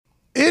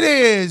It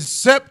is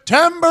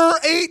September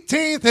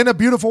 18th and a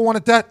beautiful one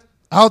at that.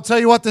 I'll tell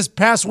you what, this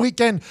past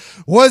weekend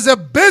was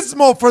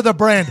abysmal for the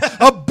brand,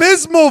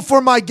 abysmal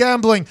for my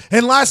gambling,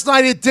 and last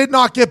night it did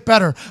not get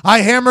better.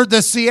 I hammered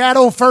the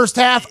Seattle first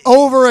half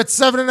over at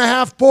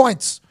 7.5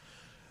 points.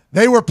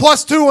 They were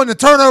 +2 on the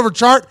turnover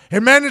chart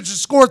and managed to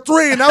score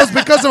 3, and that was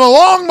because of a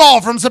long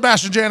ball from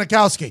Sebastian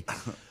Janikowski.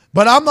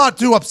 But I'm not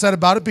too upset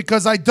about it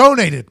because I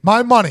donated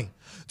my money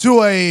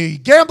to a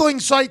gambling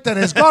site that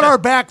has got our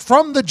back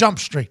from the jump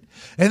street,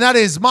 and that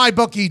is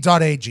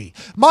mybookie.ag.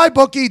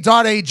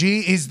 Mybookie.ag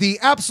is the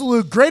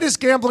absolute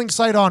greatest gambling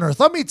site on earth.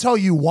 Let me tell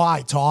you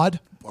why, Todd.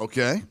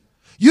 Okay.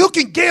 You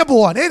can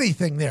gamble on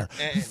anything there.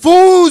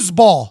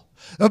 Foosball,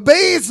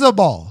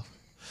 baseball,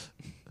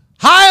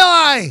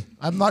 highlight.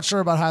 I'm not sure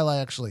about highlight,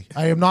 actually.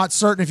 I am not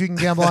certain if you can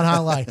gamble on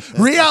highlight.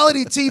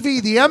 Reality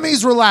TV, the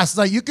Emmys were last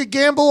night. You could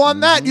gamble on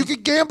that. You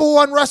could gamble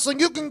on wrestling.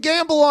 You can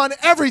gamble on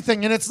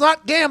everything, and it's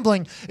not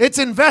gambling. It's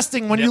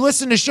investing when you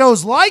listen to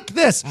shows like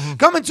this,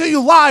 coming to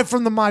you live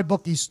from the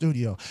MyBookie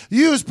studio.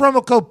 Use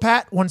promo code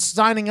PAT when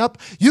signing up.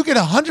 You get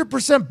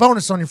 100%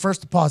 bonus on your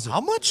first deposit. How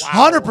much?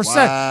 100%.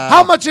 Wow.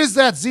 How much is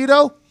that,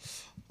 Zito?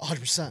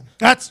 100%.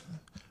 That's...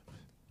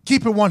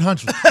 Keep it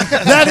 100.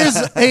 That is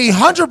a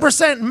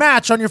 100%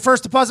 match on your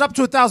first deposit up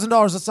to $1,000.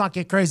 Let's not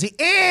get crazy.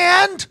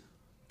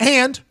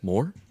 And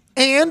More?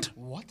 And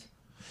What?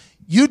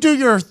 you do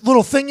your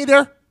little thingy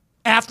there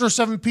after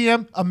 7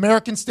 p.m.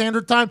 American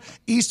Standard Time,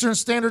 Eastern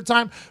Standard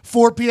Time,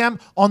 4 p.m.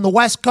 on the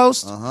West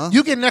Coast.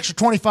 You get an extra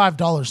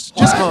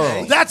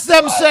 $25. That's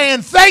them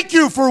saying thank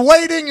you for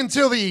waiting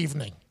until the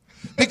evening.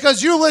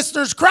 Because you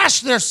listeners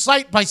crashed their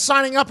site by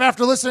signing up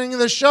after listening to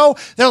this show.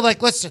 They're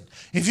like, listen,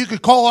 if you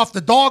could call off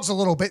the dogs a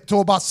little bit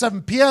till about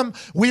 7 p.m.,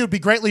 we would be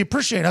greatly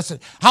appreciated. I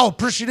said, how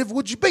appreciative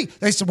would you be?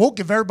 They said, we'll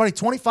give everybody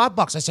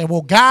 $25. I said,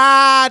 well,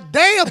 god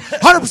damn,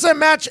 100%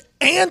 match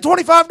and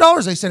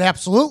 $25. They said,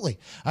 absolutely.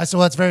 I said,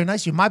 well, that's very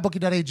nice. You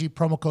mybookie.ag,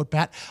 promo code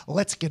PAT.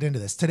 Let's get into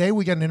this. Today,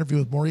 we got an interview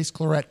with Maurice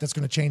Clarett that's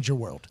going to change your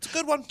world. It's a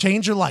good one.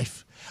 Change your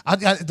life.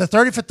 The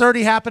 30 for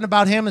 30 happened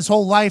about him his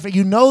whole life.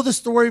 You know the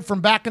story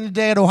from back in the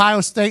day at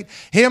Ohio State.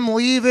 Him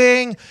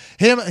leaving.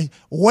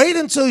 Wait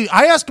until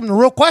I ask him the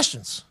real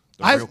questions.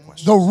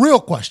 The real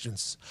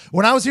questions.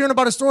 When I was hearing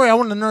about his story, I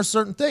wanted to know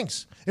certain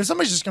things. If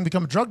somebody's just going to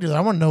become a drug dealer, I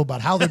want to know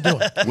about how they're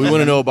doing. We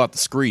want to know about the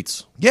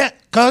streets. Yeah,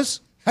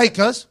 cuz,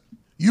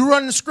 you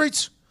running the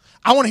streets?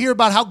 I want to hear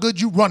about how good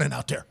you running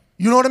out there.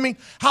 You know what I mean?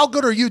 How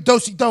good are you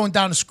do-si-doing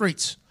down the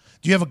streets?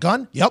 Do you have a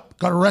gun? Yep.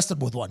 Got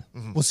arrested with one.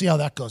 We'll see how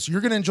that goes.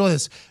 You're going to enjoy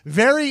this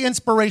very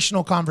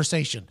inspirational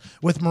conversation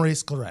with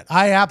Maurice Clarett.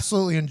 I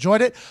absolutely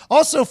enjoyed it.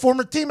 Also,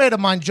 former teammate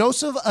of mine,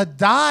 Joseph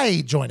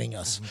Adai, joining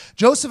us.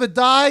 Joseph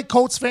Adai,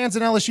 Colts fans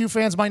and LSU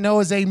fans might know,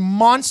 is a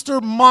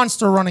monster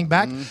running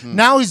back.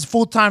 Now he's a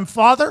full-time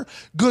father,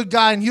 good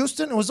guy in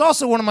Houston, and was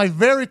also one of my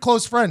very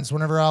close friends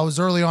whenever I was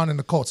early on in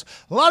the Colts.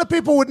 A lot of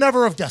people would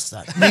never have guessed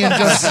that. Me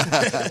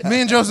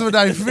and Joseph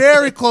Adai,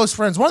 very close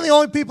friends. One of the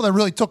only people that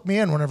really took me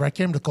in whenever I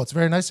came to the Colts.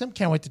 Very nice of him.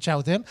 Can't wait to chat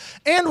with him.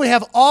 And we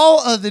have all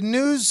of the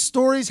news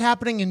stories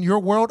happening in your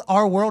world,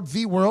 our world,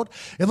 the world.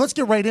 And let's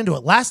get right into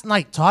it. Last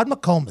night, Todd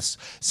McComas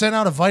sent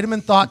out a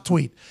Vitamin Thought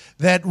tweet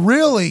that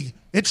really,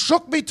 it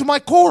shook me to my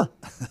core.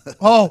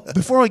 Oh,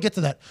 before we get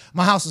to that,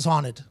 my house is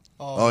haunted.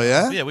 Oh,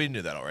 yeah? Yeah, we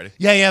knew that already.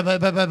 Yeah, but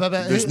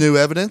There's new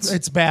evidence?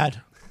 It's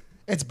bad.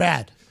 It's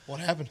bad. What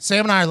happened?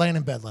 Sam and I are laying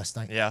in bed last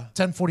night. Yeah.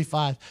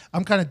 10:45.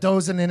 I'm kind of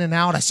dozing in and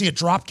out. I see a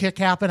drop kick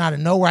happen out of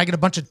nowhere. I get a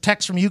bunch of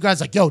texts from you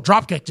guys like, yo,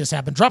 drop kick just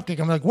happened. Drop kick.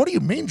 I'm like, what do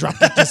you mean drop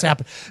kick just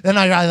happened? Then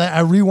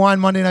I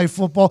rewind Monday Night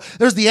Football.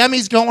 There's the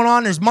Emmys going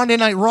on. There's Monday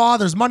Night Raw.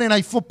 There's Monday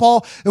Night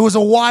Football. It was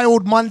a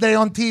wild Monday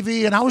on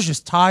TV, and I was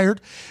just tired.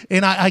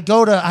 And I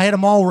had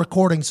them all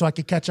recording so I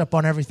could catch up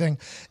on everything.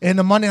 And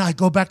the Monday I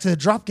go back to the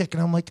drop kick,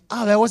 and I'm like,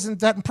 oh, that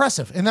wasn't that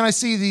impressive. And then I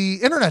see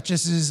the internet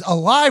just is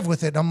alive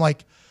with it. And I'm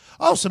like,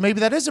 oh, so maybe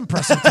that is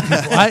impressive to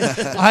people.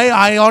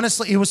 I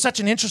honestly, it was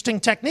such an interesting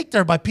technique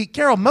there by Pete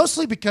Carroll,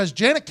 mostly because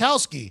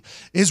Janikowski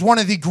is one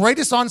of the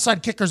greatest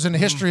onside kickers in the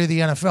history of the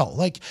NFL.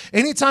 Like,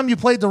 anytime you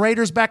played the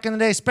Raiders back in the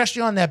day,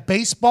 especially on that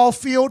baseball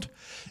field,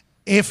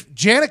 if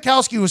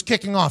Janikowski was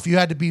kicking off, you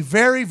had to be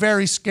very,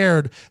 very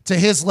scared to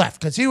his left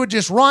because he would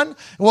just run.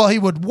 Well, he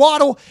would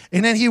waddle,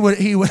 and then he would.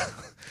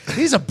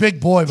 He's a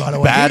big boy, by the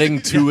way.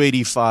 Batting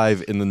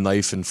 285 in the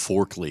knife and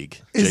fork league.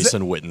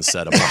 Jason Witten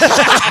set him up.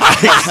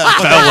 I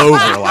fell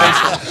over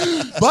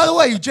last night. By the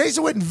way,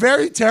 Jason Witten,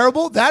 very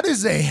terrible. That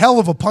is a hell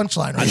of a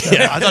punchline right there.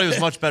 Yeah, I thought he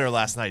was much better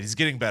last night. He's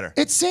getting better.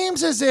 It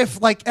seems as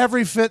if, like,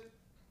 every fit,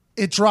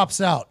 it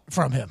drops out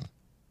from him.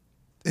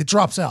 It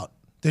drops out.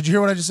 Did you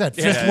hear what I just said?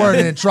 Fifth word,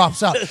 and it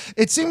drops out.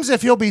 It seems as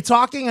if he'll be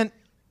talking and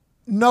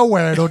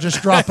nowhere it'll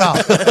just drop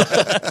out.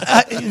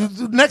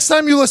 Next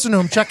time you listen to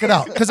him, check it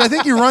out. Because I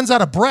think he runs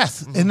out of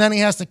breath, and then he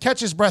has to catch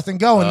his breath and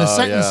go, and the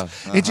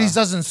sentence, it just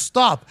doesn't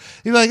stop.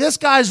 He's like, this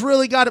guy's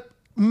really got a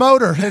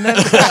motor. And then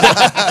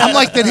I'm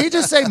like, did he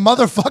just say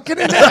motherfucking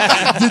in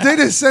there? Did they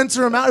just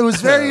censor him out? It was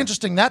very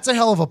interesting. That's a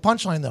hell of a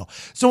punchline, though.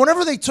 So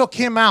whenever they took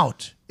him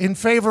out in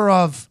favor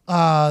of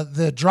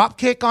the drop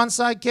kick,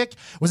 onside kick,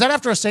 was that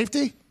after a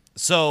safety?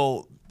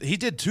 So he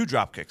did 2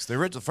 drop kicks.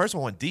 The first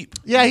one went deep.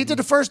 Yeah, he did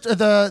the first.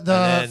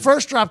 The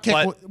first drop kick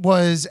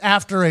was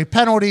after a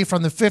penalty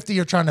from the 50.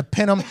 You're trying to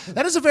pin him.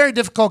 That is a very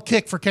difficult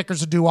kick for kickers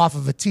to do off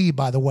of a tee,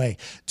 by the way,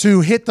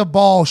 to hit the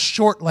ball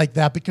short like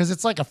that, because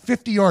it's like a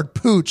 50-yard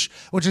pooch,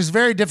 which is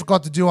very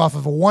difficult to do off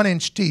of a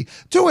 1-inch tee.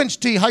 2-inch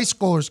tee, high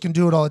schoolers can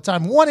do it all the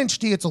time. 1-inch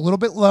tee, it's a little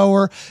bit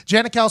lower.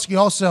 Janikowski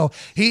also,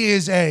 he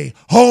is a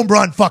home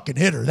run fucking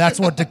hitter. That's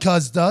what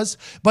DeCuz does.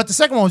 But the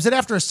second one, was it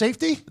after a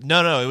safety?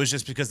 No, it was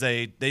just because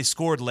they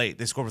scored late.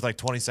 They scored with like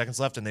 20 seconds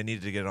left, and they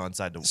needed to get it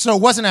onside. So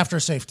it wasn't after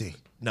a safety?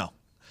 No.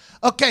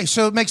 Okay,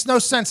 so it makes no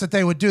sense that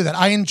they would do that.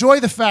 I enjoy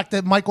the fact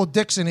that Michael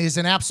Dixon is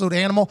an absolute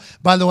animal.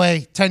 By the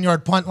way,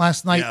 10-yard punt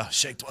last night. Yeah,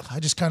 shaked one.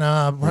 I just kind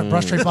of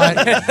brushed right by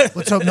it.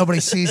 Let's hope nobody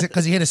sees it,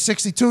 because he hit a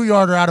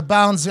 62-yarder out of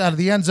bounds out of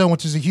the end zone,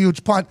 which is a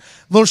huge punt.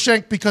 Little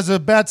shank because of a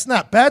bad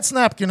snap. Bad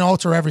snap can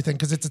alter everything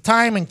because it's a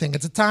timing thing.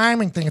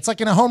 It's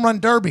like in a home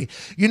run derby.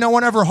 You know,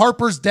 whenever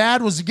Harper's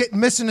dad was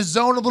missing his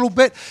zone a little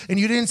bit and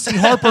you didn't see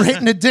Harper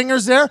hitting the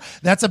dingers there,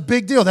 that's a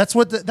big deal. That's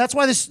why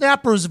the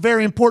snapper is a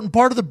very important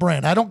part of the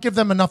brand. I don't give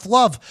them enough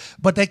love,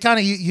 but they kind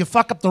of, you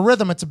fuck up the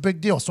rhythm, it's a big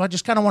deal. So I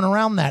just kind of went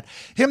around that.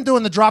 Him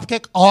doing the drop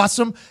kick,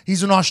 awesome.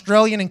 He's an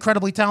Australian,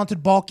 incredibly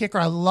talented ball kicker.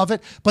 I love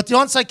it. But the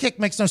onside kick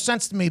makes no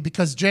sense to me,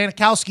 because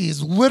Janikowski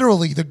is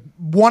literally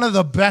one of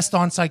the best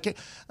onside kick.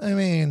 I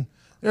mean,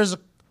 there's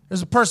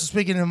a person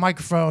speaking in a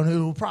microphone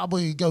who will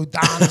probably go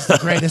down as the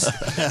greatest,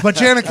 but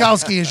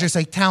Janikowski is just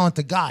a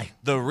talented guy.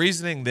 The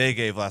reasoning they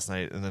gave last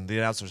night, and then the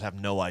announcers have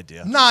no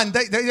idea. None.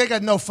 They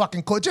got no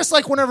fucking clue. Just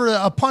like whenever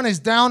a punt is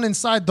down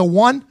inside the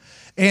 1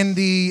 and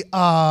the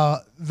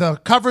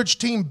coverage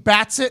team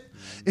bats it,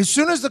 as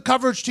soon as the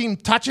coverage team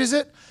touches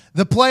it,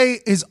 the play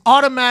is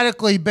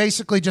automatically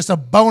basically just a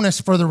bonus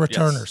for the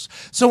returners.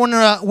 Yes. So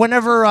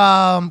whenever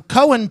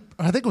Cohen,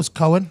 I think it was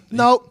Cohen.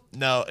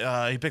 No,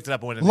 he picked it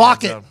up and went in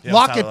Lockett. the end zone. Yeah,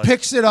 Lockett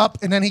picks it up,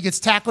 and then he gets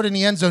tackled in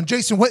the end zone.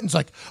 Jason Witten's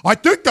like, I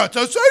think that's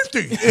a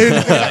safety.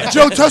 And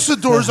Joe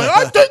Tessador's like,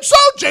 I think so,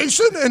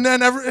 Jason. And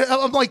then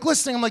I'm like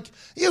listening. I'm like,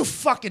 you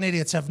fucking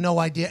idiots have no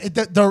idea.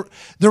 The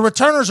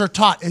returners are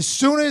taught, as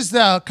soon as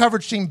the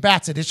coverage team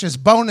bats it, it's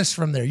just bonus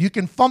from there. You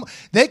can fumble.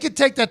 They could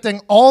take that thing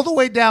all the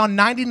way down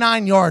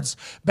 99 yards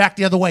back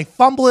the other way,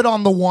 fumble it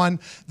on the 1.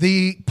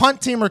 The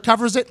punt team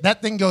recovers it.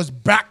 That thing goes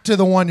back to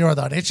the 1 yard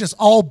line. It's just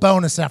all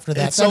bonus after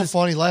that. It's so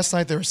funny. Last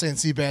night they were saying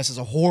Seabass is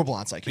a horrible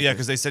onside kicker. Yeah,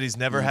 because they said he's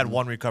never had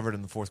one recovered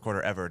in the fourth quarter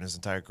ever in his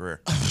entire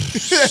career.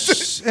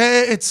 That's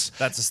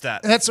a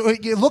stat.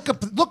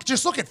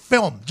 Just look at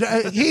film.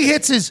 He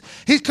hits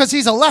because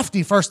he's a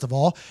lefty, first of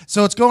all,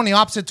 so it's going the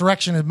opposite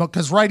direction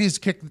because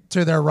righties kick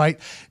to their right.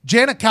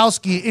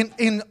 Janikowski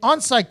in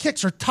onside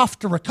kicks are tough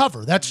to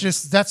recover. That's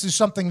just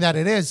something that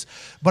it is.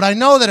 But I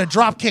know that a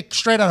drop kick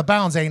straight out of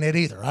bounds ain't it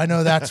either. I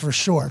know that's for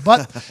sure.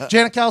 But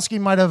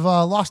Janikowski might have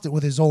lost it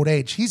with his old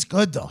age. He's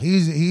good though.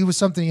 He was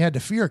something you had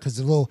to fear because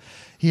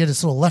he had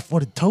this little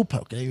left-footed toe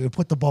poke. He would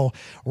put the ball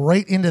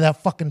right into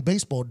that fucking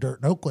baseball dirt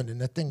in Oakland,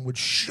 and that thing would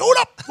shoot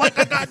up like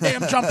a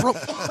goddamn jump rope.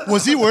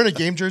 Was he wearing a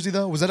game jersey,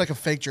 though? Was that like a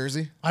fake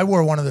jersey? I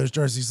wore one of those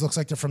jerseys. Looks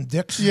like they're from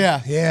Dick's.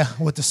 Yeah. Yeah,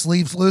 with the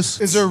sleeves loose.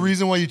 Is there a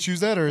reason why you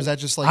choose that, or is that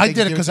just like... I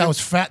did it because I was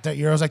fat that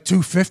year. I was like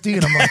 250,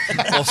 and I'm like,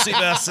 well,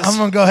 I'm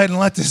going to go ahead and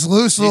let this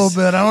loose a little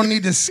bit. I don't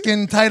need this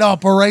skin-tight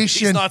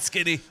operation. He's not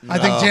skinny. I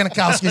think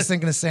Janikowski's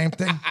thinking the same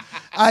thing.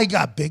 I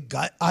got big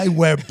gut. I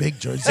wear big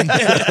jersey.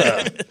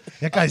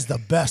 That guy's the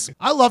best.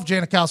 I love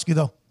Janikowski,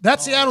 though.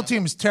 That Seattle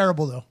team is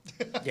terrible, though.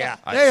 Yeah.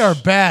 They are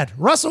bad.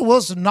 Russell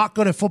Wilson not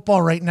good at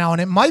football right now,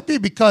 and it might be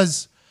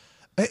because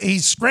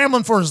he's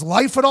scrambling for his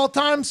life at all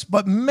times.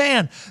 But,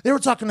 man, they were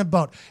talking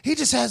about he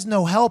just has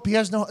no help. He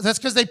has no – that's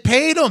because they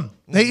paid him.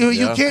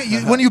 You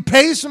can't when you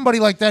pay somebody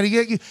like that,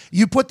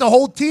 you put the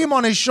whole team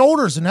on his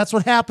shoulders, and that's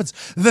what happens.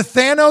 The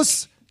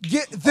Thanos –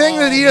 thing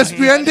that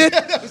ESPN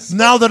did.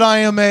 Now that I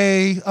am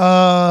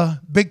a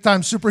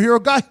big-time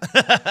superhero guy,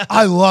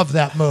 I love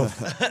that move.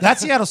 That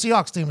Seattle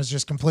Seahawks team has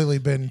just completely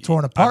been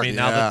torn apart. I mean,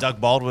 now that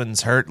Doug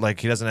Baldwin's hurt, like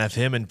he doesn't have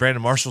him, and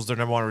Brandon Marshall's their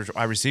number 1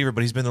 wide receiver,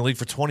 but he's been in the league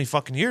for 20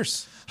 fucking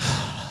years.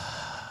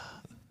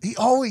 He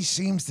always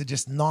seems to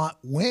just not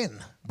win,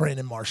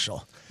 Brandon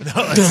Marshall. No,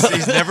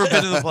 he's never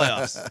been in the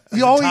playoffs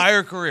his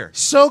entire career.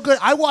 So good.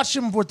 I watched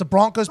him with the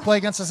Broncos play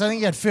against us. I think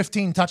he had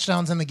 15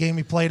 touchdowns in the game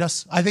he played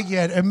us. I think he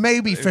had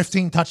maybe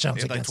 15 touchdowns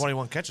he had against like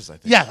 21 catches, I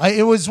think. Yeah,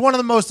 it was one of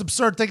the most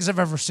absurd things I've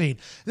ever seen.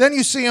 Then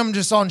you see him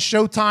just on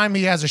Showtime.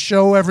 He has a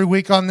show every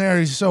week on there.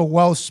 He's so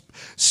well,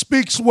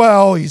 speaks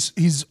well.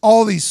 He's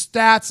all these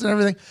stats and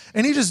everything,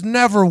 and he just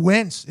never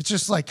wins. It's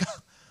just like...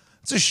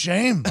 It's a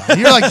shame, bro.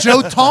 You're like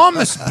Joe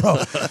Thomas,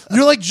 bro.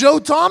 You're like Joe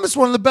Thomas,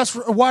 one of the best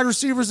wide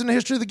receivers in the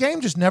history of the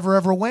game. Just never,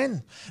 ever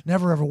win.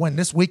 Never, ever win.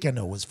 This weekend,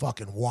 it was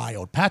fucking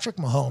wild. Patrick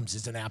Mahomes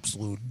is an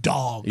absolute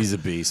dog. He's a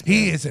beast, man.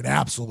 He is an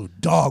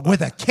absolute dog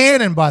with a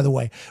cannon, by the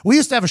way. We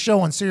used to have a show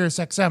on Sirius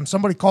XM.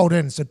 Somebody called in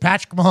and said,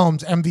 Patrick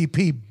Mahomes,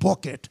 MVP,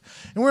 book it.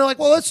 And we were like,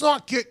 well, let's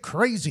not get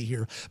crazy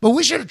here. But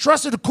we should have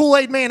trusted the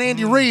Kool-Aid man,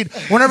 Andy Reid,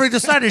 whenever he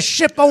decided to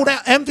ship old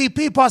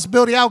MVP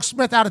possibility Alex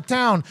Smith out of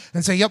town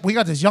and say, yep, we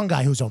got this young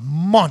guy who's a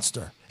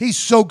monster. He's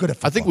so good at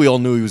football. I think we all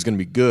knew he was going to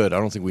be good. I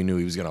don't think we knew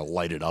he was going to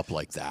light it up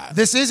like that.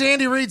 This is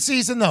Andy Reid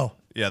season, though.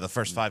 Yeah, the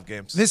first 5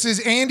 games. This is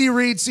Andy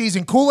Reid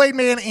season. Kool-Aid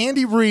Man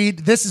Andy Reid,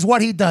 this is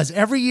what he does.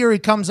 Every year he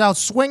comes out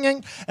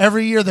swinging.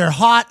 Every year they're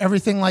hot,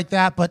 everything like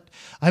that. But,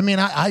 I mean,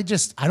 I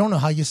don't know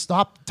how you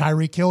stop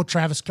Tyreek Hill,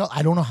 Travis Kelce.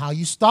 I don't know how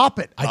you stop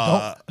it.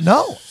 I don't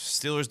know.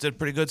 Steelers did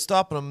pretty good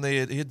stopping him.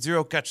 He had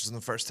 0 catches in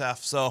the first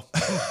half, so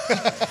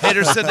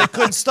haters said they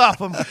couldn't stop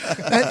him.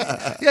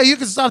 Yeah, you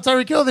can stop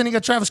Tyreek Hill, then you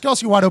got Travis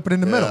Kelce wide open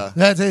in the middle.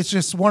 It's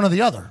just one or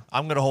the other.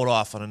 I'm going to hold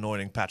off on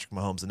anointing Patrick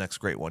Mahomes the next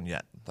great one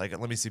yet. Like,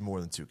 let me see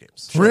more than 2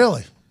 games.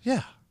 Really?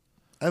 Yeah.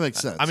 That makes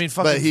sense. I mean,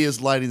 but he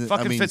is lighting the.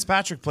 Fucking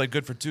Fitzpatrick played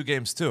good for 2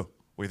 games too.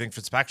 We think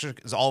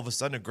Fitzpatrick is all of a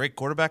sudden a great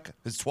quarterback?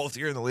 His 12th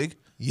year in the league?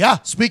 Yeah.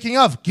 Speaking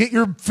of, get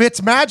your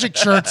Fitzmagic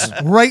shirts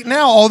right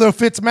now. Although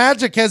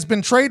Fitzmagic has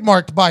been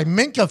trademarked by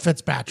Minka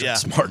Fitzpatrick. Yeah.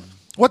 Smart.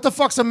 What the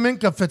fuck's a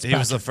Minka Fitzpatrick? He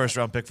was the first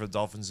round pick for the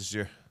Dolphins this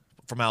year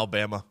from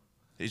Alabama.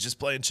 He's just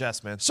playing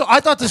chess, man. So I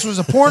thought this was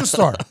a porn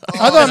star.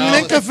 I thought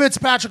Minka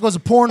Fitzpatrick was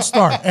a porn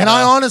star, and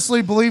I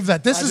honestly believe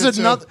that. This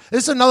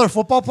is another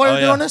football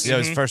player doing this.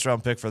 Yeah, he was first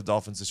round pick for the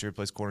Dolphins this year. He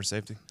plays corner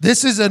safety.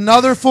 This is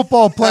another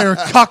football player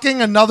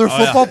cucking another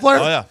football player.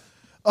 Oh yeah.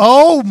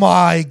 Oh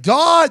my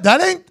God,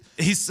 that ain't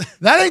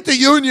the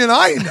union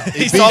I know.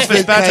 He saw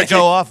Fitzpatrick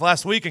go off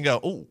last week and go,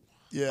 "Oh,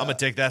 Yeah. I'm gonna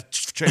take that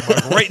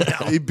trademark right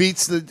now." He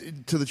beats the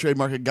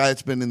trademark a guy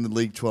that's been in the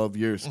league 12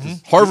 years.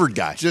 Harvard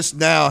guy. Just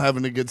now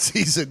having a good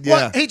season. Yeah.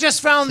 Well, he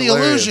just found the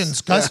Hilarious.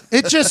 illusions, cuz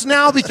it just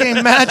now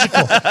became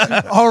magical.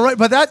 All right,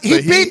 but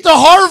he beat the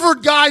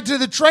Harvard guy to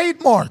the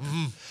trademark.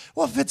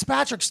 Well,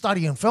 Fitzpatrick's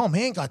studying film.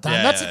 He ain't got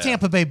time. That's a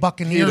Tampa Bay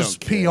Buccaneers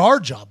PR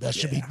job. That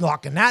should be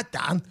locking that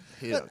down.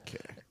 He don't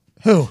care.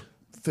 Who?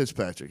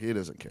 Fitzpatrick, he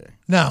doesn't care.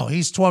 No,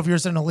 he's 12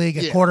 years in the league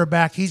at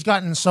quarterback. He's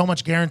gotten so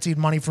much guaranteed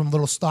money from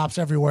little stops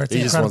everywhere. It's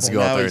He just incredible. wants to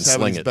go out Now there he's and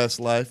having sling his it. best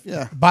life.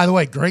 Yeah. By the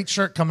way, great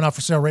shirt coming out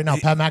for sale right now.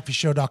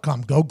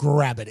 PatMcAfeeShow.com. Go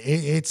grab it.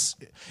 It's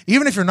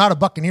even if you're not a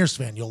Buccaneers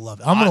fan, you'll love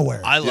it. I'm gonna wear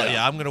it.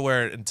 I'm gonna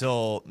wear it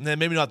until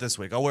maybe not this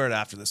week. I'll wear it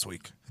after this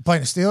week.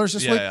 Playing the Steelers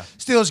this week? Yeah.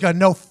 Steelers got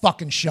no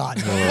fucking shot.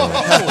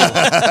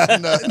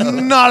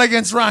 Not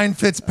against Ryan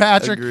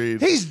Fitzpatrick.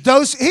 Agreed.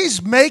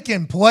 He's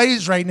making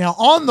plays right now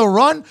on the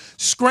run,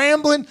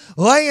 scrambling,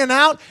 laying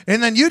out,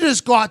 and then you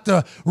just got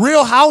the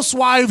Real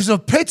Housewives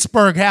of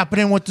Pittsburgh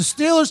happening with the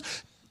Steelers.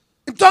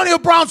 Antonio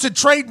Brown said,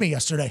 "Trade me"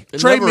 yesterday. It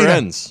Trade never me.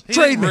 ends. He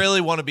Trade didn't me.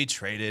 really want to be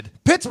traded.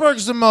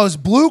 Pittsburgh's the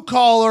most blue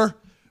collar,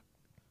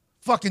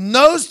 fucking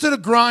nose to the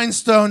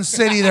grindstone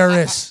city there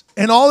is.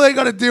 And all they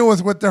got to deal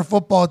with their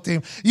football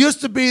team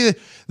used to be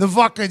the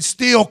fucking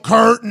steel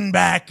curtain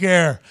back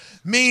there.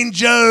 Mean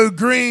Joe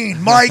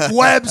Green, Mike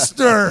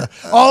Webster,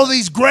 all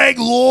these Greg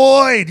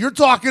Lloyd. You're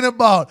talking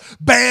about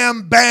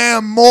Bam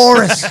Bam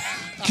Morris,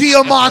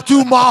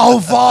 Kiamatu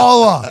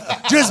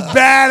Mahovala. Just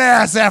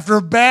badass after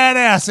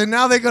badass. And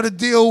now they got to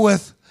deal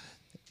with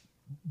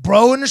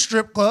bro in the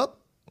strip club,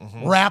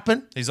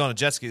 rapping. He's on a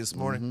jet ski this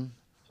morning.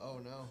 Oh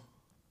no,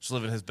 just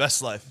living his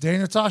best life.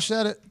 Daniel Tosh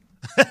said it.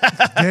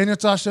 Daniel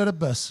Tosh said it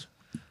best.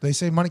 They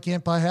say money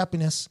can't buy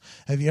happiness.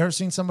 Have you ever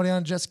seen somebody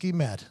on a jet ski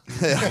mad?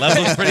 Lev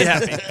looks pretty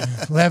happy.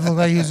 Lev looked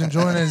like he was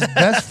enjoying his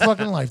best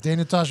fucking life.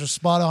 Daniel Tosh was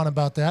spot on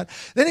about that.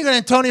 Then you got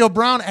Antonio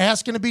Brown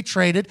asking to be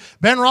traded.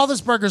 Ben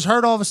Roethlisberger's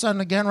hurt all of a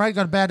sudden again, right?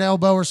 Got a bad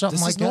elbow or something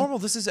This like is that. normal.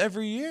 This is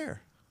every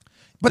year.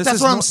 But This that's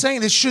is what I'm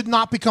saying. This should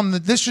not be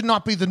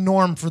the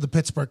norm for the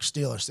Pittsburgh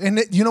Steelers.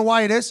 And you know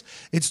why it is?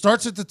 It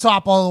starts at the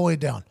top all the way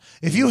down.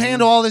 If you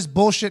handle all this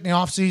bullshit in the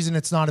offseason,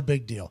 it's not a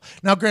big deal.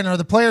 Now, granted, are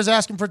the players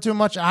asking for too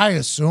much? I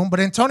assume. But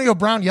Antonio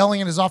Brown yelling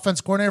at his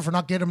offense coordinator for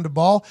not getting him the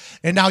ball,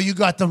 and now you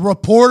got the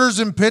reporters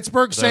in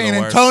Pittsburgh saying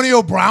the worst.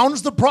 Antonio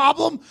Brown's the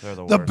problem? The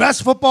The worst.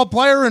 best football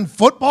player in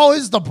football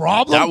is the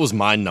problem? That was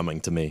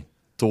mind-numbing to me.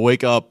 To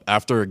wake up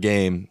after a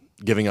game,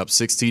 giving up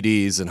 6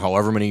 TDs and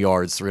however many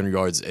yards, 300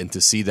 yards, and to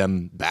see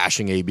them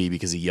bashing AB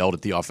because he yelled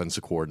at the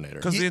offensive coordinator.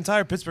 Because the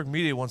entire Pittsburgh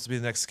media wants to be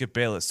the next Skip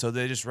Bayless, so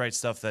they just write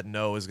stuff that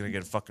no is going to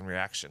get a fucking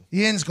reaction.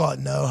 Ian's got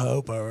no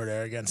hope over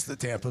there against the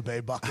Tampa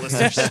Bay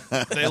Buccaneers.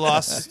 They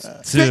lost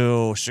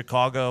to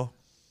Chicago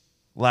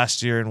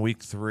last year in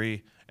week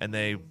 3, and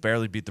they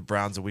barely beat the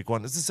Browns in week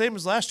 1. It's the same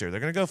as last year.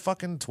 They're going to go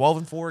fucking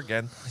 12-4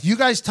 again. You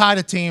guys tied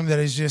a team that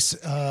is just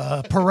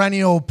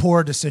perennial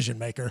poor decision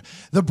maker.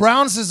 The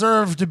Browns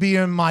deserve to be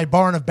in my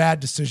barn of bad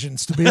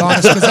decisions, to be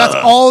honest, because that's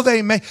all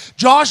they make.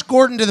 Josh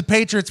Gordon to the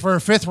Patriots for a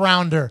 5th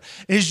rounder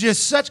is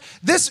just such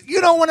this. You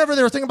know, whenever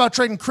they were thinking about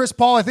trading Chris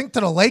Paul, I think to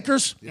the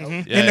Lakers,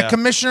 and the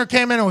commissioner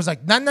came in and was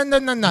like,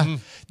 no.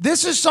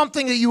 This is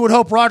something that you would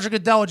hope Roger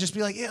Goodell would just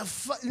be like,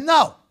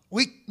 no.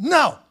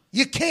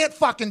 You can't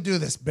fucking do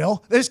this,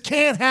 Bill. This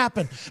can't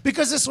happen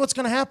because this is what's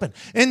going to happen.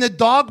 And the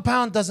dog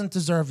pound doesn't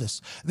deserve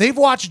this. They've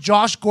watched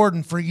Josh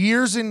Gordon for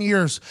years and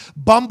years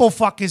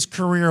bumblefuck his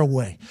career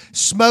away,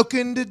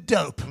 smoking the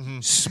dope,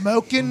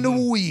 smoking the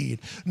weed,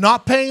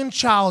 not paying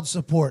child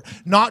support,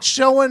 not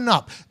showing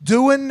up,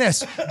 doing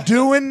this,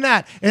 doing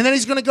that. And then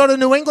he's going to go to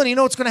New England. You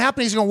know what's going to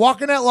happen? He's going to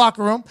walk in that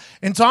locker room,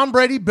 and Tom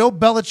Brady, Bill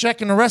Belichick,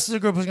 and the rest of the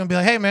group is going to be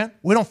like, hey, man,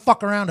 we don't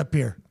fuck around up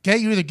here. Okay,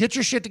 you either get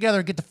your shit together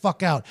or get the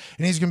fuck out.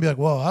 And he's going to be like,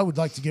 well, I would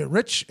like to get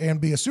rich and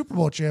be a Super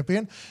Bowl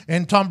champion.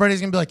 And Tom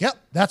Brady's going to be like, yep,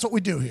 that's what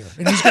we do here.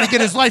 And he's going to get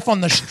his life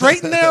on the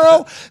straight and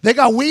narrow. They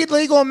got weed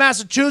legal in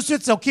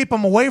Massachusetts. They'll keep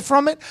him away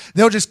from it.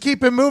 They'll just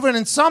keep him moving.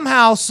 And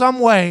somehow, some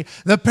way,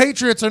 the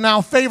Patriots are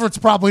now favorites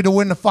probably to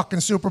win the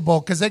fucking Super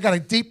Bowl because they got a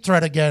deep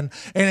threat again.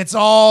 And it's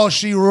all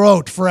she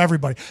wrote for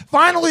everybody.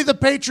 Finally, the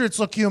Patriots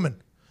look human.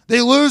 They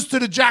lose to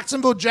the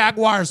Jacksonville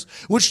Jaguars,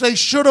 which they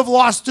should have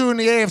lost to in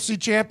the AFC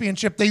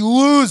Championship. They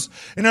lose,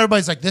 and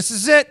everybody's like, this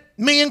is it,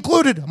 me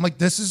included. I'm like,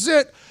 this is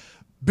it.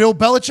 Bill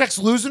Belichick's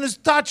losing his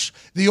touch.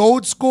 The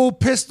old school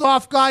pissed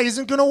off guy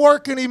isn't going to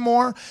work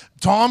anymore.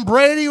 Tom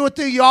Brady with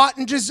the yacht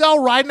and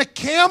Giselle riding a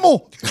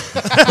camel.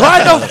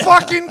 Riding a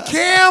fucking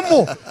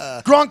camel.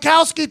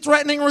 Gronkowski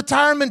threatening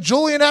retirement.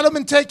 Julian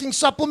Edelman taking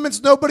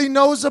supplements nobody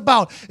knows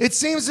about. It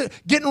seems that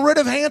getting rid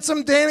of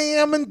handsome Danny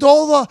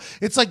Amendola.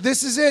 It's like,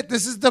 this is it.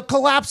 This is the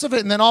collapse of it.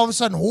 And then all of a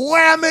sudden,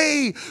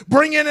 whammy!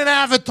 Bring in an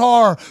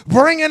avatar.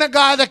 Bring in a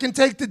guy that can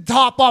take the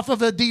top off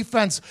of a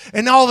defense.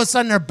 And all of a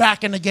sudden, they're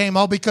back in the game.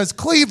 All because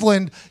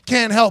Cleveland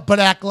can't help but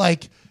act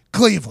like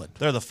Cleveland.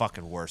 They're the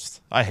fucking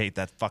worst. I hate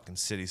that fucking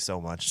city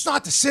so much. It's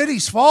not the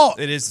city's fault.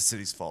 It is the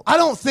city's fault. I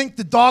don't think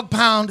the dog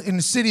pound in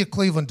the city of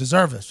Cleveland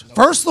deserve this.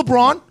 First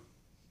LeBron.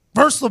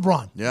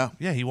 Yeah.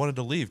 Yeah, he wanted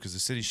to leave because the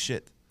city's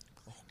shit.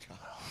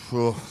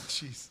 Oh.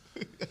 Jeez.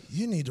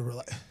 You need to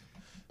relax.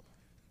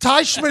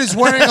 Ty Schmidt is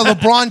wearing a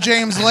LeBron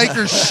James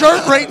Lakers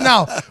shirt right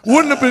now.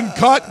 Wouldn't have been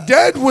caught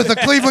dead with a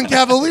Cleveland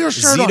Cavaliers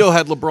shirt Zito on.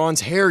 had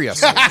LeBron's hair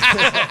yesterday.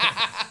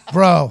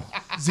 Bro,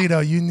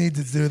 Zito, you need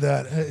to do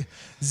that.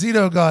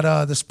 Zito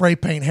got the spray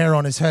paint hair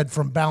on his head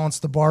from Balance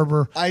the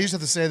Barber. I used to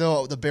have to say,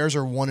 though, the Bears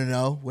are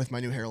 1-0 with my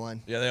new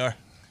hairline. Yeah, they are.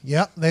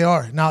 Yep, they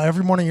are. Now,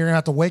 every morning you're going to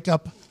have to wake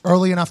up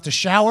early enough to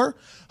shower,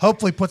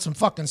 hopefully put some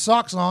fucking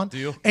socks on,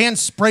 and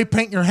spray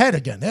paint your head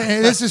again.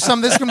 This is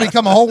going to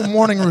become a whole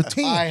morning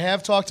routine. I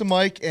have talked to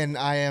Mike, and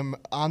I am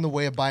on the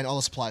way of buying all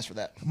the supplies for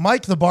that.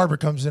 Mike the barber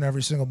comes in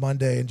every single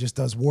Monday and just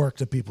does work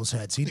to people's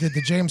heads. He did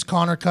the James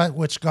Conner cut,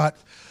 which got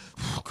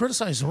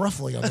criticized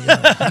roughly on the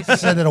internet. He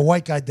said that a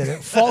white guy did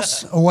it.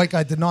 False, a white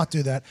guy did not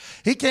do that.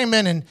 He came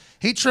in and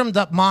he trimmed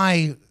up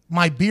my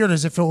beard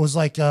as if it was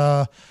like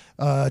a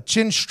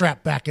chin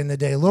strap back in the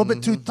day. A little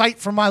bit too tight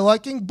for my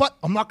liking, but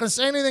I'm not going to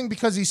say anything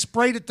because he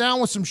sprayed it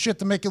down with some shit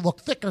to make it look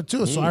thicker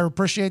too, so I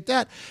appreciate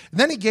that. And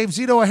then he gave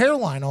Zito a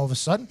hairline all of a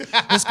sudden.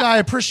 This guy, I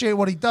appreciate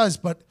what he does,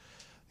 but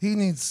he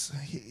needs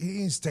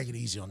to take it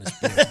easy on his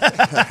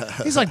beard.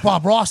 He's like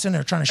Bob Ross in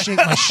there trying to shape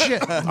my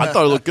shit. I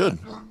thought it looked good.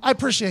 I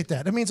appreciate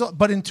that. It means,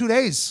 but in 2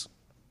 days,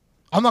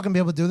 I'm not going to be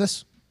able to do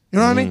this. You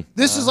know what I mean?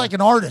 This is like an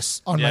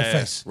artist on my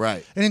face.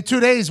 Right. And in 2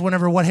 days, what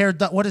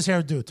does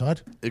hair do,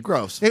 Todd? It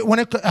grows.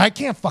 I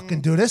can't fucking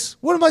do this.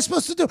 What am I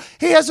supposed to do?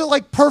 He has it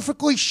like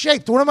perfectly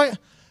shaped. What am I?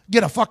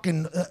 Get a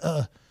fucking,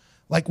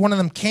 like one of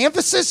them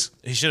canvases?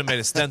 He should have made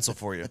a stencil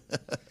for you.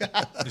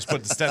 Just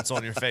put the stencil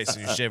on your face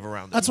and you shave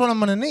around it. That's what I'm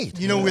going to need.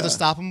 You know what we have to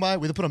stop him by?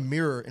 We have to put a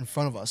mirror in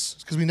front of us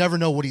because we never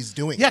know what he's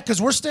doing. Yeah, because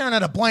we're staring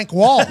at a blank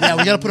wall. Yeah,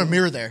 we got to put a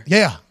mirror there.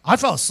 Yeah. I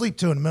fell asleep,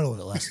 too, in the middle of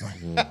it last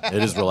night.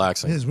 It is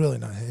relaxing. It is really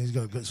nice. He's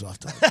got a good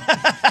soft touch.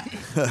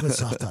 Good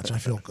soft touch. I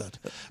feel good.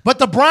 But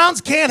the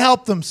Browns can't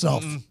help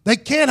themselves. They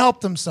can't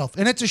help themselves.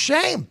 And it's a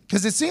shame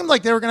because it seemed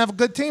like they were going to have a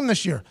good team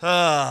this year.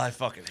 I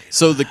fucking hate it.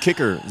 So the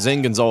kicker,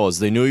 Zane Gonzalez,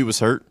 they knew he was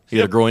hurt. He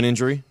had a groin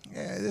injury.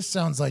 Yeah, this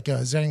sounds like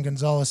Zane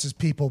Gonzalez's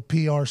people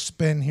PR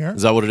spin here.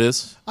 Is that what it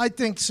is? I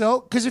think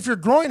so. Because if your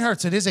groin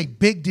hurts, it is a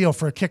big deal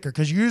for a kicker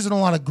because you're using a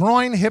lot of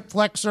groin, hip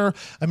flexor.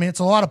 I mean, it's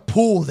a lot of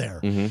pull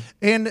there.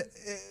 And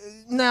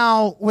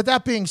now, with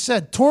that being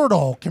said,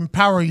 Toradol can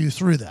power you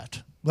through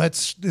that.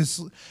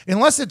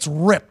 Unless it's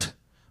ripped,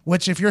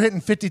 which if you're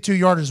hitting 52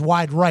 yarders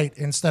wide right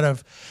instead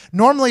of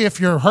normally if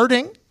you're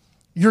hurting,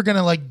 you're going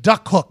to like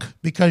duck hook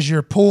because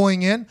you're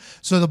pulling in.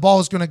 So the ball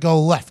is going to go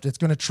left. It's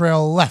going to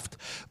trail left.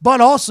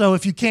 But also,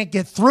 if you can't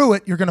get through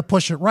it, you're going to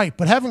push it right.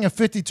 But having a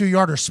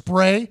 52-yarder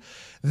spray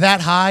that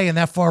high and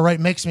that far right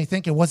makes me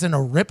think it wasn't a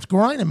ripped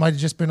groin. It might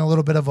have just been a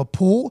little bit of a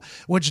pull,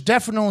 which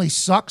definitely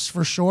sucks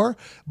for sure.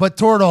 But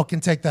Toradol can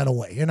take that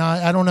away. And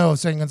I don't know if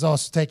Zane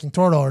Gonzalez is taking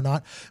Toradol or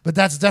not, but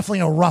that's definitely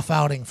a rough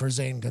outing for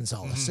Zane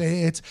Gonzalez.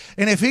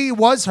 And if he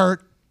was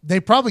hurt, they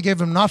probably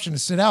gave him an option to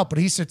sit out, but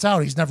he sits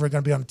out, he's never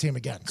going to be on the team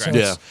again. So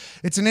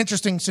it's an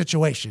interesting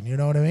situation. You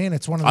know what I mean?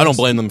 It's one of those. I don't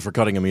blame them for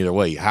cutting him either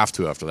way. You have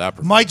to after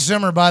that. Mike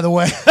Zimmer, by the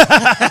way,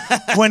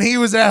 when he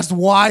was asked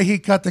why he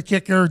cut the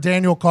kicker,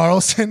 Daniel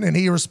Carlson, and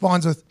he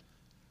responds with,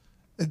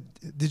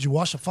 did you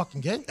watch the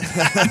fucking game?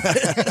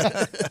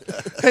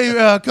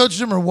 Hey, Coach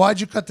Zimmer,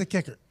 why'd you cut the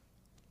kicker?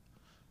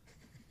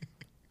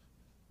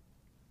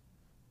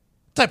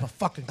 Type of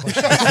fucking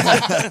question.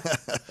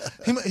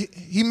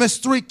 He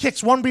missed 3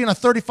 kicks, one being a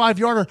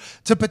 35-yarder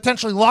to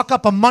potentially lock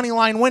up a money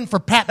line win for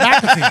Pat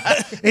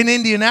McAfee in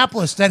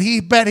Indianapolis that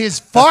he bet his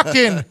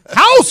fucking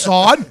house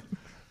on.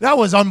 That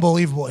was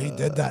unbelievable. He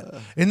did that.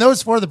 In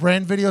those For the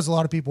Brand videos, a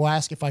lot of people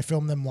ask if I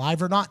filmed them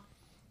live or not.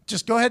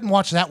 just go ahead and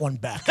watch that one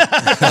back.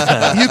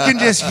 You can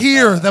just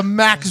hear the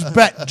max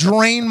bet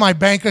drain my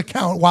bank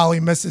account while he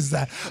misses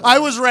that. I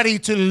was ready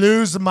to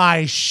lose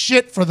my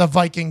shit for the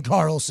Viking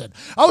Carlson.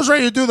 I was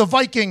ready to do the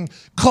Viking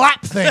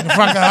clap thing in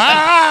front of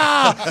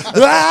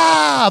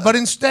but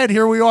instead,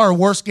 here we are,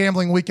 worst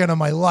gambling weekend of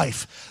my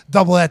life.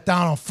 Double that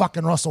down on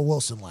fucking Russell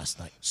Wilson last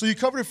night. So you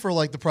covered it for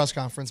like the press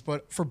conference,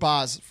 but for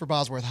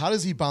Bosworth, how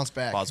does he bounce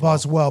back?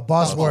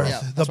 Bosworth,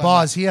 yeah, the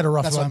Boz, he had a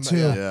rough That's what run I too.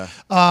 meant,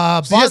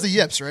 Yeah. So he has the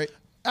yips, right?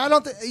 I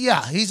don't.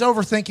 He's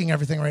overthinking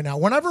everything right now.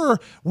 Whenever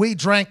we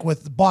drank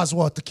with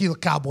Boswell at Tequila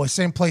Cowboy,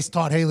 same place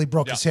Todd Haley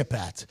broke his hip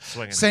at,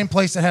 same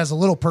place that has a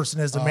little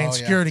person as the main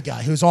security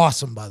guy, who's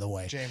awesome, by the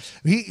way. James.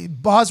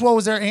 Boswell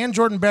was there, and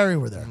Jordan Berry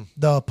were there,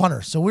 the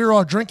punter. So we were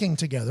all drinking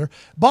together.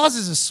 Boz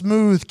is a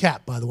smooth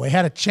cat, by the way.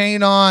 Had a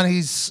chain on.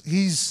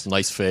 He's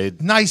Nice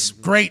fade. nice,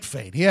 great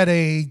fade. He had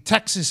a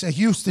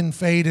Houston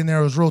fade in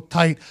there. It was real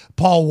tight,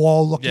 Paul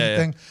Wall looking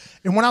thing.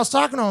 And when I was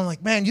talking to him, I'm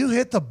like, man, you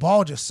hit the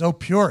ball just so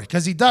pure.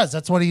 Because he does.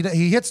 That's what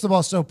he hits the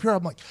ball so pure.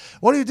 I'm like,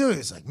 what do you do?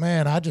 He's like,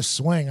 man, I just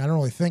swing. I don't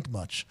really think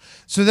much.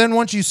 So then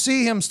once you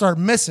see him start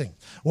missing,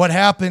 what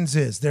happens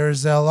is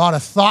there's a lot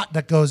of thought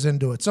that goes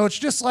into it. So it's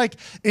just like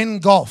in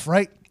golf,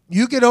 right?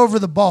 You get over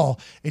the ball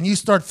and you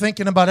start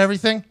thinking about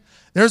everything.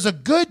 There's a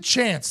good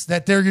chance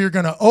that you're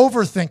going to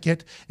overthink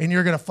it and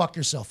you're going to fuck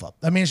yourself up.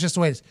 I mean, it's just the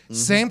way it is. Mm-hmm.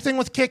 Same thing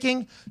with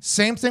kicking,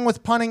 same thing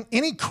with punting,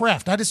 any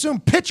craft. I'd assume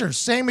pitchers,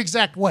 same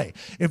exact way.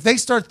 If they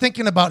start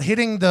thinking about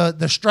hitting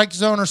the strike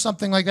zone or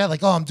something like that,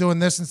 like, oh, I'm doing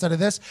this instead of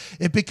this,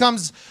 it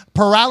becomes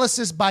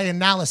paralysis by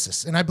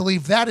analysis. And I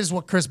believe that is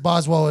what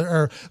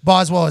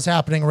Boswell is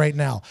happening right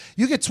now.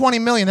 You get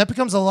 $20 million, that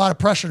becomes a lot of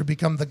pressure to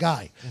become the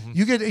guy.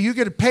 Mm-hmm. You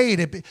get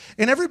paid.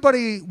 And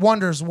everybody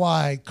wonders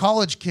why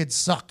college kids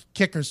suck,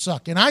 kickers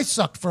suck. And I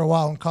sucked for a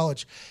while in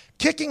college.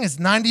 Kicking is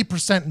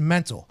 90%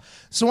 mental.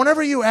 So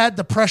whenever you add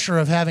the pressure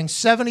of having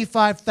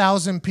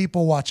 75,000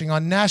 people watching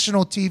on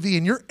national TV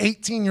and you're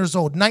 18 years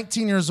old,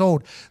 19 years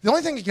old, the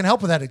only thing that can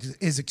help with that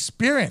is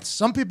experience.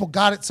 Some people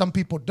got it, some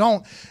people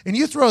don't. And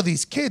you throw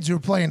these kids who are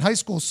playing high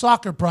school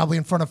soccer probably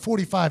in front of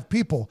 45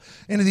 people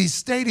into these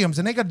stadiums,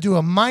 and they got to do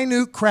a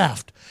minute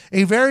craft,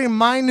 a very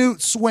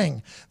minute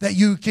swing that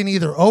you can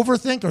either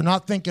overthink or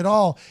not think at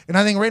all. And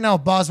I think right now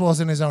Boswell's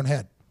in his own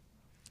head.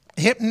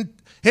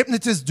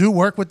 Hypnotists do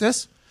work with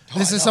this.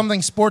 This is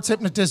something sports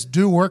hypnotists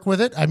do work with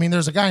it. I mean,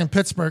 there's a guy in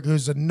Pittsburgh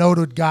who's a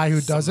noted guy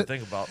who does it.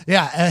 Think about.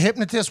 Yeah, a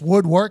hypnotist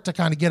would work to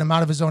kind of get him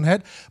out of his own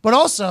head. But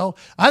also,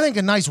 I think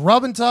a nice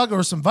rub and tug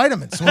or some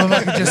vitamins will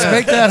just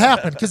make that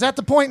happen. Because at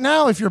the point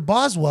now, if you're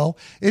Boswell,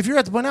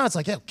 it's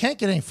like, yeah, can't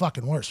get any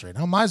fucking worse right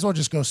now. Might as well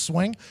just go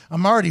swing.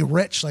 I'm already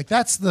rich. Like,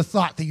 that's the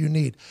thought that you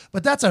need.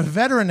 But that's a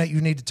veteran that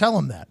you need to tell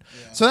him that.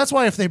 Yeah. So that's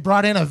why if they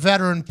brought in a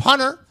veteran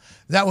punter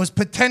that was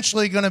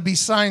potentially going to be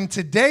signed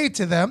today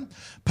to them,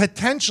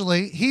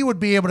 potentially he would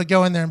be able to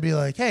go in there and be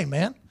like, hey,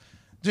 man,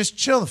 just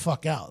chill the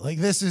fuck out. Like,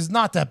 this is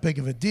not that big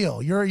of a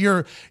deal.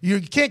 You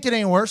can't get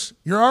any worse.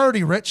 You're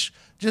already rich.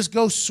 Just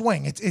go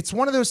swing. It's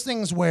one of those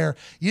things where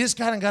you just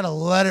kind of got to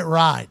let it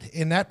ride,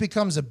 and that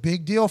becomes a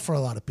big deal for a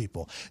lot of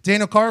people.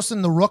 Daniel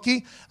Carlson, the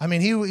rookie, I mean,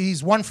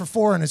 he's 1 for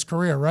 4 in his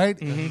career, right?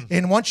 Mm-hmm.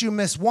 And once you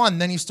miss one,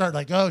 then you start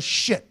like, oh,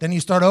 shit. Then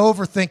you start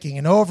overthinking.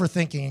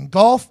 In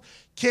golf,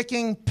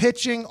 kicking,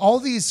 pitching, all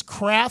these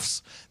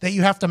crafts that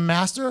you have to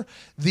master,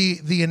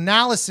 the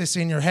analysis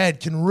in your head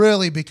can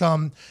really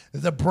become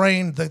the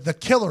brain, the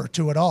killer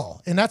to it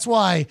all. And that's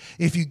why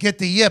if you get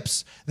the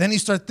yips, then you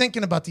start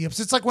thinking about the yips.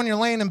 It's like when you're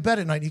laying in bed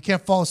at night, you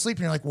can't fall asleep,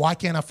 and you're like, why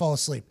can't I fall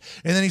asleep?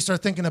 And then you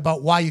start thinking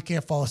about why you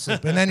can't fall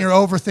asleep. And then you're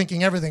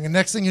overthinking everything. And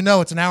next thing you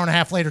know, it's an hour and a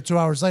half later, 2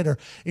 hours later,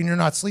 and you're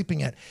not sleeping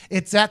yet.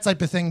 It's that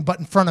type of thing, but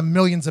in front of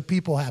millions of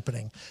people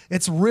happening.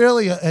 It's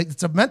really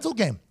it's a mental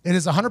game. It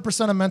is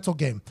 100% a mental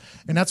game.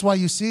 And that's why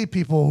you see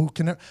people who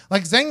can,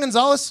 like Zane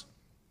Gonzalez,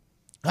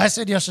 I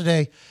said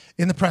yesterday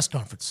in the press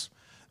conference,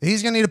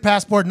 he's going to need a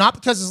passport, not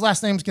because his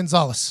last name's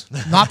Gonzalez,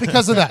 not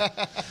because of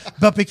that,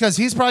 but because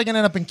he's probably going to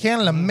end up in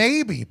Canada,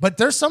 maybe. But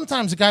there's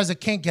sometimes the guys that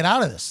can't get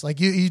out of this.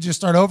 Like you just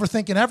start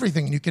overthinking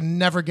everything and you can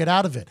never get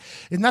out of it.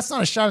 And that's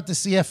not a shot at the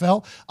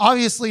CFL.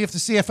 Obviously, if the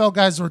CFL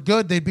guys were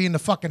good, they'd be in the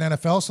fucking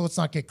NFL, so let's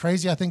not get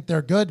crazy. I think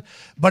they're good,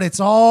 but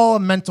it's all a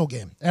mental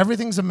game.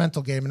 Everything's a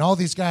mental game, and all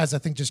these guys, I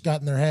think, just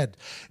got in their head.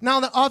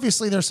 Now,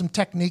 obviously, there's some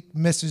technique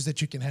misses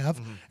that you can have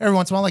every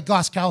once in a while, like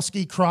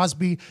Gostkowski,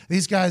 Crosby,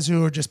 these guys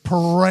who are just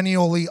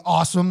perennially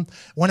awesome.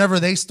 Whenever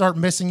they start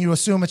missing, you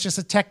assume it's just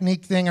a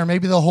technique thing, or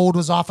maybe the hold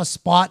was off a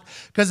spot,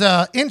 because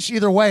an inch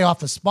either way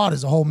off a spot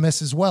is a whole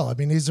miss as well. I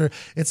mean,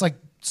 it's like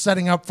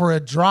setting up for a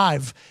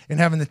drive and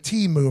having the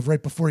tee move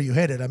right before you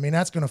hit it. I mean,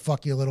 that's going to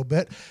fuck you a little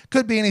bit.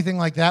 Could be anything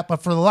like that,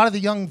 but for a lot of the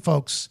young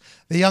folks,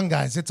 the young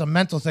guys, it's a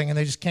mental thing, and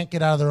they just can't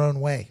get out of their own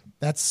way.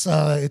 That's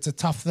it's a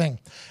tough thing,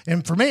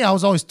 and for me, I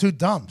was always too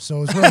dumb, so it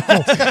was really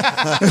cool.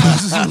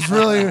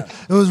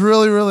 It was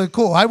really, really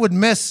cool. I would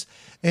miss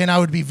And I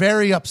would be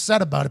very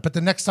upset about it. But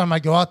the next time I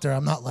go out there,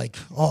 I'm not like,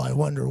 oh, I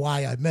wonder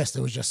why I missed.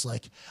 It was just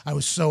like, I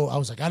was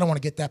like, I don't want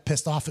to get that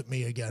pissed off at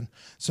me again.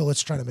 So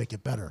let's try to make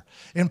it better.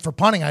 And for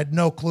punting, I had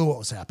no clue what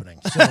was happening.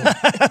 So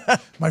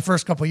my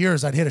first couple of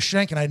years, I'd hit a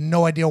shank and I had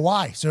no idea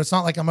why. So it's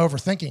not like I'm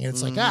overthinking it.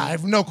 It's like, I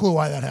have no clue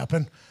why that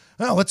happened.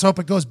 Well, let's hope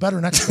it goes better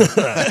next time.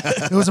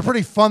 It was a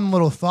pretty fun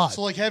little thought.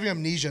 So, like, having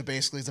amnesia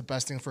basically is the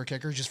best thing for a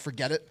kicker. Just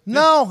forget it.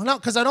 No,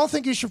 because I don't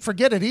think you should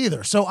forget it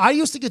either. So I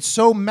used to get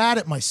so mad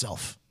at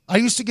myself.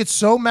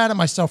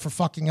 For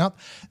fucking up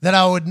that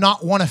I would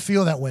not want to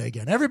feel that way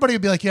again. Everybody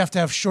would be like, you have to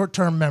have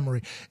short-term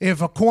memory.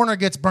 If a corner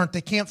gets burnt,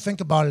 they can't think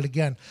about it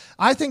again.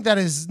 I think that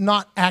is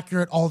not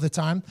accurate all the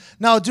time.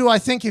 Now, do I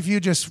think if you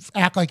just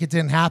act like it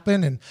didn't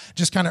happen and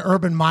just kind of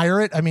Urban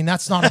Meyer it, I mean,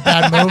 that's not a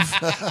bad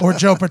move. Or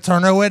Joe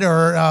Paterno it,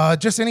 or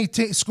just any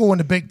school in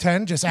the Big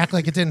Ten, just act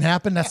like it didn't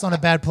happen. That's not a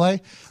bad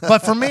play. But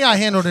for me, I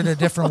handled it a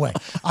different way.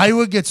 I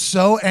would get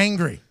so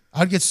angry.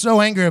 I'd get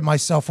so angry at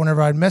myself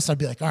whenever I'd miss. I'd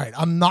be like, all right,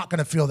 I'm not going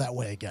to feel that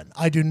way again.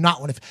 I do not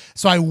want to.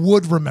 So I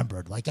would remember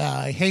it. Like,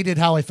 I hated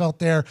how I felt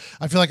there.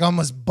 I feel like I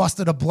almost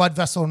busted a blood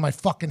vessel in my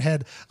fucking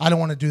head. I don't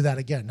want to do that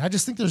again. I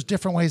just think there's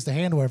different ways to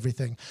handle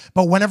everything.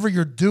 But whenever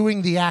you're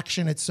doing the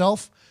action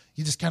itself,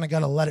 you just kind of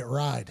got to let it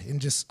ride.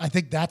 And I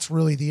think that's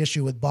really the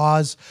issue with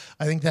Boz.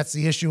 I think that's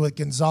the issue with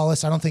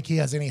Gonzalez. I don't think he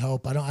has any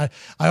hope. I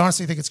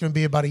honestly think it's going to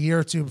be about a year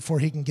or two before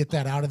he can get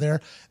that out of there.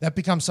 That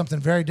becomes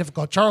something very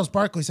difficult. Charles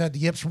Barkley's had the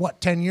yips for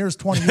 10 years,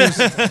 20 years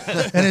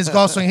in his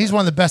golf swing. He's one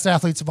of the best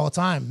athletes of all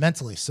time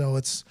mentally. So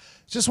it's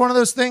just one of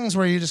those things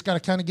where you just got to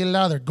kind of get it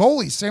out of there.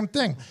 Goalies, same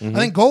thing. I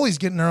think goalies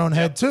get in their own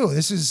head too.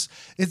 It's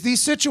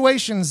these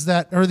situations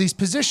these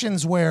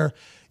positions where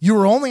you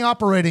were only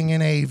operating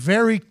in a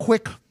very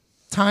quick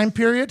time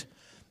period.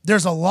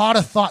 There's a lot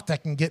of thought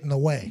that can get in the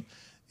way,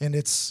 and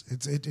that's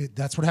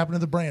what happened to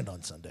the Brand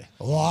on Sunday.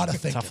 A lot of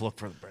thinking. Tough look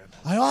for the Brand.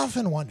 I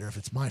often wonder if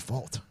it's my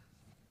fault.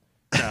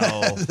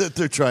 No. That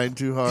they're trying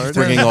too hard.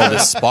 Bringing all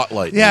this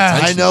spotlight.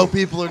 Yeah. I know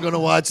people are going to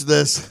watch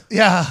this.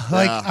 Yeah,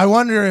 I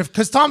wonder if,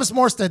 because Thomas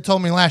Morstead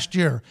told me last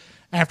year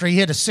after he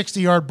hit a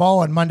 60-yard ball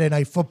on Monday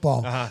Night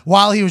Football,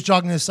 while he was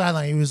jogging to the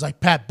sideline, he was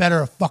like, Pat, better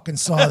have fucking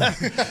saw that.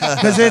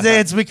 Because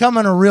it's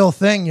becoming a real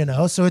thing,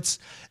 So it's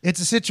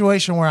a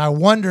situation where I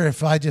wonder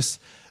if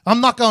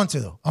I'm not going to,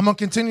 though. I'm going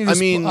to continue to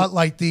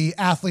spotlight the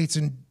athletes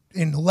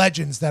and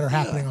legends that are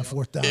happening on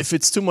fourth down. If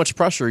it's too much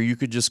pressure, you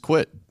could just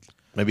quit.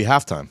 Maybe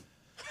halftime.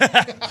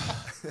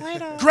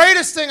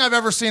 Greatest thing I've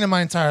ever seen in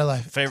my entire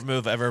life. Favorite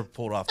move ever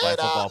pulled off by a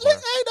football player.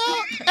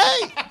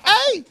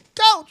 Hey,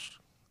 coach.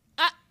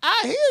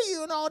 I hear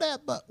you and all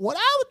that, but what I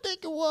was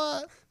thinking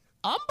was,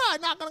 I'm probably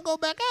not going to go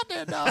back out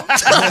there, dog. They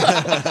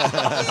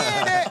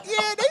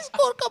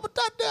scored a couple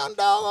touchdowns,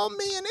 dog, on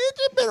me, and it's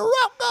just been a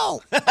rough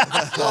go.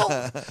 So,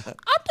 I'm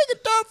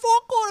thinking third,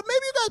 fourth quarter.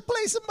 Maybe you guys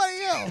play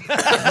somebody else.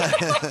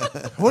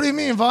 What do you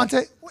mean,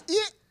 Vontae?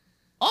 Yeah.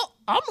 Oh,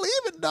 I'm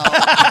leaving, dog.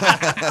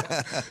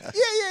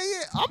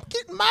 Yeah. I'm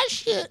getting my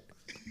shit,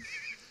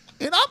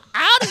 and I'm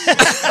out of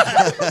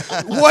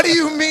here. What do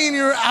you mean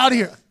you're out of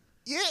here?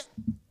 Yeah.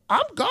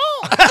 I'm gone.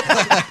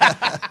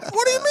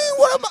 What do you mean?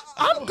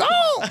 I'm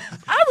gone.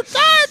 I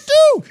retired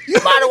too. You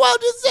might as well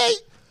just say,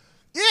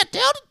 yeah,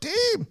 tell the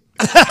team.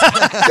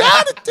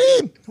 Tell the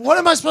team. What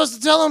am I supposed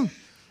to tell them?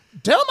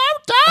 Tell them I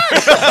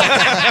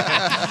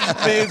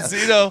retired. Me and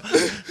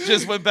Zito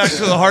just went back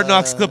to the Hard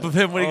Knocks clip of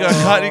him when he got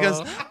caught. And he goes,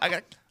 I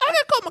got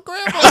to call my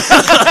grandma.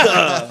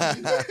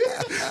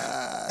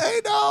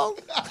 Hey,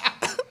 dog.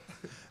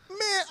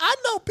 Man, I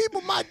know people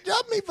might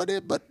judge me for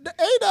this, but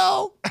hey,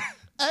 dog.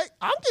 Hey,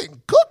 I'm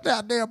getting cooked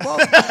out there, bro.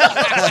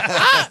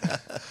 I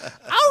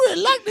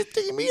really like this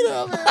team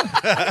either, man.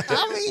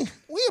 I mean,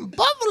 we in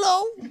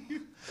Buffalo.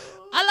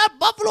 I like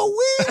Buffalo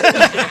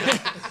wings.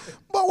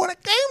 But when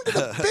it came to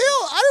the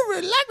Bill, I didn't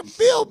really like the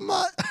Bill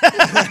much.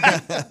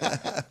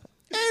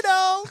 Hey,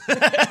 dog.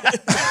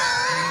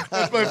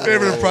 That's my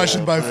favorite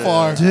impression by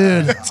far.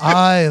 Dude,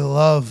 I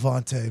love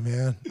Vontae,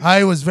 man.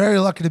 I was very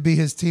lucky to be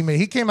his teammate.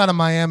 He came out of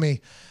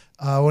Miami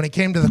when he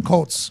came to the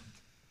Colts.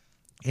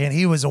 And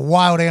he was a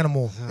wild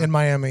animal in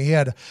Miami. He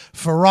had a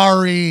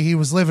Ferrari. He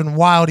was living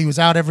wild. He was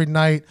out every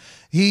night.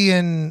 He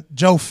and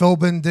Joe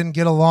Philbin didn't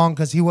get along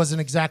because he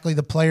wasn't exactly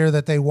the player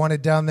that they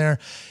wanted down there.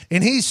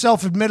 And he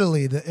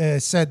self-admittedly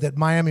said that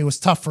Miami was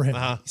tough for him.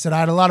 He said, I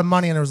had a lot of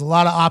money and there was a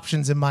lot of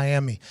options in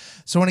Miami.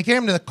 So when he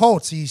came to the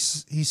Colts, he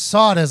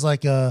saw it as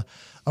like a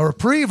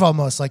reprieve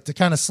almost, like to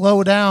kind of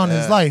slow down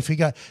his life. He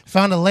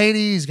found a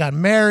lady, he's got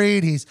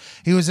married,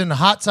 he was in the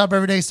hot tub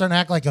every day, starting to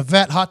act like a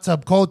vet, hot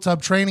tub, cold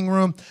tub, training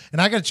room,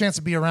 and I got a chance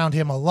to be around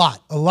him a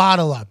lot,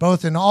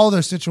 both in all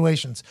those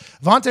situations.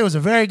 Vontae was a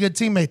very good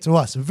teammate to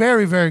us, a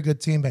very, very good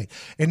teammate,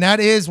 and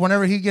that is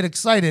whenever he get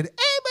excited,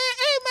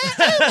 hey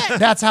man,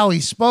 that's how he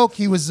spoke.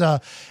 He was,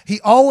 he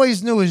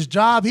always knew his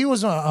job. He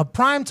was a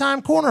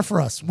primetime corner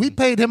for us. We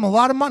paid him a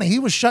lot of money. He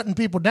was shutting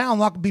people down,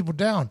 locking people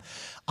down.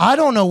 I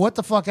don't know what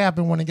the fuck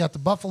happened when he got to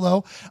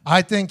Buffalo.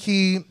 I think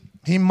he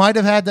might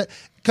have had that,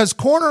 because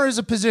corner is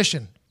a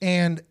position,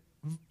 and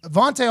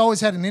Vontae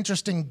always had an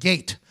interesting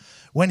gait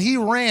When he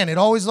ran, it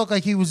always looked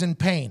like he was in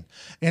pain.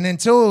 And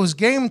until it was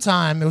game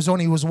time, it was when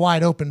he was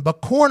wide open.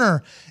 But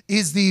corner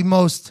is the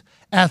most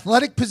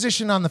athletic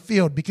position on the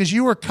field because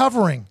you are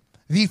covering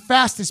the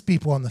fastest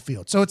people on the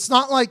field. So it's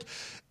not like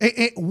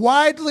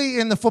widely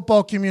in the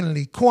football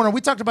community, corner,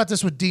 we talked about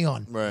this with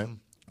Dion. Right.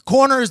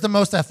 Corner is the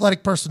most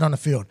athletic person on the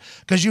field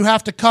because you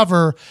have to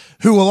cover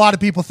who a lot of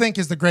people think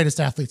is the greatest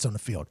athletes on the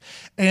field.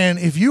 And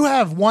if you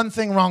have one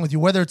thing wrong with you,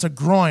 whether it's a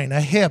groin,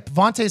 a hip,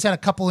 Vontae's had a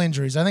couple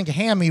injuries, I think a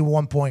hammy at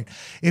one point.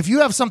 If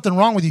you have something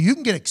wrong with you, you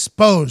can get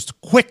exposed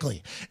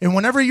quickly. And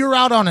whenever you're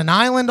out on an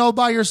island all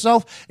by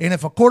yourself, and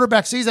if a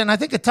quarterback sees that, and I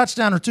think a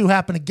touchdown or two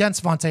happened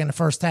against Vontae in the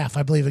first half,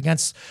 I believe,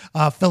 against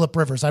Phillip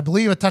Rivers. I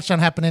believe a touchdown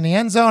happened in the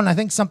end zone. I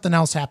think something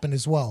else happened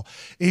as well.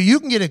 You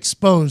can get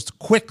exposed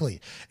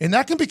quickly. And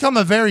that can become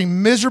a very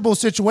miserable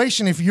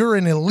situation if you're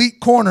an elite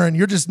corner and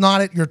you're just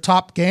not at your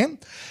top game.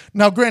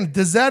 Now, granted,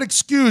 does that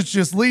excuse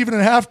just leaving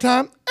at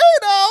halftime? Hey,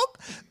 dog.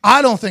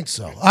 I don't think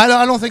so. I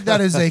don't think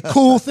that is a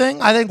cool thing.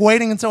 I think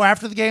waiting until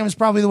after the game is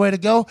probably the way to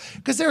go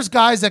because there's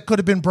guys that could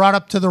have been brought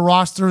up to the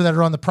roster that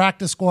are on the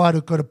practice squad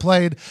who could have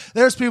played.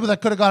 There's people that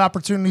could have got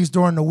opportunities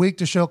during the week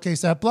to showcase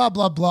that, blah,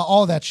 blah, blah,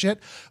 all that shit.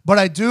 But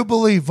I do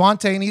believe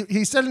Vontae, and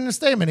he said in a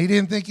statement, he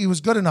didn't think he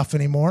was good enough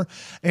anymore.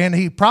 And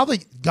he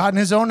probably got in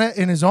his own head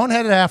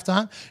at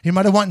halftime. He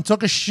might have went and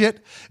took a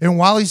shit. And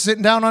while he's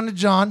sitting down on the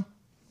John,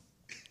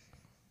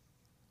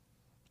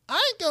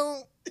 I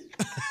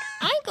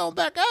ain't going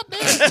back out there.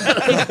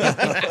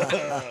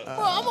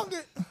 Well, I'm going to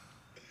get...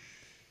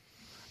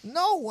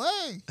 No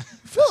way.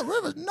 Phillip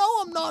Rivers, no,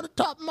 I'm not at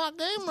the top of my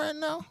game right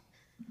now.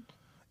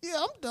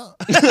 Yeah, I'm done.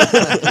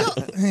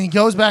 And he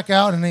goes back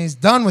out and he's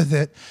done with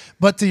it.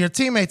 But to your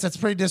teammates, that's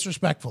pretty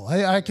disrespectful.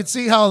 I could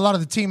see how a lot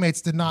of the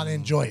teammates did not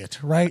enjoy it,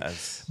 right?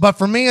 But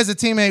for me as a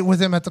teammate with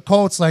him at the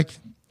Colts, like...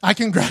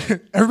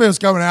 everybody was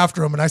coming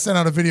after him, and I sent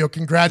out a video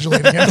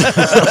congratulating him. Because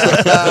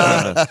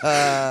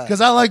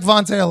I like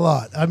Vontae a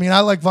lot. I mean, I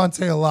like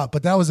Vontae a lot,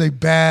 but that was a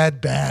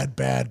bad, bad,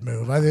 bad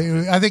move.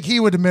 I think he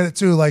would admit it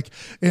too,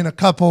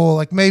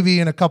 maybe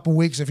in a couple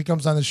weeks if he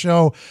comes on the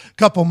show,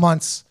 couple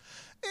months.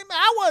 Hey, man,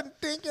 I wasn't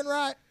thinking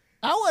right.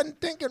 I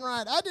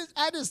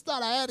just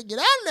thought I had to get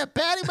out of there,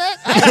 Patty, man.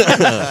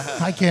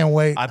 I can't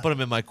wait. I put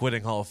him in my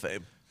quitting Hall of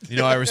Fame. You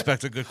know, I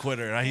respect a good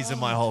quitter, and he's in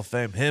my Hall of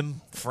Fame.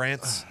 Him,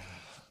 France.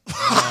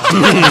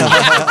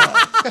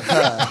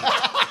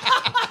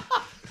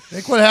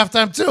 They quit at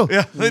halftime too.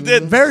 Yeah, they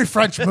did. Very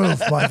French move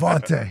by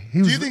Vontae.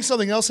 Do you think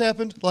something else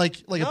happened?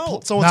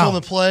 Someone told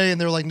him to play, and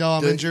they're like, "No,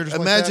 I'm injured." Or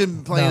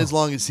Imagine playing No. as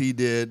long as he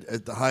did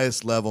at the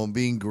highest level and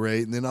being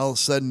great, and then all of a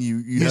sudden you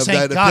have just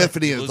ain't that got it.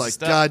 epiphany. It's Lose a like,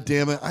 step. God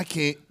damn it, I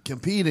can't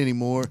compete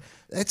anymore.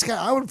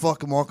 I would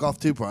fucking walk off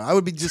too. I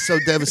would be just so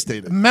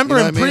devastated. Remember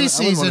You know in what I mean? I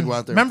wouldn't wanna preseason? go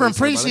out there and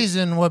face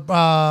somebody. What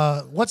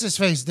what's his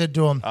face did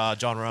to him?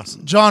 John Ross.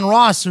 John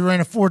Ross, who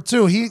ran a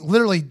 4.2, he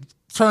literally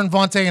turned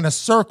Vontae in a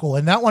circle,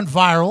 and that went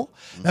viral.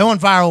 That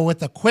went viral with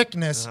the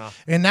quickness,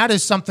 and that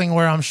is something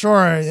where I'm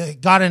sure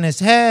it got in his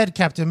head,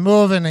 kept him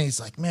moving, and he's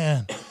like,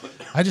 man,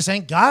 I just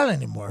ain't got it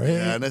anymore.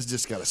 Yeah, and that's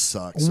just gotta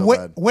suck so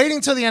bad.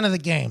 Waiting till the end of the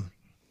game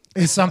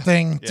is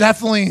something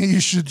definitely you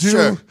should do.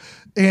 Sure.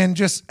 And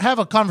just have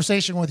a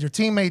conversation with your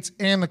teammates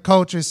and the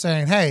coaches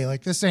saying, hey,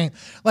 like this ain't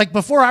like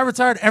before I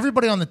retired,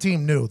 everybody on the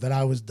team knew that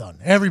I was done.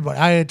 Everybody.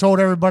 I had told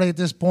everybody at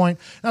this point.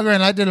 Now,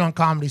 granted, I did it on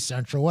Comedy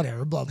Central,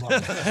 whatever, blah, blah,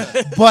 blah.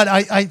 But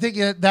I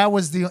think that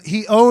was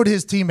he owed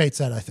his teammates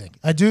that, I think.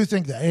 I do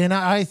think that. And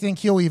I think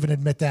he'll even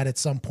admit that at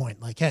some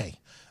point. Like, hey,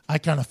 I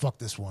kind of fucked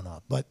this one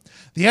up. But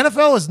the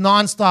NFL is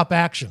nonstop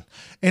action,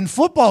 and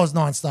football is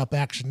nonstop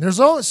action. There's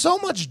so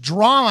much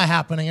drama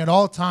happening at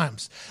all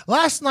times.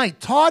 Last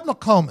night, Todd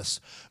McComas,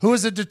 who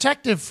was a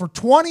detective for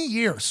 20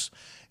 years,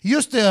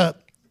 used to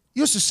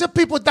sit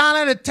people down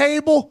at a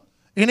table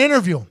and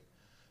interview them.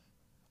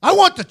 I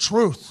want the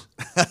truth,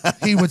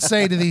 he would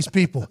say to these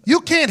people.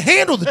 You can't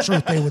handle the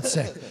truth, they would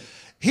say.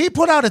 He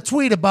put out a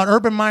tweet about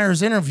Urban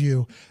Meyer's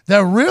interview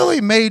that really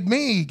made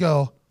me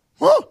go,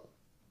 huh?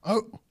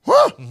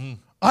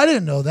 I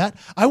didn't know that.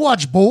 I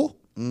watched Bull,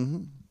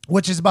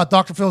 which is about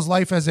Dr. Phil's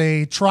life as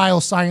a trial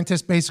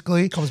scientist,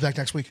 basically. comes back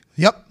next week.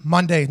 Yep,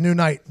 Monday, new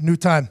night, new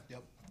time.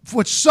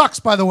 Which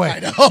sucks, by the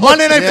way.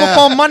 Monday Night Yeah.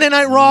 Football, Monday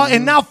Night Raw,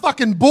 and now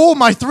fucking Bull,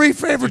 my three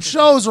favorite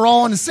shows, are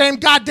all on the same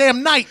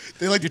goddamn night.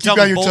 They like to You keep tell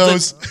you on me your Bull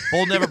toes.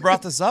 Bull never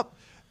brought this up?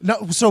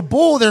 No, so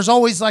Bull, there's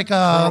always like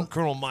a...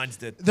 Colonel Mines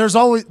did. There's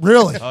always...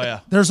 Really? Oh,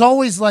 yeah. There's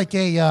always like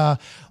a...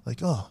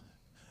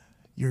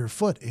 your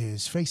foot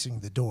is facing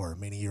the door,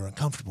 meaning you're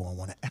uncomfortable and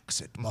want to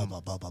exit, blah,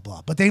 blah, blah, blah,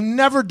 blah. But they've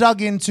never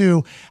dug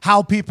into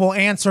how people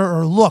answer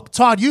or look.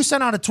 Todd, you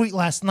sent out a tweet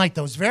last night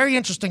that was very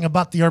interesting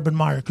about the Urban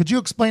Meyer. Could you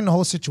explain the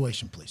whole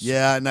situation, please?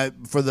 Yeah,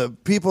 and for the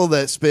people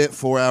that spent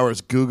 4 hours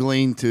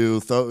Googling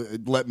to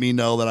let me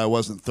know that I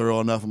wasn't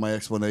thorough enough in my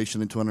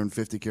explanation in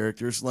 250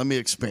 characters, let me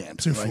expand.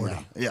 240. Right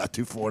now. Yeah,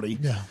 240.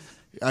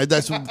 Yeah.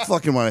 That's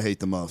fucking what I hate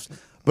the most.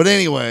 But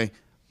anyway,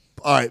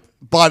 all right,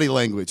 body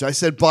language. I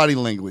said body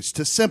language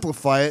to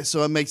simplify it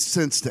so it makes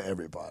sense to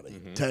everybody.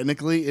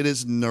 Technically, it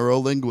is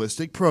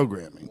neuro-linguistic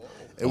programming.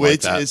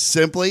 which that. is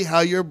simply how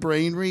your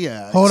brain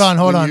reacts. Hold on.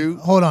 when you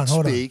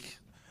speak.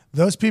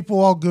 Those people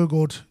all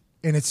Googled,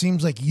 and it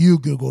seems like you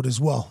Googled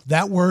as well.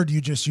 That word you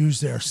just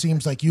used there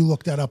seems like you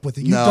looked that up with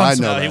it. You've No, done I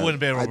some- know No, he that.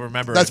 wouldn't be able to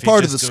remember. That's if he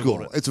part of the just school.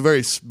 Googled it. It's a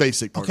very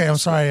basic part. Okay, of I'm the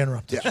sorry I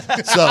interrupted.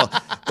 So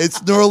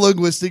it's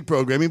neuro-linguistic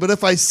programming. But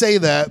if I say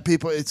that,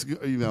 people, it's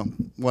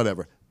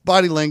whatever.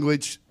 Body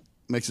language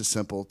makes it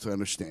simple to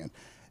understand.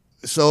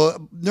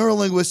 So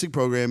neuro-linguistic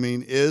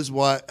programming is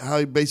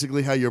how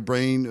your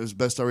brain, as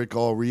best I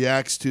recall,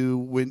 reacts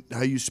to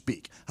how you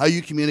speak, how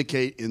you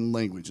communicate in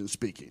language and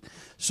speaking.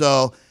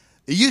 So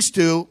it used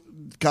to,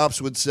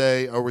 cops would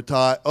say, or were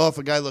taught, if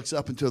a guy looks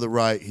up and to the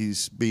right,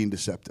 he's being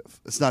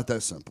deceptive. It's not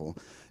that simple.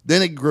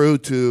 Then it grew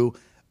to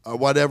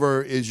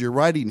whatever is your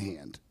writing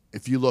hand.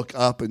 If you look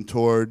up and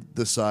toward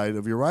the side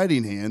of your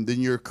writing hand,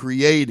 then you're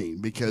creating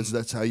because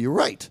that's how you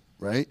write,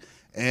 right?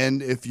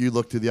 And if you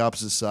look to the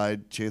opposite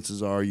side,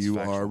 chances are you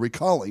are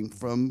recalling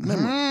from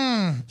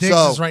memory. Diggs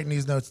is writing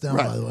these notes down,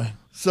 by the way.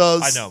 So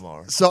I know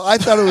more. So I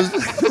thought it was.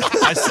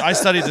 I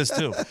studied this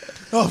too.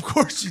 Oh, of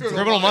course you do.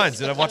 Criminal Minds.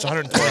 Did I watch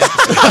 120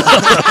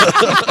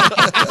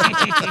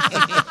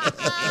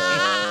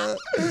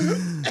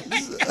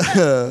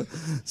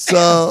 episodes?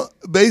 So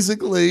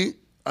basically,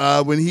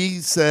 when he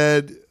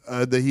said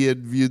that he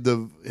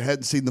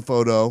hadn't seen the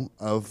photo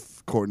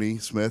of Courtney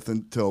Smith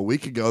until a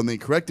week ago, and then he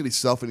corrected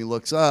himself and he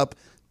looks up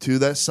to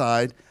that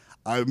side,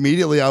 I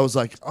was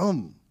like,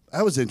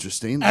 that was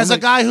interesting. As a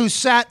guy who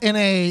sat in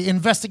a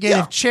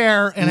investigative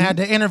chair and had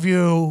to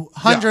interview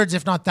hundreds,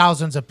 if not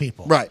thousands, of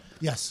people. Right.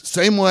 Yes.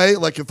 Same way,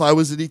 like if I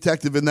was a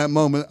detective in that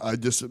moment,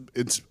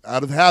 it's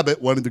out of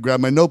habit, wanted to grab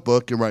my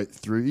notebook and write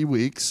 3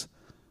 weeks, ?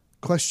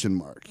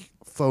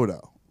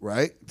 Photo,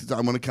 right? Because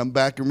I'm going to come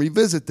back and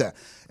revisit that.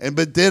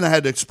 But then I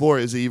had to explore,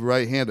 is he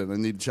right-handed? I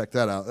need to check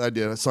that out. I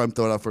did. I saw him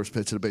throw it out first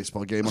pitch at a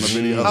baseball game on a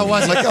video. How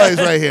was it? Like, he's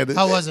right-handed.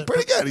 How was it?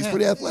 Pretty good. He's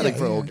pretty athletic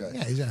for an old guy.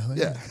 Yeah, exactly.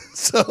 Yeah.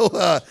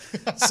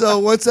 So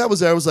once that was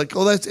there, I was like,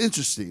 that's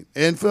interesting.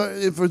 And for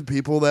the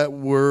people that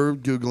were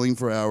Googling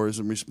for hours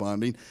and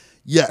responding,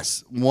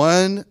 yes,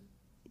 one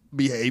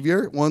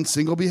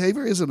single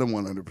behavior isn't a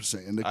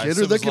 100% indicator.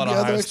 There could be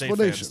other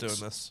explanations. Doing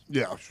this.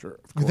 Yeah, sure.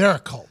 Of course. They're a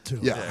cult, too.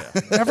 Yeah.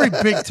 Every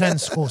Big Ten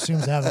school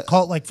seems to have a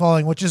cult-like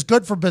following, which is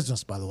good for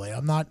business, by the way.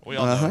 I'm not We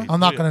all know. I'm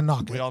not going to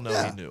knock it. We all know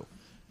he knew.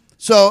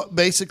 So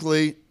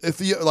basically,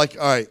 if you all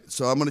right,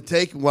 so I'm going to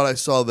take what I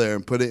saw there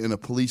and put it in a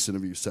police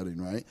interview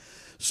setting, right?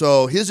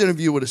 So his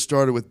interview would have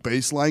started with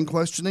baseline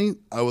questioning.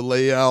 I would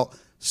lay out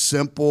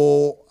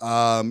simple,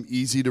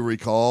 easy to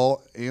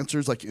recall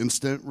answers, like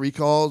instant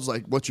recalls,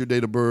 like what's your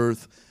date of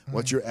birth,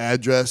 what's your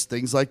address,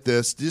 things like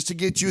this, just to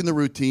get you in the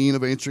routine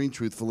of answering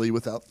truthfully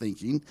without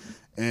thinking.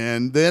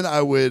 And then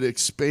I would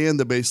expand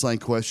the baseline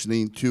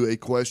questioning to a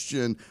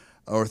question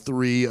or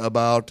 3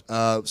 about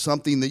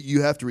something that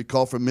you have to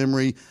recall from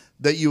memory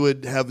that you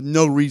would have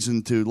no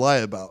reason to lie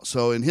about.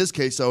 So in his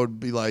case, I would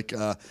be like,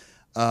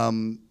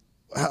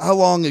 how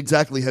long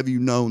exactly have you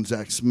known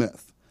Zach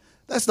Smith?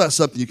 That's not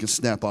something you can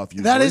snap off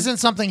usually. That isn't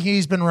something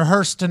he's been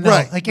rehearsed to know.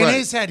 Right, like in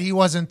his head, he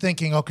wasn't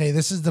thinking, okay,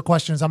 this is the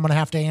questions I'm going to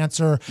have to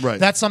answer. Right.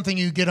 That's something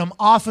you get him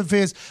off of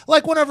his,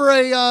 like whenever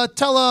a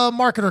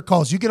telemarketer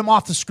calls, you get him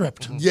off the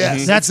script.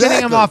 Yes, That's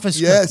getting him off his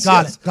script.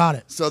 Yes, Got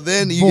it. So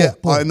then you Boom,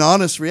 get boom. an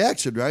honest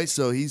reaction, right?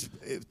 So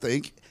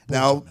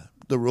now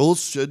the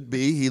rules should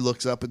be he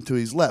looks up and to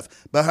his left.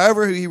 But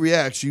however he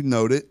reacts, you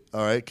note it,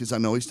 all right, because I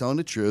know he's telling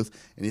the truth,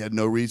 and he had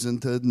no reason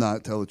to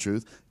not tell the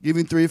truth. Give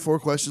him 3 or 4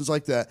 questions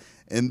like that,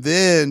 and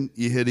then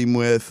you hit him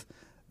with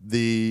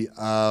the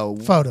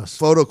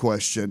photo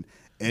question,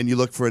 and you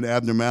look for an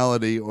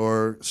abnormality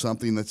or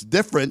something that's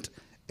different,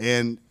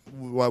 and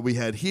what we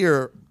had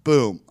here,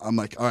 boom, I'm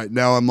like, all right,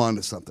 now I'm on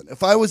to something.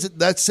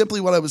 That's simply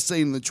what I was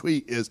saying in the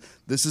tweet is,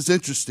 this is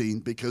interesting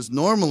because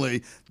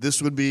normally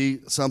this would be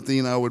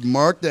something I would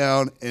mark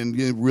down and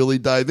really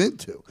dive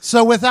into.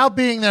 So without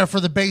being there for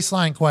the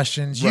baseline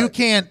questions, you Right.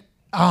 can't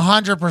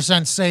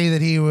 100% say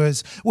that he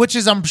was, which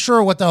is I'm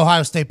sure what the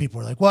Ohio State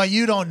people are like, well,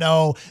 you don't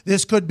know.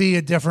 This could be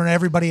a different,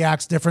 everybody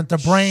acts different. The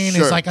brain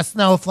Sure. is like a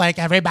snowflake.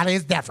 Everybody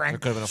is different. There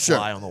could have been a Sure.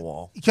 fly on the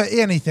wall.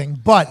 Anything.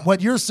 But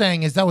what you're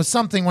saying is that was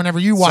something whenever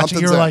you watch Something's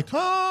it, you're there. like,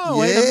 oh,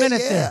 wait a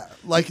minute there.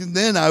 Like, and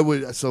then I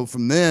would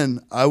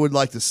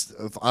like to,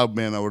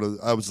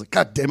 I was like,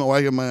 God damn it,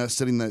 why am I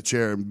sitting in that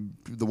chair and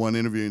the one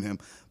interviewing him?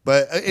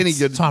 But any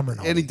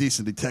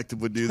decent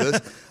detective would do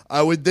this.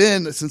 I would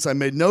then, since I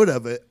made note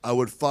of it, I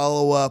would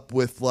follow up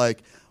with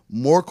like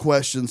more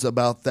questions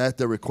about that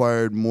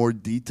required more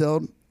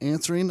detailed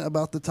answering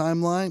about the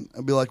timeline.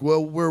 I'd be like,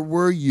 well, where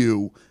were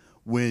you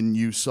when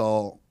you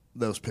saw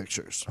those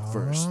pictures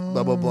first?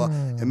 Blah, blah, blah.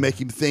 And make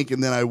him think,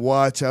 and then I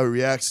watch how he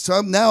reacts.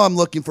 So now I'm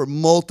looking for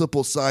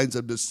multiple signs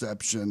of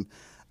deception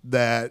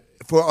that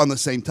for on the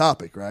same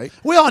topic, right?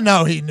 We all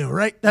know he knew,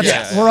 right? That's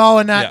Yeah. We're all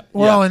in that. Yeah.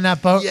 We're all in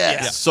that boat.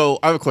 Yes. So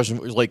I have a question.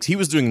 Like, he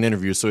was doing an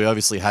interview, so he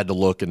obviously had to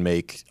look and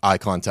make eye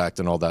contact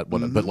and all that.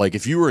 But like,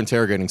 if you were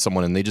interrogating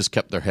someone and they just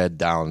kept their head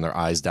down, their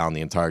eyes down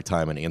the entire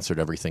time and answered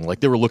everything, like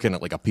they were looking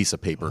at like a piece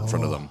of paper in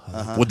front of them,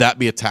 would that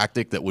be a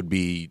tactic that would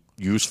be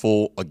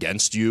useful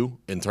against you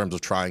in terms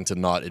of trying to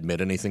not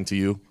admit anything to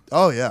you?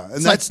 Oh yeah, and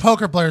It's that's like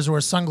poker players who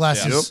wear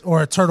sunglasses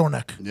or a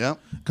turtleneck. Yep.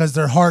 Because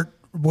their heart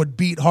would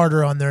beat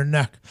harder on their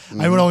neck.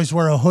 I would always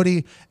wear a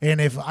hoodie, and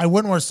if I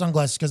wouldn't wear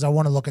sunglasses because I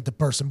want to look at the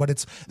person,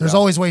 but there's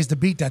always ways to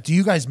beat that. Do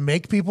you guys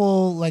make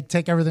people like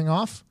take everything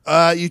off?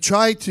 You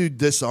try to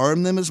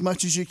disarm them as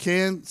much as you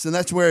can. So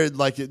that's where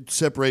it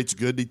separates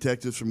good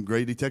detectives from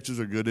great detectives,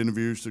 or good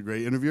interviewers to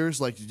great interviewers.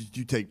 Like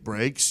you take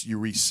breaks, you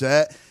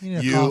reset. You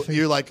need a coffee.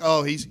 You're like,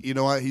 oh, you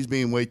know what? He's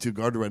being way too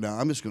guarded right now.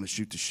 I'm just going to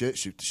shoot the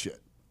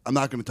shit. I'm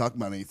not going to talk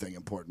about anything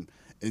important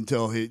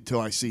until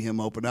I see him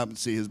open up and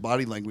see his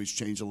body language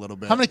change a little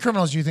bit. How many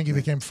criminals do you think you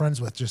became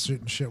friends with just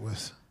shooting shit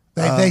with?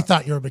 They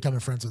thought you were becoming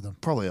friends with them.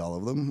 Probably all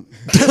of them.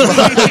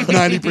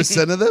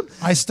 90% of them.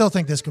 I still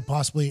think this could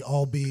possibly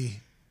all be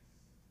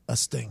a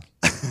sting.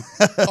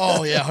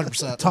 Oh yeah,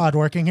 100%. Todd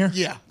working here?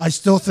 Yeah. I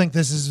still think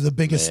this is the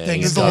biggest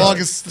sting. This is the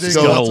longest thing. He's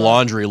got a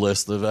laundry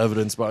list of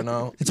evidence by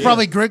now. It's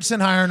probably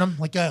Grigson hiring him.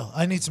 Like, oh,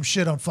 I need some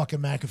shit on fucking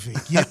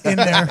McAfee. Get in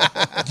there.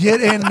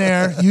 Get in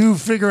there. You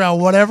figure out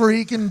whatever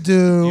he can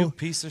do. You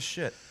piece of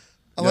shit.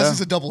 Unless Yeah.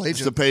 he's a double It's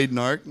a agent. paid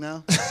narc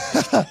now.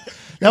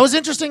 That was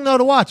interesting, though,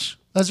 to watch.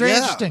 That was very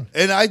interesting.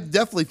 And I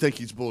definitely think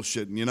he's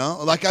bullshitting, you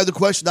know? Like, the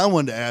question I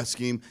wanted to ask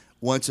him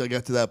once I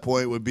got to that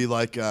point would be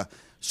like,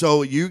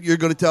 so you're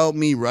going to tell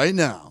me right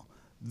now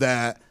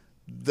that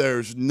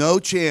there's no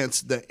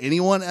chance that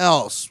anyone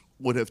else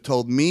would have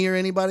told me or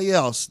anybody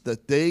else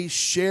that they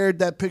shared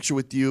that picture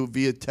with you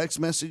via text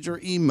message or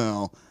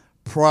email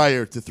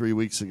prior to 3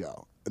 weeks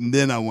ago. And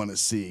then I want to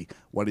see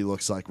what he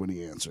looks like when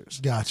he answers.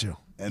 Got you.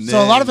 And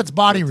So a lot of then it's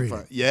body put the reading.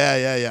 front-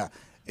 Yeah.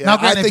 Now, I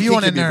granted, think if you he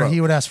went could in be there, both.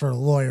 he would ask for a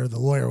lawyer. The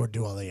lawyer would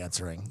do all the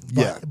answering.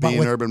 But being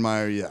with- Urban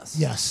Meyer, yes.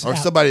 Yes. Or Yeah.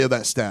 somebody of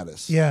that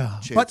status. Yeah,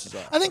 but Chances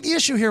are. I think the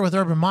issue here with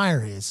Urban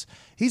Meyer is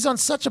he's on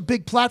such a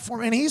big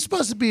platform, and he's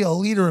supposed to be a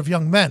leader of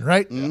young men,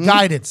 right? Mm-hmm.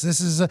 Guidance.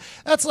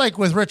 That's like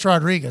with Rich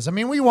Rodriguez. I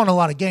mean, we won a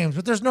lot of games,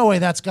 but there's no way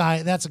that's a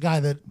guy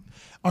that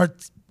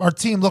our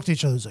team looked at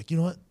each other and was like, you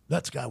know what?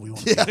 That's a guy we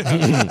want to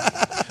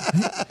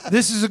be.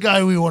 This is a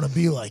guy we want to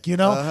be like, you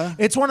know?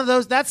 It's one of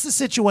those. That's the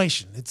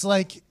situation. It's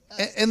like,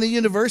 And the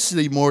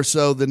university more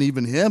so than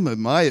even him, in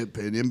my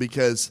opinion,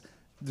 because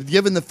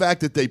given the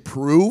fact that they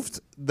proved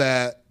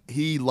that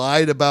he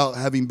lied about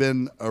having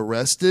been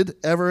arrested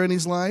ever in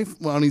his life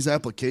on his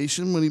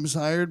application when he was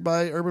hired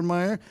by Urban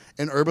Meyer,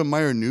 and Urban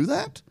Meyer knew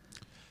that.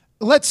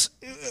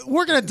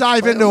 we're going to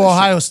dive into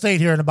Ohio State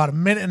here in about a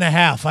minute and a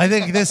half. I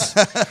think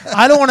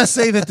I don't want to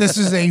say that this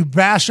is a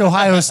bash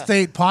Ohio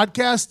State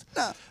podcast,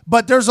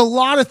 but there's a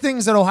lot of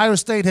things that Ohio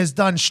State has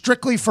done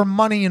strictly for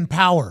money and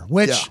power,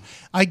 which Yeah.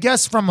 I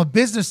guess from a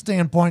business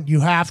standpoint,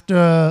 you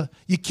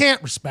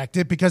can't respect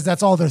it because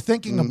that's all they're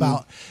thinking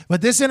about.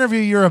 But this interview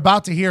you're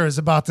about to hear is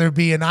about to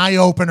be an eye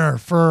opener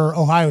for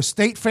Ohio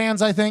State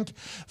fans, I think,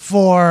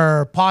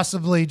 for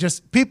possibly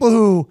just people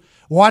who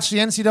watch the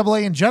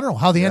NCAA in general,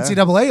 how the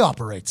NCAA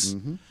operates.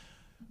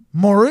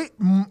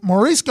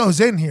 Maurice goes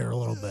in here a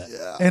little bit,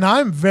 and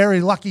I'm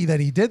very lucky that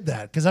he did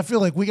that because I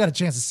feel like we got a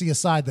chance to see a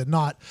side that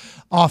not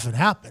often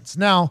happens.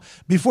 Now,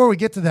 before we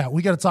get to that,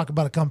 we got to talk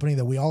about a company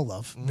that we all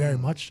love very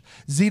much.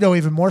 Zito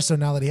even more so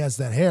now that he has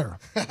that hair.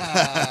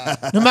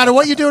 No matter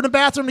what you do in the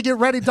bathroom to get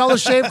ready, Dollar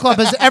Shave Club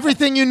has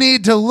everything you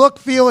need to look,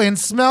 feel, and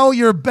smell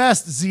your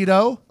best,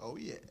 Zito. Oh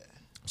yeah.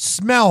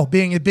 Smell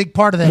being a big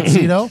part of that,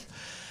 Zito.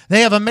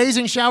 They have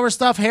amazing shower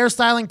stuff,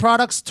 hairstyling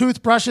products,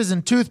 toothbrushes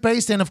and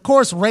toothpaste, and of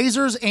course,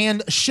 razors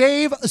and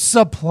shave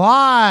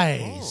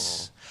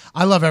supplies.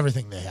 I love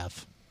everything they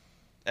have.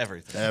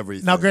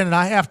 Everything. Now, granted,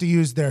 I have to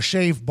use their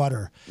shave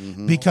butter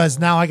because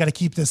now I got to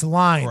keep this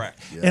line. Correct.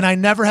 And I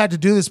never had to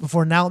do this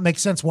before. Now it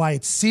makes sense why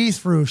it's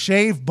see-through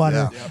shave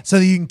butter so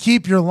that you can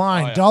keep your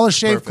line. Dollar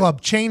Shave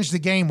Club changed the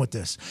game with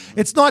this.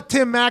 It's not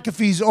Tim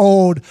McAfee's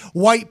old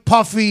white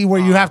puffy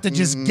where you have to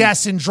just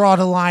guess and draw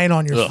the line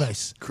on your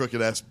face.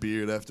 Crooked ass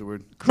beard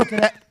afterward.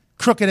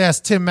 Crooked ass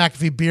Tim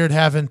McAfee beard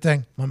having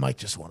thing. My mic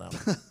just went out.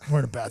 We're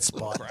in a bad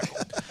spot.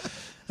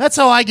 That's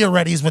how I get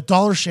ready is with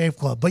Dollar Shave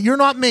Club. But you're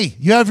not me.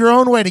 You have your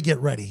own way to get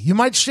ready. You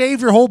might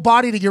shave your whole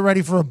body to get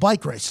ready for a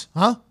bike race,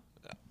 huh?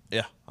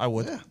 Yeah, I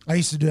would. I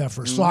used to do that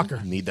for soccer.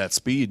 Need that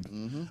speed.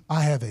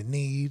 I have a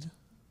need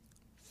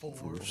For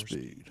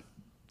speed.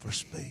 for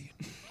speed.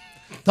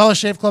 Dollar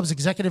Shave Club's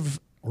executive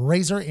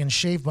razor and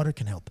shave butter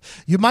can help.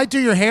 You might do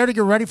your hair to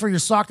get ready for your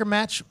soccer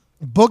match.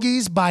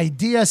 Boogies by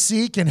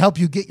DSC can help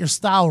you get your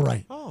style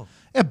right. Oh.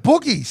 Yeah,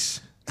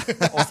 Boogies.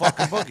 Oh,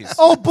 fucking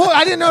boogies.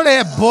 I didn't know they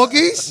had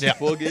boogies. Yeah.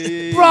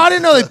 Boogie. Bro, I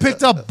didn't know they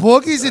picked up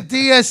boogies at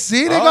DSC.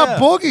 They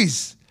got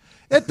boogies.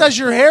 It does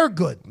your hair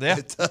good. Yeah.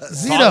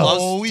 Zito. Todd loves,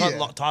 Oh,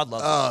 yeah. Todd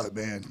loves Oh,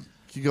 man.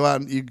 You go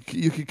out and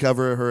you could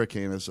cover a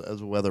hurricane as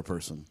a weather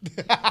person.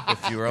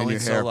 If you were And only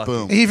your so hair, lucky.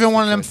 boom. Even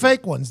one of them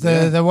fake ones,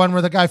 the one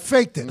where the guy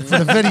faked it for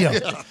the video.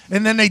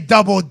 And then they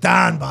doubled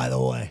down, by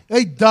the way.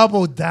 They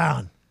doubled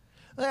down.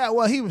 Yeah,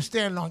 well, he was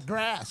standing on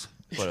grass.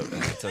 But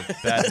it's a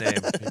bad name.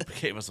 It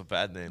gave us a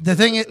bad name. The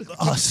thing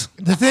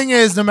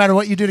is, no matter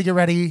what you do to get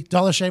ready,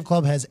 Dollar Shave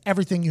Club has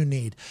everything you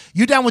need.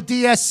 You down with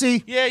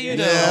DSC? Yeah, you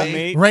know Yeah.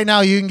 me. Right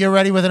now, you can get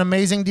ready with an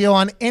amazing deal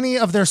on any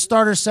of their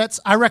starter sets.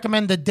 I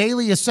recommend the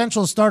Daily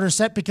Essentials starter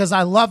set because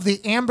I love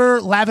the Amber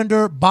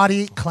Lavender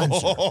Body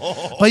Cleanser.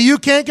 But you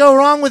can't go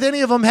wrong with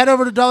any of them. Head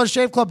over to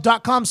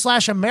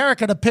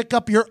dollarshaveclub.com/America to pick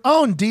up your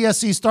own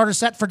DSC starter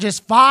set for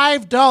just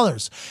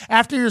 $5.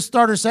 After your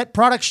starter set,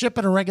 products ship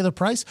at a regular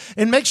price.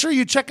 And make sure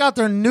you check out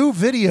their new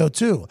video,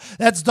 too.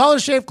 That's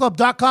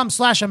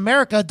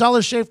dollarshaveclub.com/America,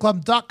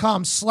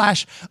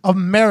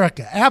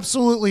 dollarshaveclub.com/America.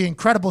 Absolutely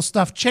incredible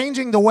stuff,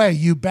 changing the way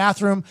you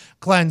bathroom,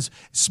 cleanse,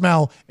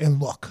 smell,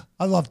 and look.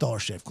 I love Dollar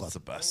Shave Club. That's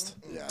the best.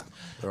 Yeah,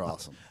 they're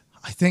awesome.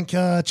 I think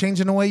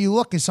changing the way you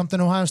look is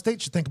something Ohio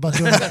State should think about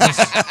doing.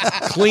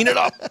 Clean it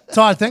up.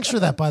 Todd, thanks for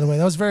that, by the way.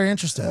 That was very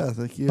interesting. Yeah,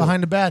 thank you.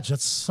 Behind the badge,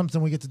 that's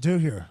something we get to do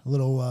here. A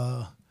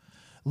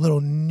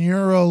little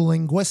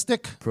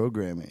neuro-linguistic.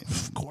 Programming.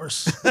 Of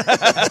course.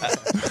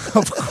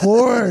 Of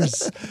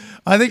course.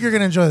 I think you're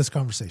going to enjoy this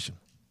conversation.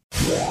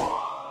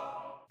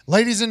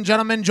 Ladies and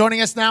gentlemen,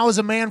 joining us now is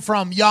a man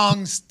from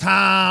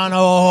Youngstown,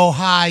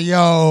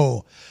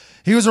 Ohio.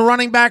 He was a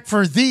running back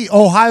for the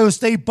Ohio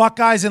State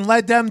Buckeyes and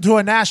led them to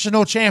a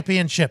national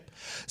championship.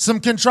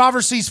 Some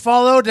controversies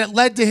followed that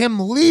led to him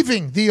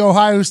leaving the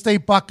Ohio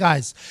State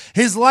Buckeyes.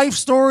 His life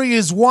story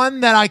is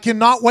one that I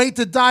cannot wait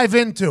to dive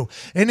into.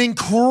 An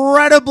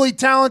incredibly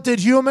talented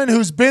human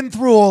who's been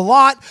through a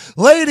lot.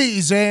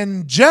 Ladies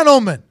and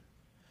gentlemen,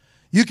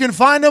 you can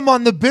find him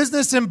on the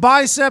Business and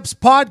Biceps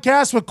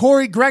podcast with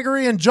Corey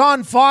Gregory and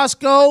John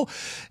Fosco.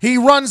 He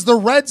runs the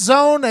Red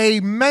Zone, a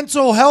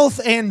mental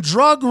health and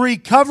drug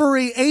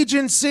recovery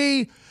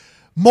agency.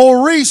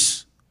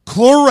 Maurice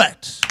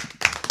Clarett.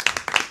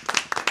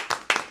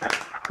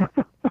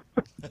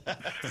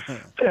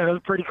 Yeah, that's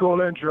a pretty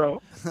cool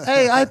intro.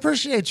 Hey, I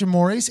appreciate you,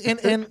 Maurice,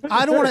 and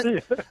I don't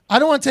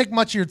want to take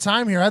much of your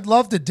time here. I'd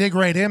love to dig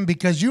right in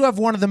because you have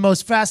one of the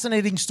most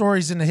fascinating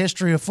stories in the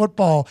history of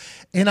football,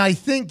 and I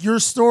think your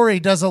story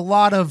does a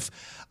lot of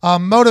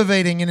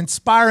motivating and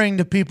inspiring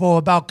to people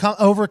about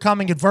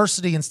overcoming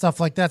adversity and stuff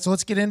like that. So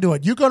let's get into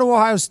it. You go to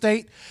Ohio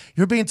State.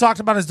 You're being talked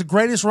about as the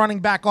greatest running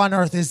back on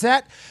earth. Is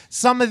that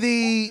some of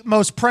the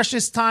most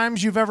precious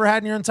times you've ever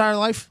had in your entire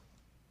life?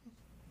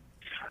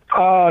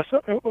 Most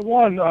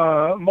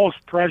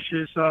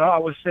precious, I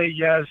would say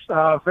yes.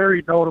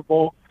 Very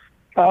notable.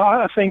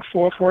 I think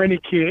for any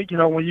kid,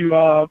 when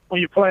you're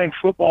playing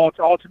football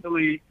to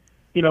ultimately,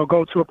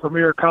 go to a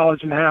premier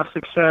college and have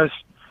success,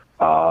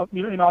 I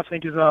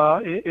think is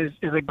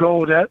a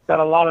goal that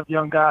a lot of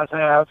young guys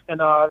have, and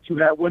to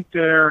that went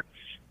there,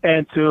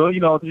 and to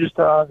just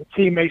the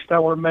teammates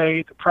that were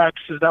made, the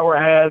practices that were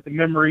had, the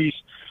memories,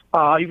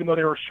 even though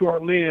they were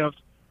short lived.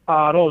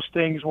 Those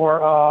things were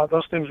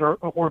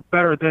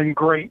better than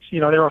great. They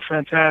were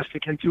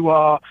fantastic, and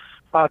to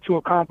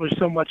accomplish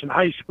so much in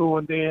high school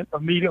and then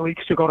immediately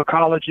to go to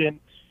college and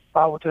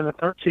within a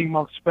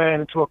 13-month span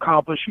and to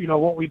accomplish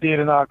what we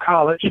did in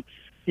college.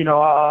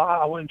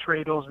 I wouldn't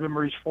trade those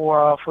memories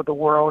for the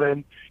world.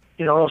 And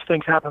those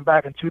things happened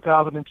back in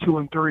 2002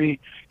 and 2003,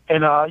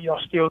 and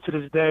still to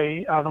this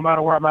day, no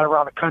matter where I'm at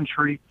around the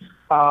country.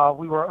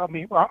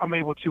 I'm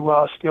able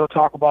to still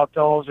talk about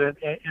those and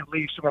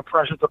leave some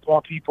impressions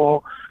upon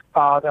people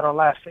that are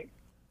lasting.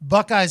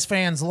 Buckeyes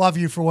fans love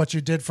you for what you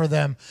did for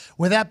them.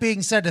 With that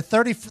being said, the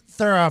 30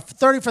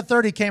 for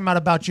 30 came out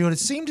about you, and it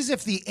seemed as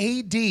if the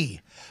AD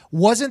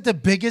wasn't the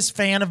biggest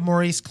fan of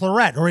Maurice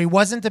Clarett, or he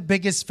wasn't the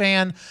biggest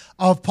fan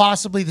of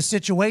possibly the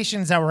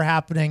situations that were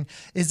happening.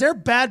 Is there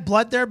bad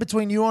blood there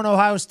between you and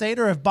Ohio State,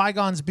 or have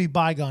bygones be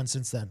bygones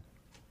since then?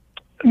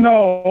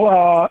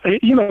 No,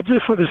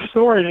 just for the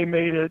story they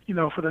made it,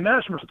 for the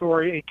national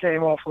story, it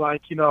came off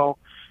like,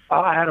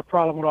 I had a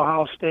problem with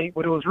Ohio State,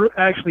 but it was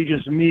actually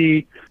just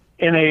me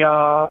in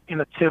a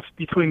tiff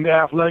between the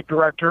athletic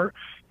director.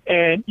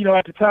 And,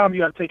 at the time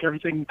you got to take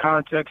everything in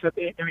context.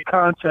 In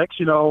context,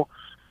 he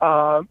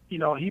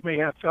may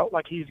have felt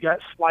like he's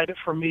got slighted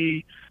from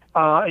me.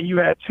 And you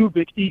had two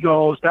big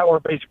egos that were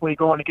basically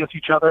going against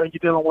each other. And you're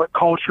dealing with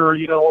culture,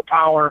 you're dealing with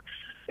power,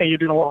 and you're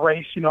dealing with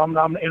race. I'm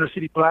the inner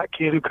city black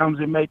kid who comes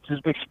and makes this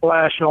big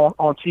splash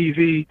on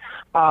TV,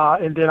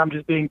 and then I'm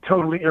just being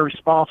totally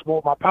irresponsible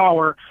with my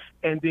power.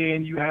 And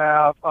then you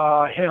have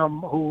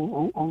him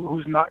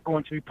who's not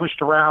going to be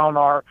pushed around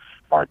or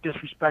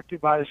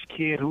disrespected by this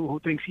kid who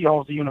thinks he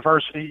owns the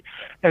university.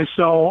 And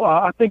so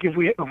I think if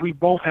we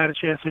both had a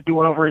chance to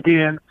do it over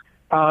again,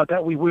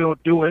 that we will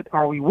do it,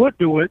 or we would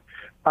do it.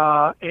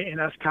 And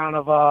that's kind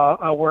of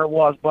where it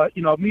was. But,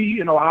 me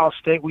and Ohio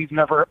State, we've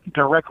never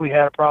directly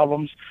had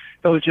problems.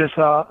 It was just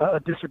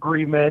a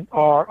disagreement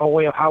or a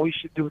way of how we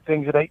should do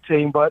things at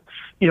 18. But,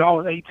 I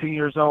was 18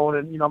 years old,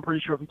 and, I'm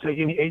pretty sure if you take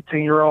any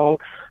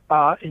 18-year-old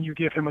and you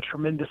give him a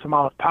tremendous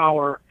amount of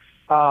power,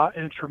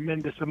 and a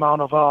tremendous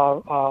amount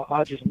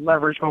of just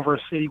leverage over a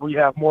city where you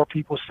have more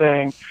people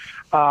saying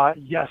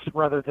yes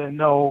rather than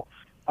no.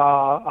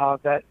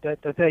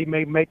 That they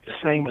may make the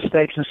same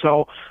mistakes, and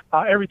so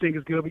everything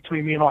is good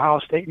between me and Ohio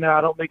State. Now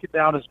I don't make it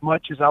down as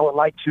much as I would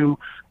like to,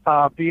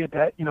 be it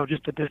that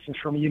just the distance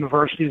from the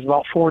university is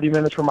about 40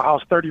 minutes from my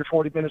house, 30 or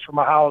 40 minutes from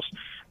my house.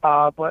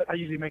 But I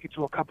usually make it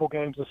to a couple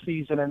games a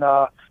season, and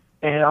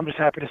I'm just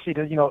happy to see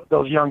that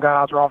those young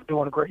guys are off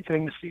doing a great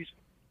thing this season.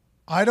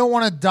 I don't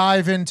want to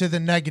dive into the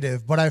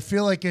negative, but I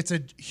feel like it's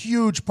a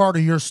huge part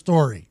of your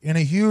story and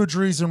a huge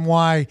reason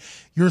why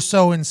you're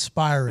so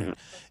inspiring.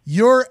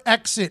 Your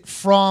exit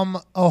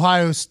from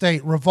Ohio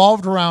State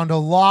revolved around a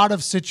lot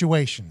of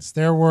situations.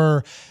 There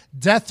were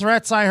death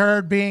threats I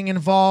heard being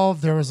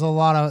involved. There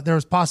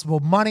was possible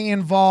money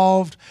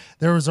involved.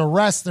 There was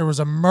arrest. There was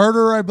a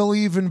murder, I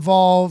believe,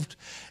 involved.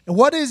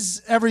 What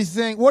is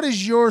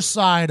your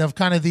side of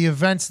kind of the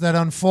events that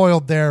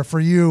unfoiled there for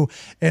you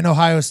in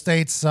Ohio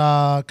State's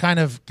kind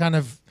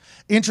of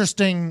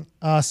interesting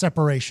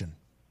separation?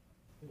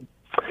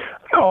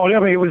 Oh, I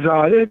mean, it was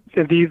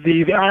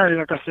the irony.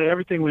 Like I said,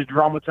 everything was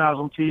dramatized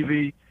on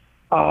TV.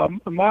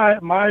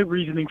 My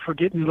reasoning for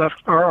getting left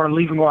or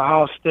leaving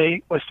Ohio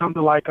State was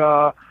something like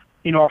a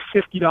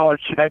 $50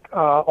 check.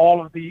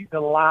 All of the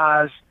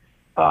lies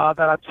that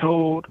I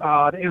told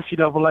the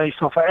NCAA.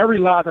 So for every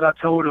lie that I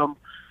told them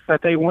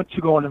that they went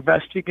to go and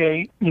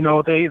investigate,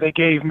 they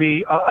gave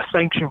me a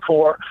sanction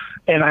for,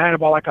 and I had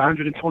about like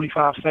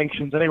 125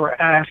 sanctions, and they were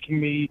asking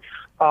me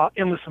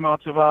endless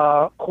amounts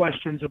of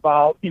questions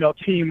about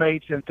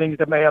teammates and things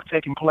that may have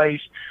taken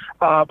place,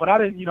 but I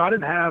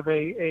didn't have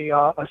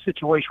a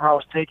situation where I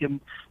was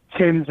taking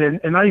tens and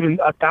not even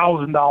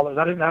 $1,000.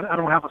 I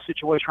don't have a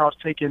situation where I was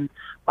taking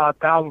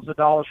thousands of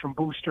dollars from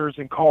boosters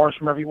and cars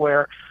from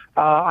everywhere.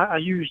 I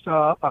used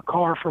a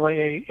car from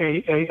a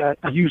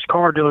used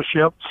car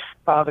dealership.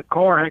 The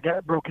car had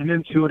got broken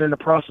into, and in the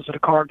process of the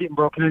car getting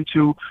broken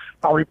into,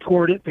 I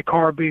reported the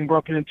car being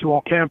broken into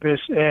on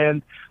campus,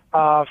 and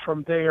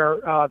from there,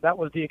 that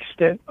was the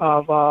extent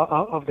of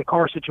the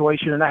car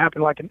situation, and that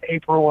happened like in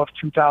April of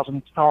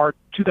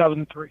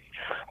 2003.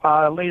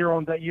 Later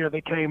on that year,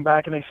 they came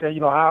back and they said,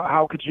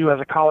 how could you,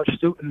 as a college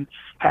student,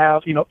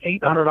 have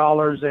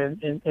 $800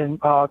 and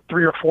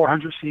 300 or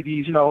 400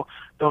 CDs?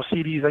 Those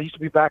CDs that used to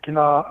be back in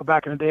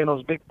the day in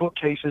those big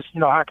bookcases.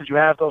 How could you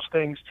have those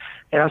things?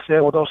 And I said,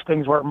 well, those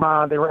things weren't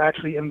mine. They were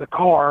actually in the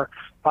car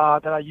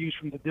that I used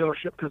from the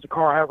dealership, because the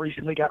car had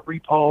recently got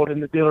repoed,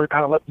 and the dealer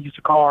kind of let me use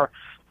the car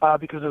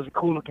because it was a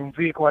cool-looking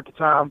vehicle at the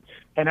time,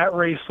 and that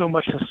raised so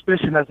much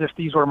suspicion as if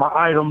these were my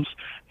items.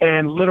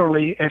 And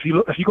literally, if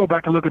you go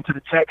back and look into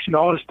the text,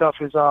 all this stuff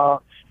is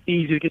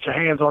easy to get your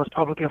hands on. It's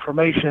public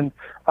information.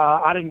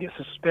 I didn't get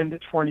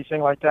suspended for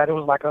anything like that. It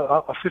was like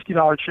a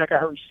 $50 check I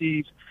had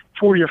received,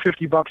 40 or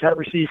 50 bucks I had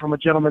received from a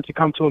gentleman to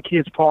come to a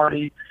kid's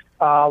party,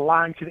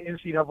 lying to the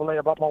NCAA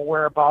about my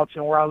whereabouts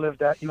and where I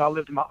lived at. I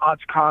lived in my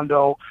aunt's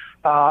condo,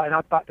 and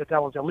I thought that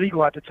was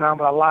illegal at the time,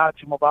 but I lied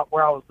to him about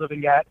where I was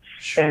living at,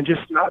 and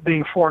just not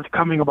being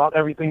forthcoming about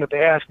everything that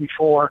they asked me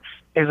for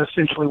is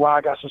essentially why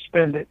I got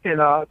suspended. And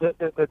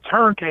the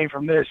turn came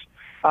from this.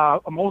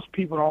 Most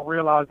people don't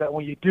realize that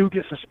when you do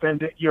get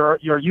suspended, your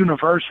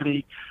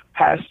university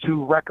has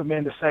to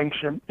recommend a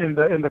sanction. And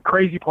the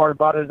crazy part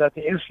about it is that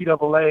the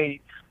NCAA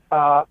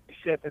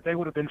said that they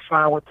would have been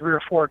fine with 3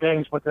 or 4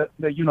 games, but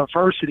the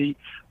university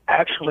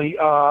actually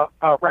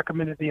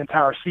recommended the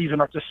entire season,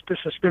 or to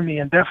suspend me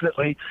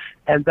indefinitely.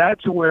 And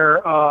that's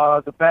where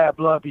the bad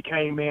blood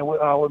became in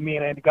with me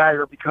and Andy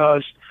Geiger,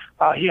 because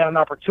he had an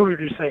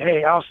opportunity to say,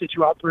 hey, I'll sit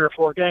you out 3 or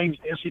 4 games.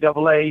 The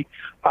NCAA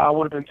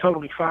would have been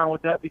totally fine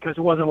with that, because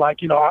it wasn't like,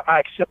 I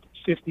accepted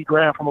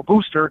 $50,000 from a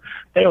booster.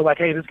 They were like,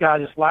 hey, this guy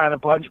just lying a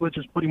bunch. Let's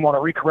just put him on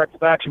a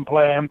re-corrective action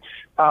plan.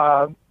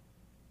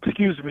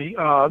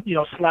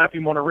 Slap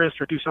him on the wrist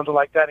or do something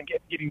like that and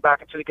get him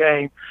back into the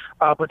game.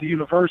 But the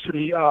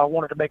university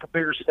wanted to make a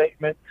bigger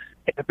statement.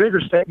 And the bigger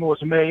statement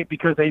was made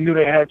because they knew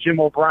they had Jim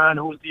O'Brien,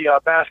 who was the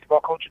basketball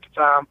coach at the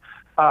time,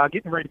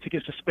 getting ready to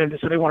get suspended.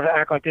 So they wanted to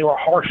act like they were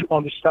harsh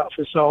on this stuff.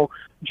 And so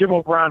Jim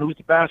O'Brien, who's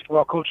the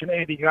basketball coach, and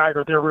Andy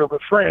Geiger, they're real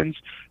good friends.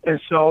 And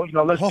so,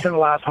 let's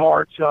penalize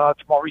hard to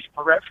Maurice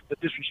Barrett for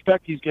the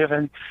disrespect he's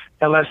given,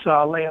 and let's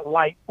lay it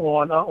light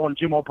on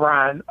Jim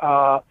O'Brien,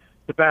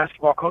 the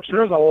basketball coach. So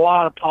there's a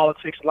lot of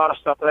politics, a lot of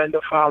stuff that I ended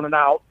up filing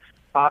out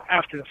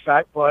after the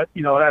fact, but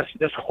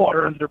that's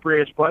water under the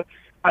bridge. But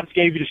I just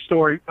gave you the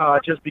story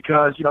just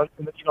because you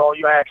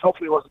asked.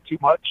 Hopefully it wasn't too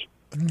much.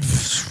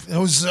 It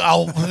was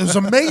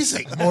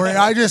amazing, Maury.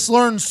 I just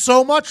learned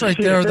so much right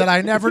there that I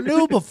never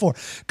knew before.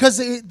 Because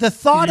the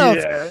thought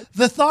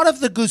of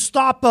the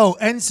Gestapo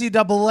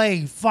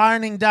NCAA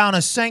finding down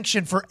a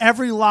sanction for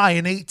every lie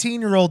an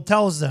 18-year-old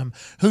tells them,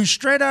 who's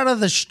straight out of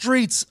the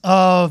streets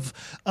of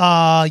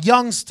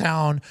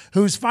Youngstown,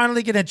 who's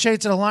finally getting a chase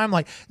to the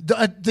limelight.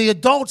 The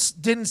adults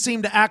didn't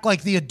seem to act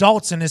like the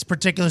adults in this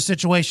particular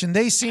situation.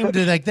 They seemed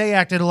to they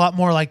acted a lot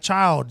more like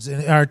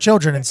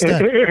children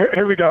instead.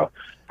 Here we go.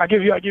 I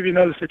give you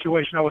another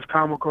situation that was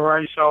comical,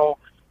 right? So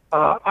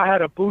I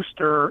had a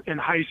booster in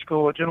high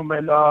school, a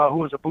gentleman who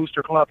was a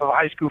booster club of a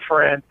high school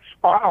friend,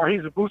 or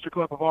he's a booster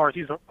club of ours.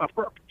 He's a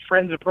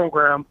friends of the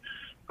program.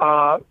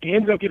 He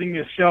ended up getting me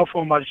a cell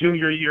phone my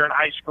junior year in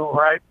high school,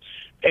 right?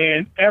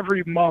 And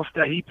every month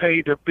that he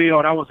paid the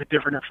bill, that was a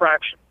different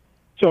infraction.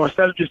 So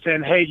instead of just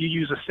saying, hey, you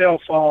use a cell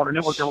phone, and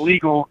it was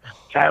illegal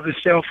to have a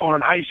cell phone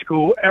in high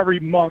school, every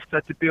month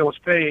that the bill was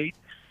paid,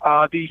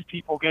 these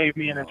people gave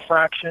me an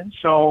infraction.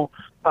 So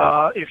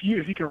if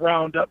you could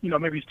round up,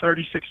 maybe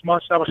 36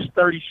 months, that was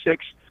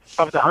 36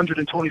 of the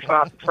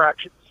 125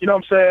 infractions. You know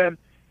what I'm saying?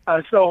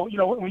 So,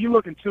 when you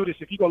look into this,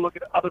 if you go look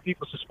at other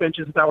people's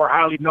suspensions that were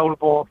highly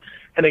notable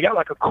and they got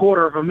like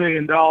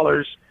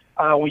 $250,000,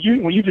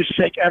 when you just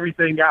shake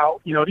everything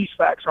out, these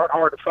facts aren't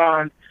hard to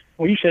find.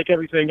 When you shake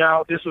everything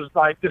out, this was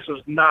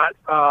not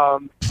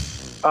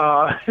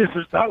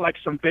like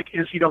some big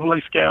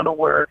NCAA scandal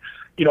where,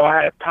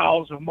 I had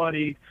piles of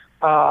money,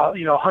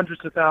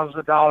 hundreds of thousands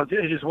of dollars.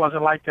 It just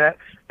wasn't like that.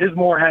 This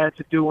more had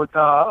to do with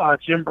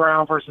Jim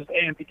Brown versus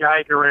Andy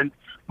Geiger and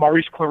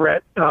Maurice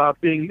Claret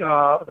being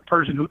the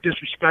person who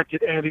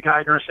disrespected Andy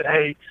Geiger and said,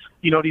 hey,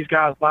 these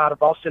guys lied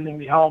about sending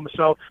me home.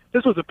 So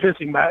this was a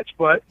pissing match,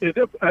 but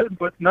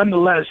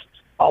nonetheless,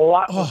 a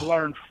lot was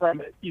learned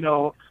from it.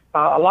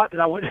 A lot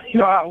that I would,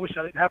 I wish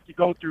I didn't have to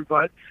go through,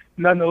 but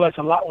nonetheless,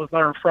 a lot was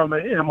learned from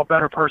it, and I'm a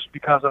better person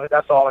because of it.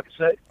 That's all I can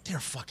say. You're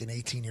fucking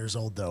 18 years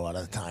old, though, at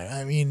the time.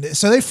 I mean,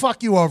 so they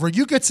fuck you over.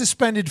 You get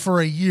suspended for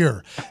a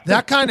year.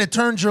 That kind of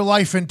turns your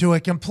life into a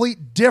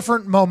complete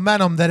different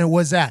momentum than it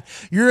was at.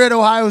 You're at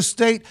Ohio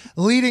State,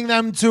 leading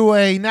them to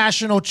a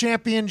national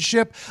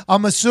championship.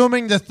 I'm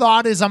assuming the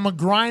thought is I'm going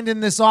to grind in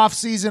this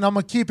offseason. I'm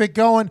going to keep it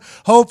going.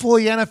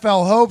 Hopefully,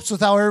 NFL hopes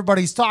with how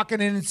everybody's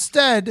talking, and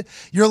instead,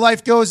 your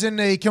life goes in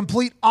a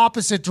complete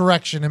opposite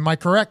direction. Am I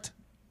correct?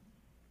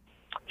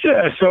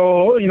 Yeah,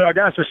 so, I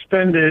got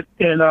suspended,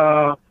 and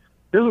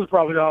this was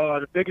probably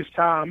the biggest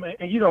time.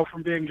 And,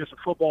 from being just a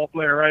football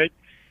player, right,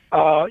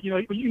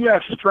 you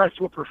have stress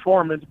with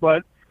performance,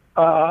 but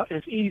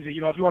it's easy.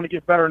 If you want to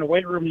get better in the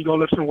weight room, you go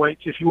lift some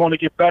weights. If you want to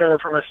get better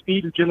from a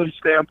speed and agility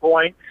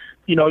standpoint,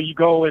 you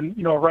go and,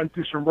 run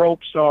through some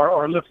ropes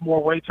or lift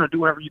more weights or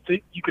do whatever you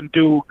think you can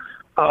do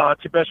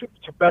to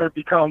better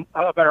become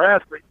a better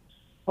athlete.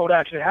 What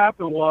actually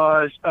happened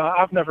was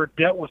I've never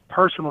dealt with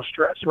personal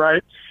stress,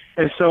 right?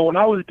 And so when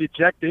I was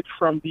dejected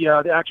from the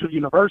actual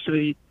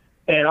university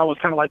and I was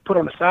kind of like put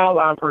on the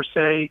sideline per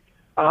se,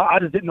 I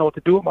just didn't know what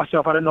to do with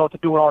myself. I didn't know what to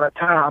do with all that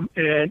time.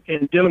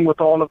 And dealing with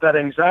all of that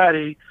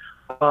anxiety,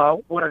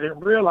 what I didn't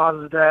realize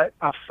is that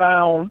I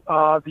found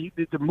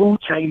the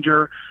mood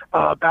changer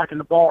back in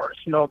the bars,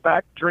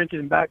 back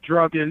drinking, back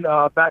drugging,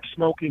 back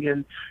smoking,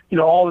 and,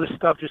 all of this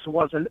stuff just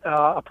wasn't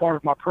a part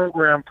of my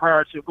program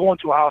prior to going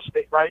to Ohio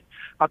State, right?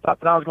 I thought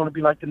that I was going to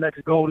be like the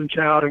next golden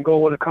child and go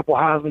with a couple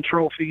Heisman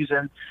trophies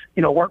and,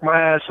 work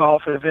my ass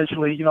off and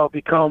eventually,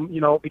 become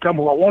who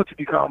I wanted to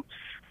become.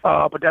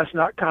 But that's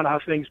not kind of how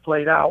things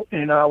played out.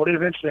 And what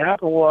eventually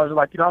happened was,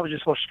 I was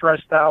just so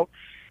stressed out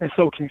and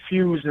so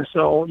confused and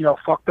so,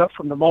 fucked up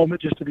from the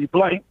moment, just to be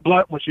blunt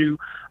with you,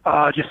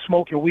 just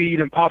smoking weed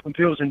and popping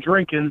pills and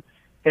drinking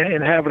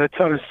and having a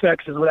ton of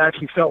sex is what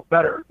actually felt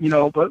better,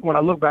 But when I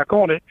look back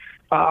on it,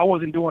 I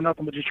wasn't doing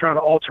nothing but just trying to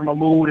alter my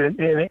mood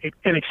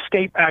and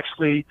escape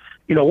actually,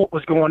 what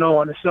was going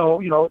on. And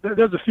so,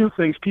 there's a few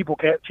things people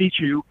can't teach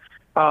you,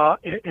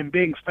 and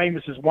being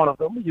famous is one of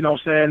them. You know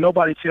what I'm saying?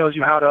 Nobody tells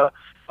you how to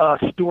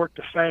steward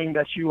the fame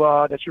that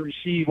you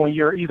receive when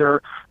you're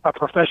either a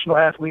professional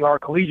athlete or a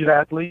collegiate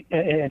athlete.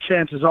 And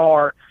chances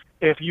are,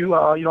 if you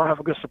don't have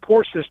a good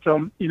support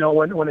system,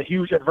 when a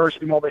huge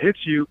adversity moment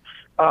hits you,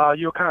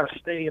 you'll kind of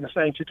stay in the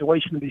same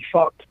situation and be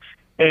fucked.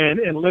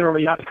 And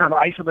literally, I kind of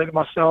isolated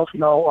myself.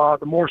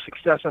 The more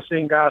success I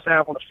seen guys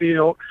have on the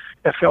field,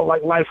 it felt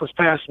like life was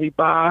passing me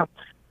by.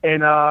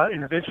 And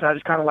eventually I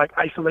just kind of like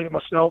isolated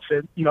myself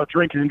and,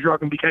 drinking and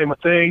drugging became a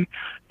thing.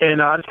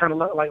 And I just kind of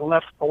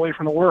left away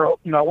from the world.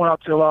 I went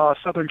out to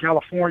Southern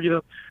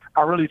California.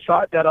 I really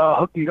thought that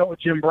hooking up with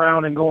Jim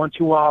Brown and going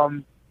to,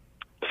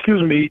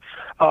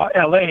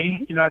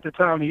 L.A., at the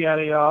time he had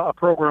a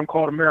program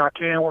called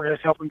American where he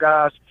was helping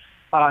guys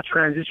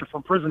transition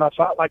from prison. I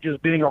thought like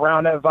just being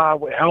around that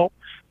vibe would help.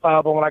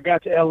 But when I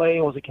got to L.A.,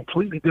 it was a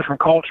completely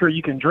different culture.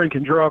 You can drink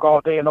and drug all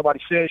day and nobody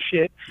says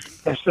shit.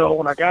 And so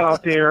when I got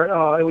out there,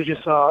 it was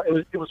just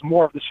it was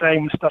more of the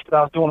same stuff that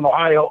I was doing in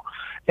Ohio.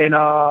 And,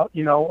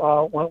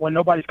 when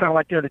nobody's kind of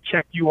like there to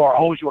check you or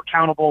hold you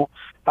accountable,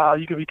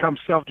 you can become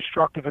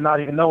self-destructive and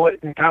not even know it.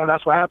 And kind of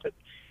that's what happened.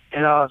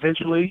 And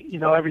eventually,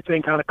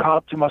 everything kind of caught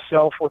up to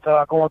myself with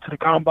going to the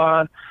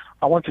combine.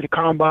 I went to the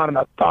combine and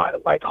I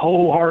thought like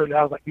wholeheartedly,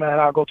 I was like, man,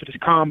 I'll go to this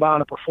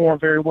combine and perform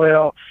very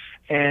well.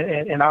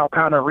 And I'll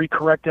kind of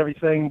recorrect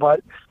everything.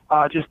 But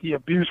just the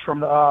abuse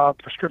from the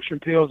prescription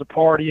pills, the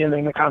partying,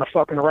 and the kind of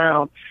fucking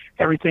around,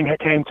 everything had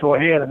came to a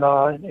head. And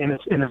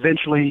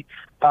eventually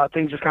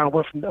things just kind of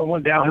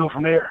went downhill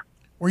from there.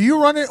 Were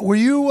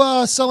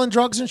you selling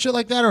drugs and shit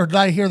like that, or did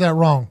I hear that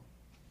wrong?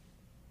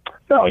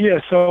 No, yeah.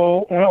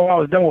 So when I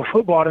was done with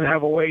football, I didn't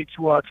have a way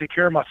to take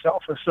care of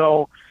myself. And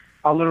so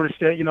I literally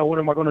said, what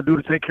am I going to do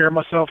to take care of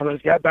myself? And I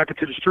just got back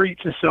into the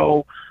streets. And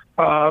so,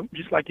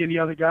 just like any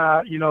other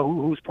guy,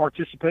 who's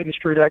participating in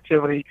street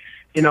activity,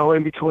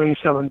 in between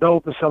selling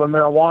dope and selling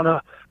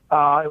marijuana,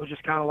 it was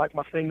just kind of like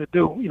my thing to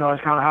do.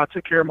 It's kind of how I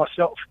took care of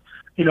myself.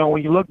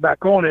 When you look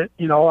back on it,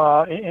 and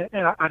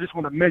I just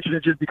want to mention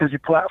it just because your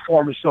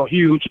platform is so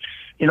huge.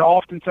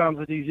 Oftentimes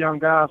with these young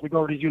guys, we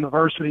go to these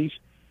universities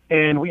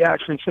and we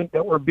actually think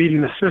that we're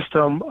beating the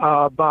system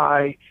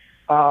by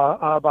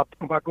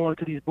going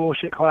to these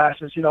bullshit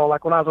classes.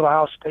 Like when I was at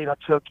Ohio State, I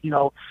took,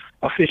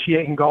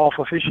 officiating golf,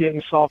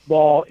 officiating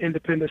softball,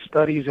 independent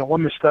studies, and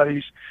women's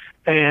studies.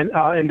 And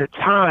in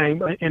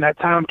that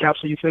time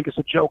capsule, you think it's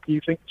a joke, and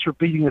you think that you're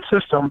beating the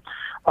system.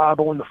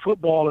 But when the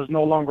football is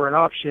no longer an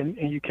option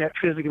and you can't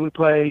physically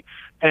play,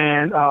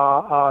 and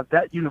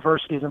that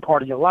university isn't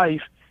part of your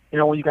life,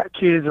 when you got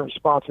kids and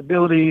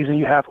responsibilities and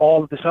you have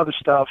all of this other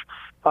stuff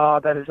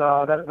that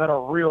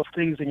are real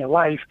things in your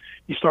life,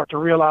 you start to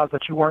realize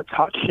that you weren't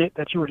taught shit,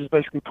 that you were just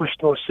basically pushed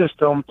through a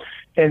system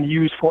and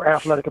used for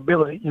athletic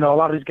ability. A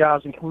lot of these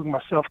guys, including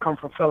myself, come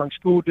from failing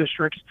school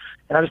districts,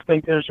 and I just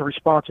think there's a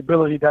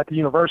responsibility that the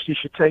university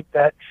should take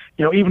that,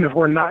 even if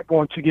we're not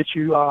going to get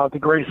you the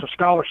greatest of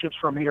scholarships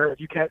from here, if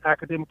you can't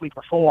academically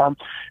perform,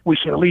 we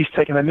should at least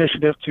take an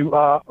initiative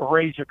to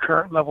raise your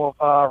current level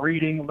of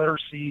reading,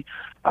 literacy,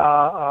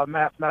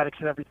 mathematics,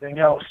 and everything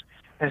else.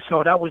 And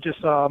so that was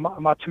just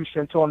my 2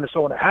 cents on this.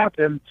 So when it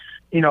happened,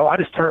 I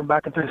just turned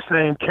back into the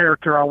same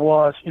character I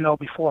was,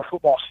 before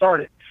football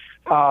started.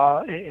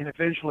 And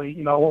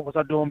eventually, what was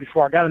I doing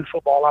before I got into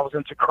football? I was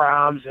into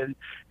crimes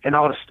and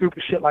all the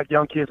stupid shit like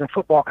young kids, and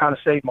football kind of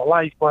saved my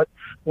life. But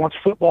once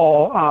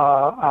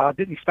football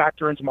didn't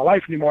factor into my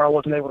life anymore, I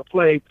wasn't able to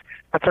play.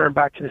 I turned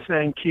back to the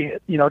same kid,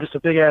 just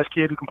a big-ass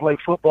kid who can play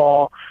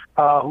football,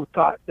 who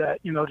thought that,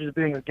 just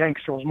being a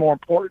gangster was more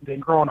important than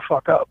growing the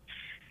fuck up.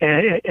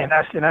 And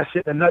that's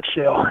it in a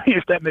nutshell,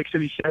 if that makes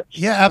any sense.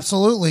 Yeah,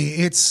 absolutely.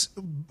 It's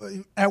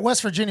at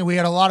West Virginia, we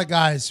had a lot of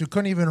guys who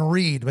couldn't even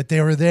read, but they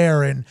were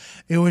there, and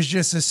it was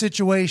just a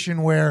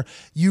situation where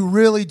you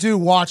really do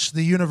watch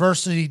the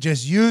university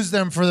just use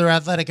them for their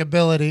athletic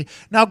ability.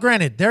 Now,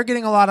 granted, they're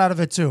getting a lot out of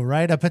it too,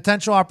 right? A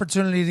potential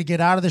opportunity to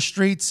get out of the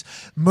streets,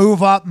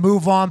 move up,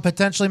 move on,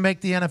 potentially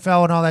make the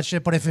NFL and all that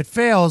shit. But if it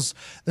fails,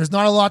 there's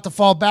not a lot to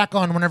fall back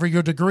on whenever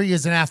your degree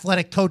is in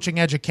athletic coaching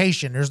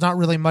education. There's not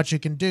really much you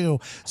can do.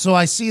 So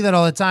I see that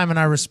all the time, and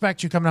I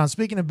respect you coming out and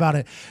speaking about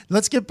it.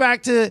 Let's get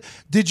back to,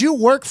 did you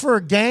work for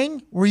a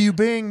gang? Were you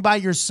being by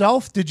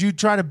yourself? Did you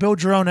try to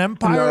build your own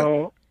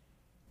empire?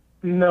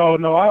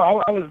 No.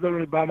 I was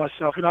literally by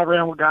myself. I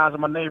ran with guys in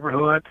my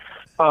neighborhood.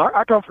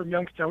 I come from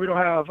Youngstown. We don't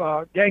have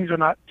gangs are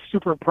not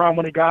super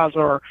prominent. Guys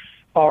are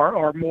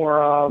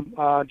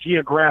more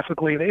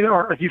geographically. They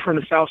are. If you're from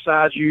the South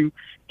Side, you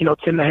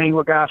tend to hang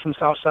with guys from the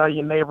South Side of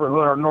your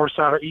neighborhood, or North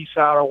Side, or East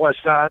Side, or West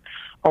Side,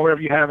 or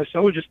wherever you have it. So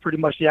it was just pretty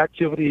much the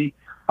activity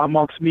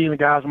amongst me and the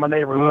guys in my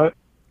neighborhood.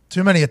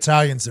 Too many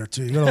Italians there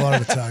too. You got a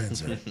lot of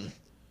Italians there.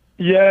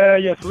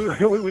 Yes,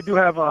 we do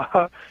have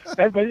it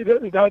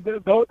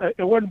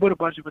wasn't with a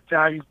bunch of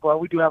Italians, but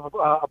we do have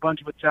a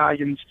bunch of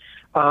Italians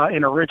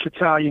in a rich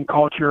Italian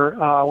culture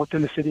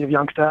within the city of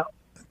Youngstown.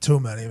 Too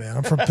many, man.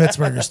 I'm from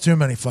Pittsburgh. There's too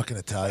many fucking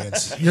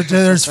Italians.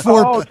 There's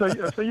 4. Oh, so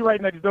you're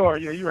right next door.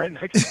 Yeah, you're right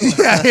next door.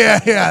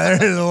 yeah.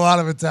 There's a lot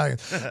of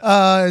Italians.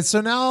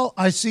 So now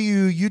I see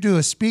you do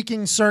a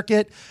speaking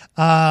circuit.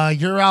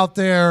 You're out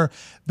there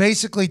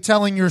basically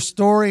telling your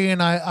story,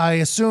 and I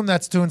assume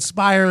that's to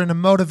inspire and to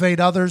motivate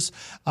others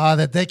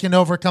that they can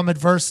overcome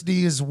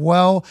adversity as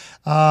well.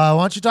 Why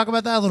don't you talk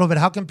about that a little bit?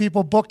 How can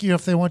people book you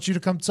if they want you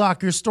to come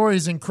talk? Your story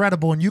is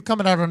incredible, and you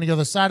coming out on the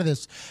other side of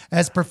this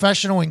as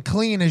professional and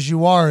clean as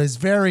you are is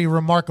very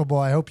remarkable.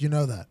 I hope you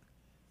know that.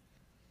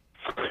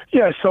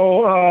 Yeah,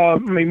 so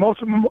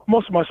most of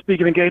my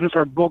speaking engagements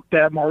are booked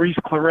at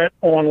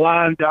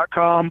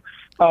MauriceClaretonline.com.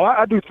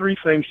 I do 3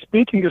 things.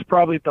 Speaking is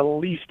probably the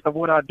least of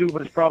what I do,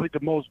 but it's probably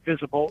the most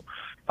visible.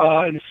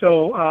 And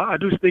so I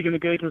do speaking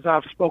engagements.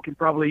 I've spoken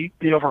probably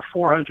over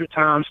 400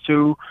 times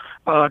to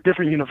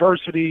different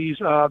universities,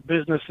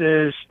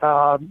 businesses,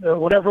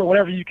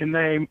 whatever you can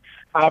name.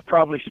 I've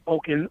probably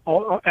spoken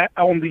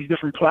on these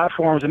different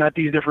platforms and at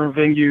these different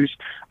venues.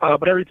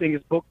 But everything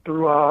is booked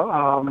through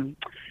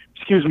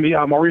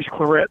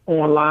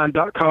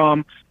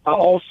MauriceClaretonline.com.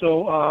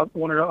 Also,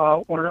 one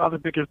of the other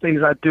bigger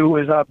things I do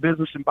is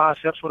business and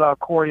biceps with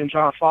Corey and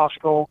John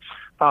Fosco.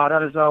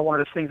 That is one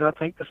of the things that I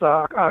think is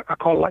I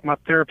call it like my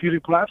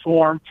therapeutic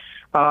platform.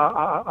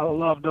 I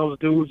love those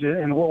dudes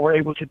and what we're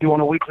able to do on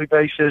a weekly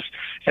basis.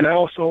 And I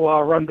also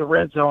run the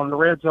Red Zone. The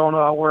Red Zone,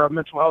 we're a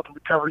mental health and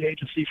recovery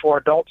agency for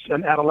adults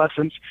and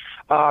adolescents.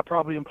 I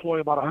probably employ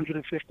about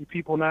 150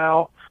 people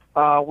now.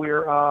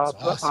 We're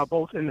awesome.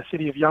 Both in the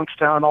city of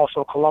Youngstown,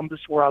 also Columbus,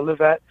 where I live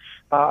at.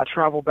 I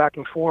travel back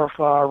and forth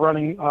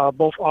running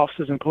both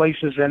offices and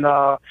places, and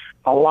a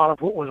lot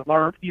of what was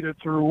learned either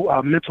through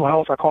mental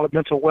health, I call it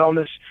mental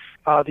wellness,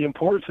 the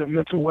importance of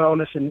mental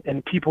wellness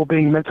and people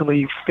being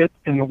mentally fit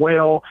and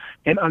well,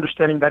 and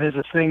understanding that is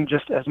a thing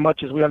just as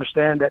much as we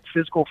understand that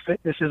physical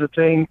fitness is a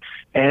thing.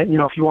 And,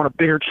 if you want a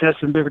bigger chest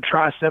and bigger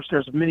triceps,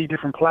 there's many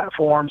different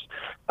platforms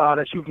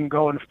that you can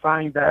go and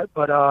find that.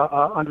 But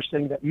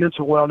understanding that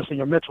mental wellness and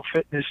your mental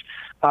fitness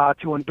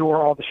to endure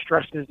all the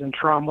stresses and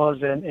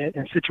traumas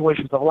and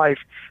situations of life,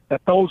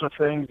 that those are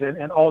things,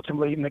 and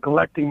ultimately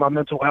neglecting my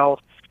mental health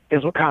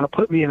is what kind of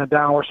put me in a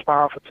downward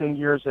spiral for 10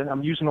 years. And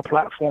I'm using a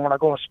platform when I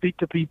go and speak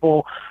to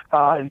people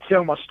and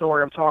tell my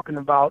story. I'm talking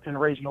about and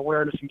raising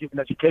awareness and giving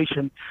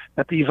education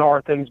that these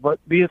are things, but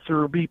be it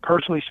through me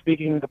personally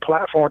speaking, the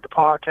platform, the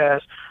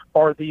podcast,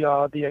 or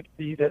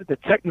the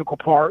technical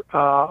part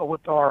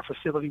with our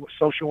facility with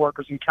social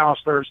workers and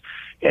counselors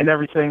and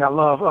everything. I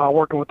love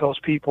working with those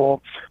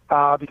people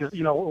because,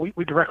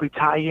 we directly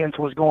tie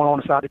into what's going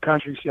on inside the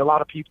country. You see a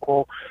lot of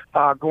people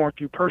going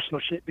through personal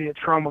shit, be it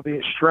trauma, be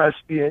it stress,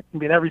 be it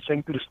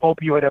everything through this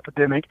opioid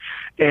epidemic,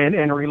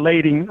 and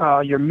relating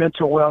your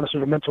mental wellness or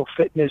your mental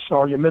fitness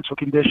or your mental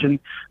condition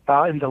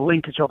and the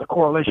linkage or the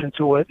correlation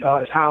to it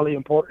is highly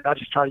important. I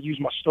just try to use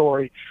my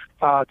story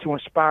to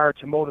inspire,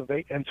 to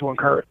motivate, and to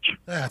encourage.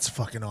 That's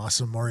fucking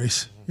awesome,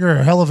 Maurice. You're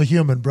a hell of a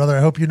human, brother. I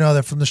hope you know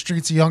that from the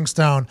streets of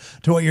Youngstown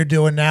to what you're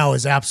doing now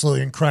is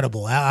absolutely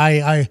incredible.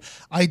 I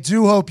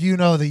do hope you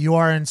know that you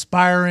are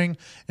inspiring,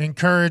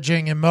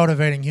 encouraging, and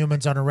motivating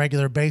humans on a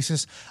regular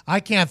basis. I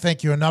can't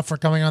thank you enough for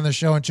coming on the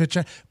show and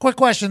chit-chat. Quick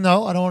question,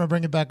 though. I don't want to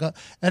bring it back up.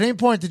 At any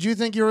point, did you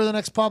think you were the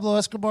next Pablo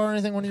Escobar or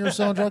anything when you were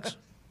selling drugs?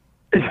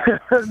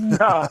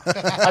 Nah,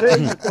 I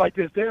didn't think like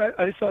this.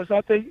 So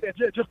I think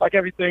just like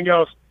everything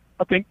else,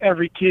 I think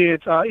every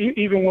kid,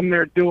 even when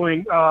they're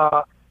doing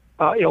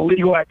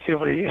illegal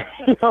activity, you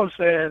know what I'm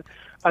saying?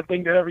 I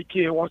think that every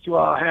kid wants to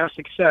have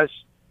success,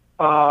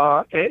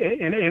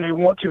 and they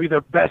want to be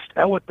the best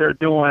at what they're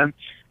doing.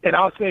 And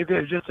I'll say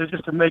this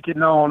just to make it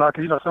known,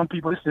 because some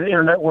people, this is the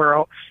internet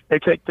world, they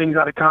take things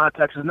out of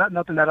context. It's not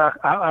nothing that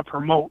I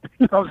promote.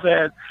 You know what I'm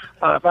saying?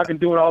 If I can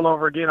do it all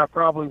over again, I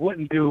probably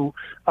wouldn't do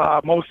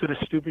most of the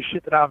stupid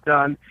shit that I've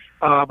done.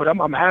 But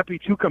I'm happy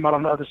to come out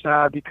on the other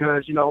side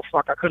because,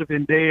 I could have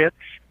been dead.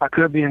 I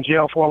could be in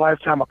jail for a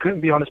lifetime. I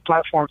couldn't be on this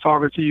platform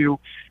talking to you.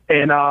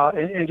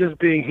 And just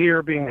being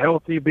here, being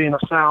healthy, being of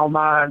sound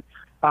mind,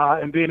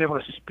 and being able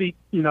to speak,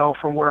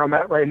 from where I'm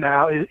at right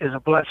now is a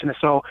blessing. And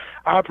so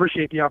I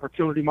appreciate the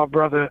opportunity, my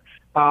brother.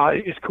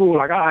 It's cool.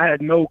 Like I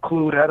had no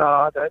clue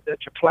that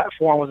your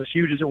platform was as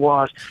huge as it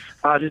was,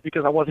 just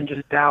because I wasn't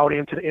just dialed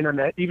into the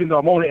internet. Even though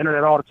I'm on the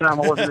internet all the time,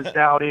 I wasn't as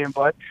dialed in.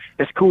 But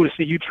it's cool to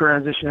see you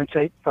transition and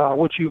take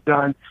what you've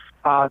done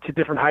to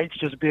different heights,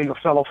 just being a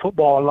fellow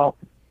football alum.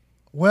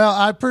 Well,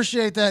 I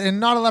appreciate that, and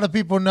not a lot of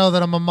people know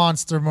that I'm a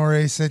monster,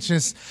 Maurice. It's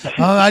just,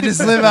 I just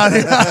live out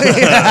here.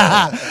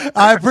 Yeah.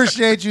 I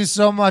appreciate you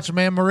so much,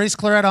 man.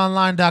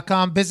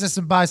 MauriceClaretteOnline.com, Business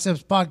and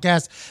Biceps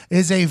Podcast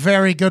is a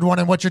very good one,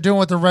 and what you're doing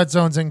with the Red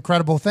Zone is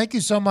incredible. Thank you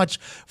so much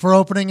for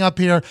opening up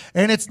here,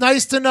 and it's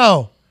nice to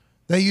know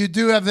that you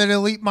do have that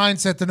elite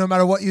mindset that no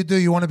matter what you do,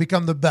 you want to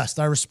become the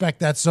best. I respect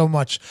that so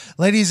much.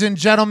 Ladies and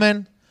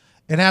gentlemen,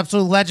 an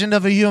absolute legend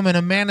of a human,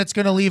 a man that's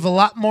going to leave a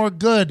lot more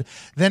good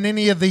than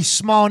any of the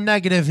small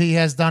negative he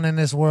has done in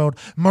this world,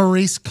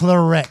 Maurice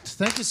Clarett.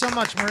 Thank you so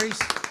much, Maurice.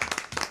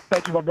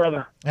 Thank you, my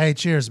brother. Hey,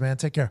 cheers, man.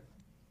 Take care.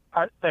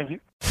 All right, thank you.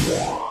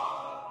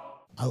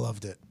 I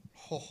loved it.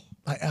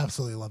 I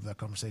absolutely loved that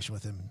conversation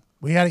with him.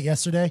 We had it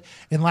yesterday,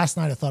 and last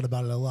night I thought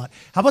about it a lot.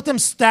 How about them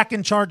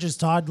stacking charges,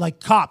 Todd, like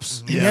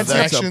cops? Yeah,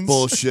 that's a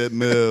bullshit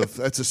move.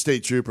 That's a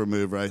state trooper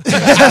move right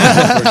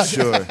there, for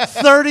sure.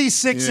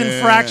 36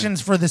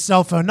 infractions for the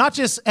cell phone. Not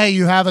just, hey,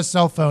 you have a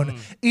cell phone.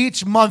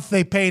 Each month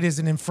they paid as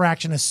an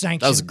infraction, a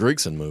sanction. That was a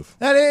Grigson move.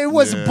 It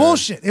was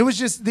bullshit. It was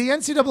just the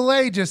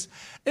NCAA just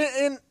 –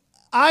 and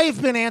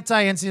I've been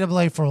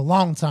anti-NCAA for a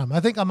long time. I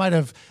think I might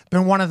have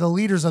been one of the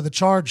leaders of the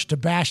charge to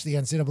bash the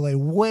NCAA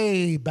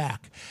way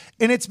back.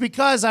 And it's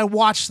because I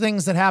watch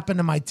things that happen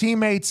to my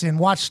teammates and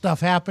watch stuff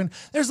happen.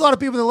 There's a lot of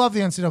people that love the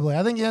NCAA.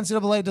 I think the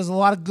NCAA does a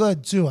lot of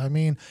good, too. I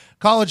mean,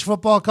 college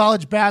football,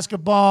 college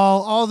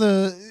basketball,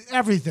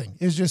 everything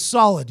is just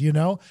solid,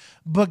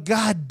 But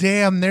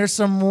goddamn, there's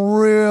some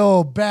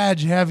real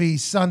badge-heavy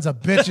sons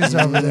of bitches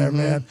over there,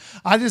 man.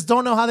 I just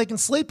don't know how they can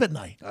sleep at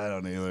night. I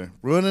don't either.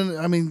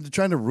 They're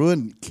trying to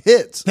ruin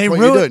kids. That's what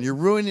you're doing. You're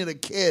ruining a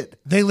kid.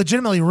 They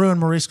legitimately ruined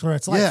Maurice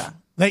Clarett's life. Yeah.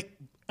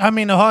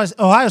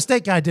 Ohio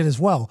State guy did as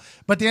well,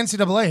 but the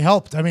NCAA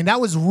helped. I mean, that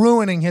was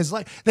ruining his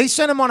life. They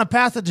sent him on a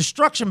path of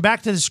destruction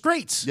back to the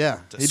streets. Yeah,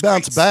 he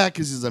bounced back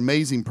because he's an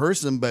amazing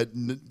person, but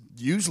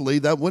usually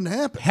that wouldn't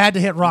happen. Had to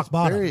hit rock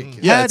bottom.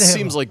 Yeah, it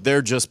seems like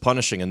they're just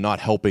punishing and not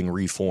helping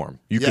reform.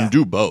 You can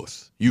do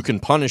both. You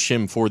can punish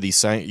him for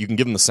you can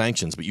give him the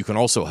sanctions, but you can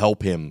also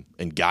help him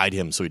and guide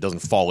him so he doesn't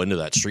fall into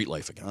that street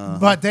life again.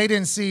 But they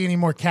didn't see any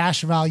more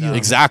cash value.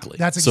 Exactly.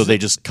 So they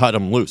just cut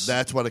him loose.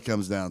 That's what it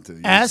comes down to. You're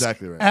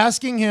exactly right.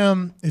 Asking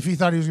him if he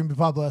thought he was going to be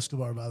Pablo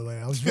Escobar, by the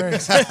way. I was very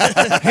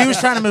excited. He was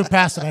trying to move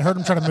past it. I heard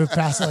him trying to move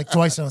past it like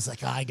twice. And I was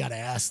like, I got to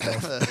ask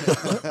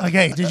though. Like,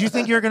 hey, did you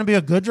think you were going to be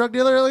a good drug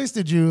dealer at least?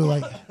 Did you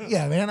like,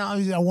 yeah, man,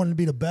 I wanted to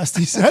be the best,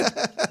 he said.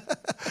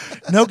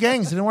 No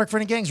gangs. Didn't work for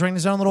any gangs. Ran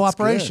his own little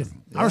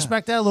operation. good. I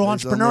respect that, a little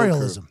His own little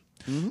entrepreneurialism.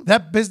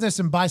 That Business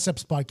and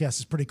Biceps podcast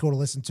is pretty cool to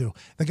listen to.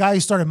 The guy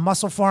who started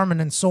Muscle Farm and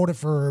then sold it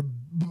for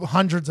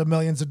hundreds of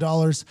millions of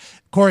dollars.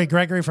 Corey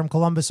Gregory from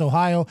Columbus,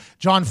 Ohio.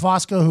 John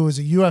Fosco, who was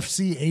a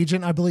UFC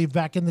agent, I believe,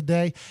 back in the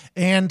day.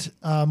 And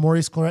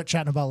Maurice Claret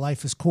chatting about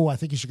life is cool. I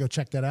think you should go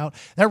check that out.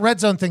 That Red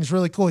Zone thing's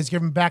really cool. He's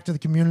giving back to the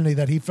community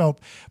that he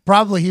felt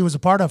probably he was a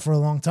part of for a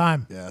long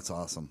time. Yeah, that's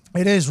awesome.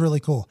 It is really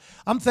cool.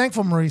 I'm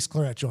thankful Maurice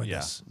Claret joined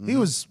us. He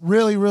was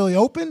really, really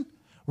open,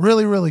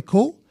 really, really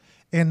cool.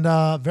 And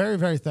very,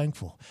 very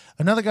thankful.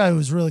 Another guy who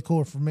was really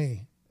cool for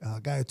me,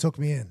 a guy who took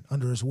me in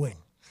under his wing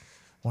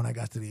when I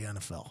got to the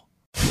NFL.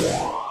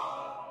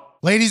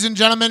 Ladies and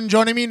gentlemen,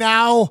 joining me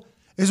now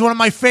is one of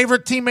my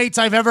favorite teammates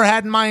I've ever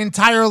had in my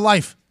entire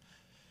life.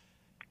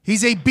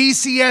 He's a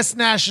BCS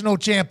national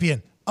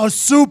champion, a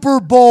Super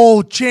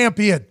Bowl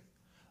champion,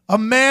 a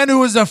man who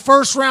was a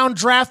first-round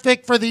draft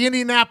pick for the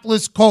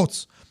Indianapolis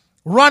Colts.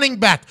 Running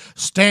back,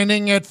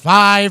 standing at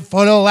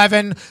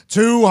 5'11",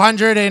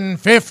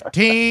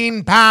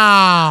 215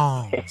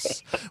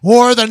 pounds.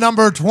 Wore the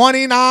number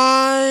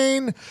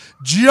 29,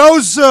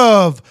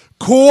 Joseph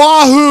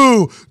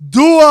Kwahu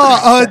Dua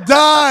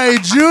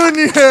Adai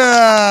Jr.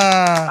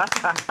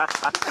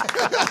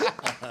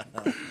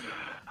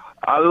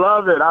 I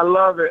love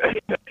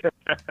it.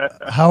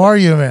 How are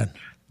you, man?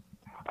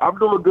 I'm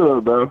doing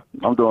good, bro.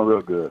 I'm doing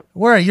real good.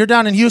 Where? You're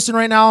down in Houston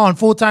right now on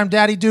full-time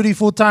daddy duty,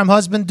 full-time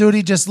husband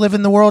duty, just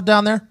living the world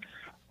down there?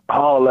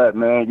 All that,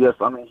 man. Yes,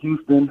 I'm in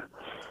Houston.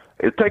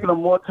 It's taking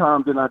them more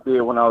time than I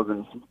did when I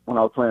was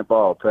playing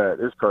ball, Pat.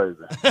 It's crazy.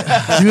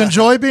 Do you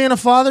enjoy being a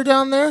father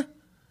down there?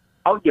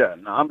 Oh yeah,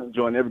 no, I'm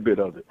enjoying every bit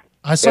of it.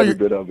 I saw every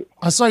bit of it.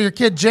 I saw your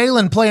kid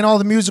Jalen playing all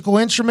the musical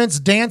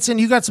instruments, dancing.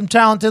 You got some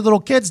talented little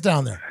kids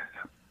down there.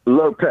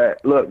 Look,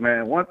 Pat. Look,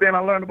 man. One thing I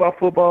learned about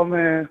football,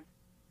 man,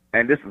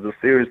 and this is a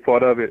serious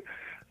part of it,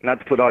 not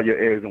to put all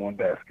your eggs in one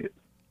basket.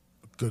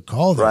 Good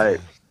call, though. Right.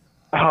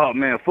 Oh,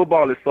 man,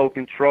 football is so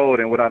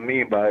controlled, and what I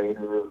mean by it is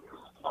so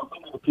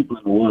many people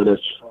in the world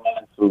that's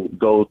trying to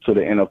go to the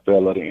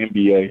NFL or the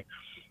NBA,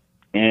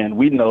 and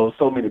we know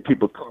so many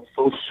people come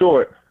so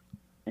short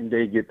and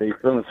they get their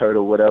feelings hurt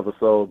or whatever.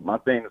 So my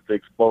thing is to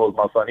expose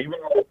my son, even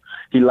though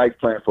he likes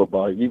playing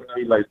football, even though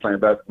he likes playing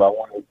basketball, I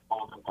want to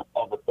expose him to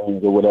other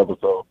things or whatever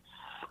so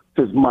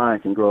his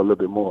mind can grow a little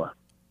bit more.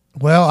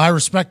 Well, I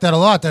respect that a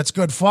lot. That's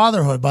good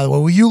fatherhood, by the way.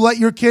 Will you let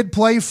your kid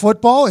play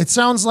football? It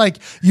sounds like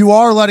you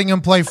are letting him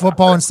play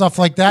football and stuff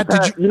like that.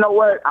 Did you? You know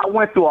what? I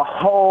went through a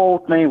whole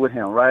thing with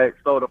him, right?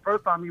 So the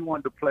first time he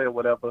wanted to play or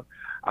whatever,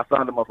 I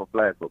signed him up for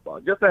flag football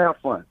just to have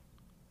fun.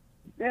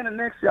 Then the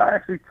next year, I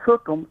actually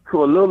took him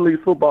to a Little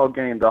League football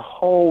game the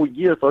whole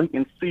year so he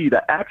can see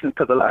the action,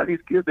 because a lot of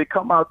these kids, they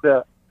come out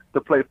there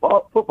to play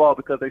football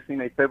because they seen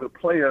their favorite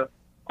player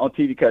on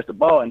TV catch the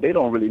ball, and they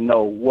don't really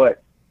know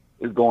what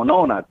is going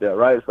on out there,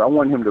 right? So I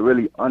want him to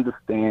really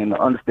understand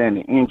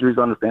the injuries,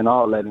 understand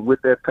all that. And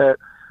with that, Pat,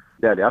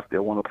 Daddy, I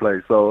still want to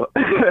play. So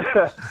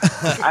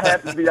I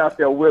have to be out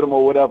there with him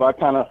or whatever. I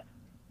kind of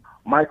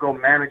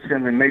micromanage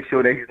him and make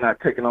sure that he's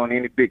not taking on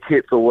any big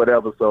hits or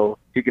whatever so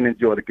he can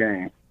enjoy the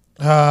game.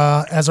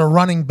 As a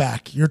running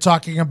back, you're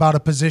talking about a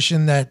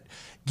position that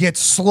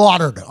gets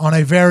slaughtered on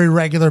a very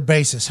regular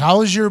basis.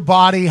 How's your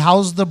body?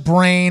 How's the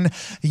brain?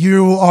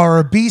 You are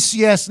a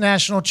BCS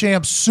national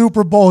champ,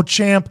 Super Bowl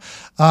champ,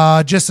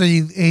 just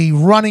a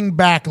running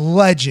back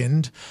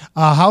legend.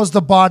 How's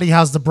the body?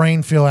 How's the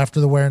brain feel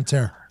after the wear and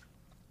tear?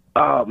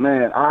 Oh,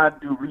 man, I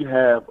do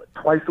rehab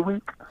twice a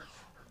week.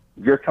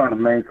 Just trying to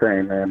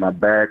maintain, man, my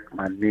back,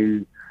 my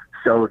knee,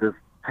 shoulders,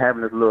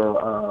 having this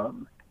little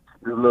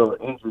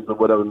injuries or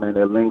whatever, man,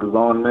 that lingers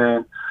on,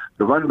 man.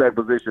 The running back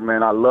position,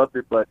 man, I loved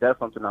it, but that's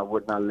something I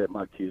would not let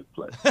my kids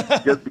play.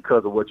 Just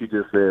because of what you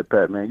just said,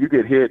 Pat, man. You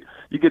get hit.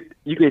 You get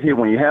hit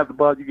when you have the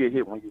ball. You get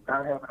hit when you're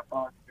not having the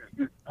ball.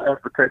 You get pass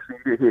protection.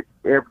 You get hit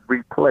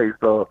every play.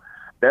 So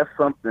that's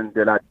something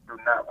that I do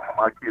not want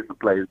my kids to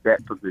play, is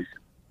that position.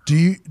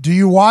 Do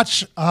you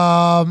watch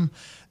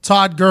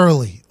Todd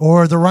Gurley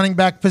or the running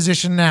back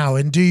position now,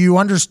 and do you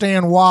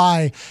understand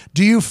why?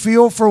 Do you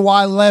feel for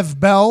why Lev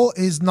Bell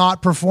is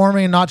not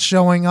performing and not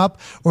showing up,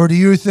 or do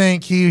you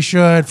think he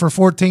should, for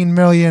 $14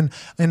 million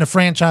in a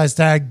franchise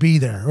tag, be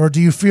there? Or do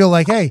you feel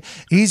like, hey,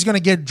 he's going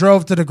to get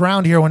drove to the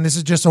ground here when this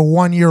is just a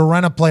one-year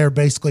rent-a-player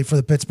basically for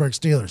the Pittsburgh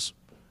Steelers?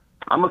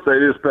 I'm going to say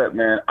this, Pat,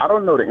 man. I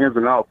don't know the ins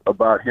and outs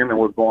about him and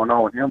what's going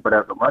on with him, but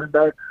as a running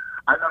back,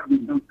 I know you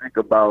do think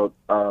about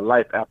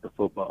life after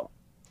football,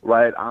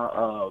 right?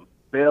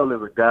 Bell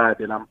is a guy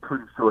that I'm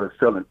pretty sure is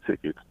selling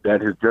tickets, that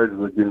his jerseys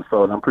are getting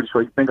sold. I'm pretty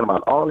sure he's thinking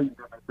about all these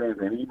different things,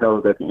 and he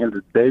knows at the end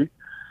of the day,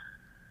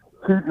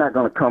 he's not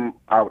going to come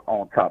out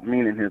on top,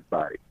 meaning his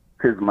body,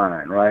 his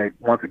mind, right?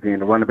 Once again,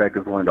 the running back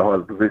is one of the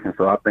hardest positions,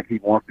 so I think he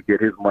wants to get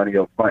his money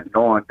up front,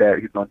 knowing that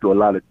he's going to do a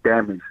lot of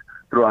damage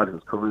throughout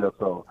his career.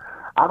 So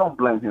I don't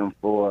blame him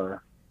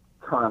for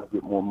trying to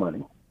get more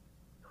money.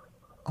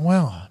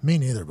 Well, me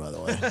neither, by the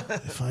way.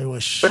 If I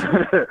wish.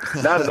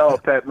 Not at all,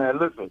 Pat, man.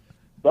 Listen.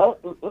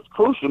 it's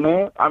crucial,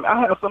 man.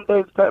 I have some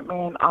days, Pat,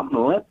 man, I'm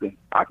limping.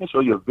 I can show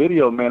you a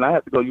video, man. I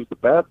had to go use the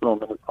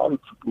bathroom, and it probably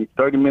took me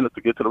 30 minutes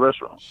to get to the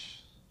restroom.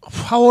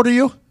 How old are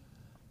you?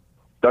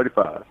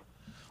 35.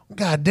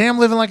 God damn,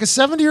 living like a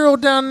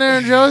 70-year-old down there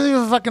in Jersey, you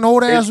a fucking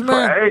old ass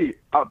man. Hey,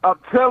 I'm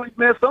telling you,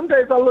 man, some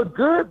days I look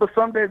good, but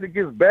some days it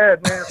gets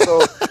bad, man.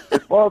 So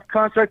as far as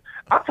contract,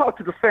 I talked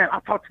to the fan. I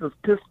talked to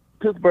this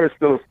Pittsburgh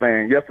Steelers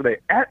fan yesterday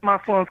at my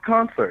son's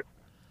concert.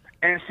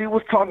 And she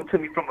was talking to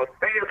me from a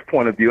fan's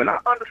point of view, and I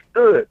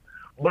understood.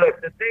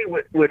 But the thing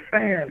with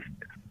fans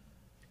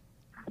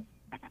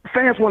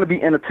want to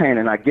be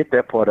entertaining. I get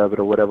that part of it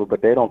or whatever,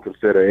 but they don't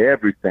consider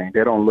everything.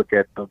 They don't look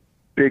at the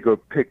bigger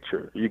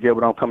picture. You get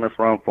what I'm coming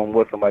from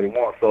what somebody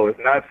wants. So it's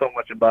not so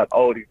much about,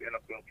 these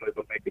NFL players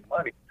are making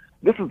money.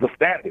 This is the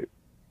standard.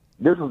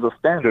 This is the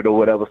standard or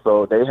whatever,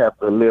 so they have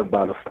to live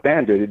by the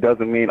standard. It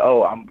doesn't mean,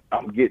 I'm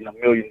getting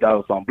 $1 million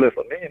on Bliss.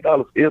 $1 million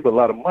is a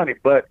lot of money,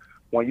 but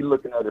when you're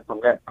looking at it from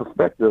that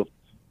perspective,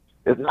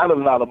 it's not a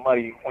lot of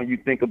money when you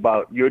think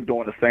about you're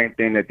doing the same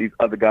thing that these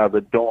other guys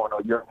are doing,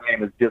 or your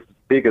name is just as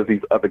big as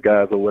these other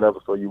guys or whatever,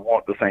 so you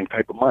want the same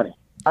type of money.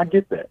 I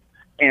get that.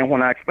 And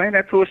when I explained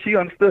that to her, she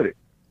understood it.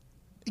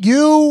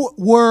 You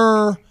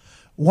were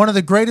one of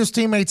the greatest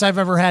teammates I've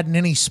ever had in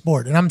any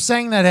sport. And I'm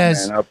saying that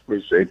as... Man, I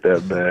appreciate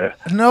that, man.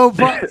 No,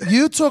 but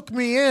you took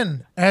me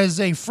in as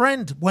a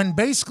friend when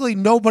basically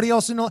nobody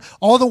else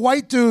all the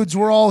white dudes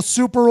were all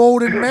super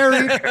old and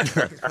married.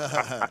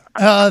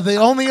 The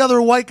only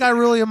other white guy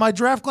really in my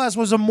draft class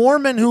was a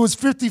Mormon who was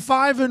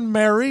 55 and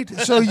married.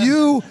 So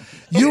you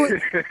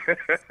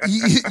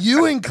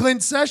and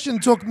Clint Session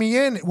took me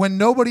in when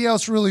nobody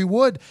else really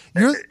would.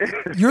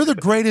 You're the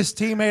greatest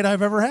teammate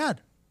I've ever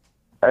had.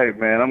 Hey,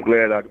 man, I'm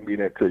glad I can be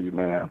that to you,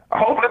 man.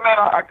 Hopefully, man,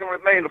 I can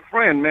remain a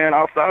friend, man,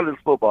 outside of this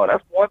football.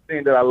 That's one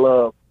thing that I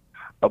love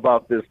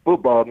about this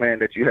football, man,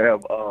 that you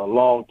have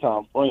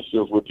long-time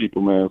friendships with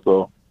people, man.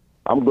 So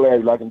I'm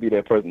glad I can be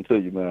that person to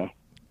you, man.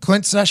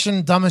 Clint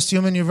Session, dumbest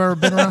human you've ever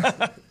been around?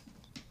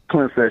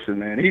 Clint Session,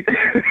 man. Clint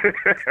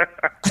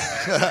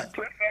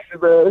Session,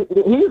 man,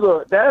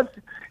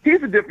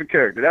 he's a different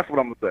character. That's what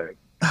I'm going to say.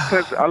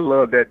 Clint, I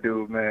love that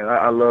dude, man.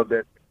 I love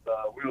that.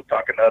 We were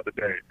talking the other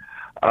day.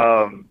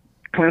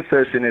 Clint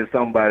Session is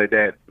somebody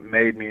that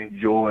made me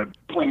enjoy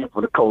playing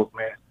for the Colts,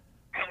 man.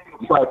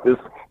 Like this,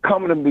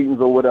 coming to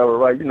meetings or whatever,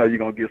 right? You know you're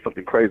going to get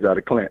something crazy out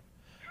of Clint.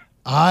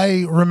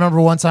 I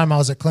remember one time I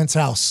was at Clint's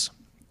house,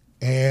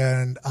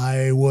 and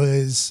I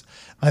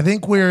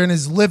think we were in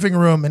his living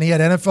room, and he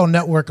had NFL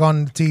Network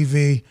on the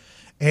TV,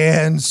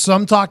 and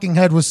some talking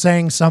head was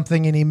saying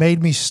something, and he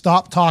made me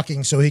stop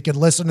talking so he could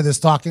listen to this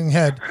talking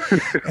head.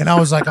 And I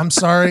was like, I'm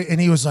sorry. And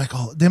he was like,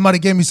 they might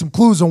have gave me some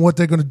clues on what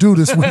they're going to do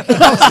this week. Hey,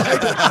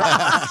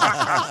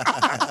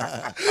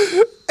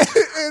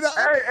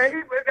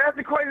 that's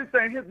the craziest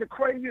thing. The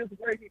craziest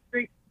way he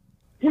thinks,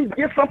 he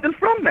gets something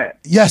from that.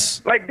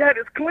 Yes. Like, that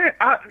is Clint.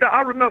 I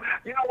remember,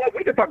 you know what,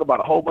 we can talk about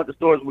a whole bunch of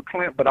stories with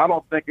Clint, but I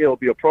don't think it'll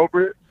be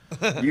appropriate.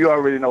 You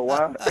already know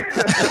why. But he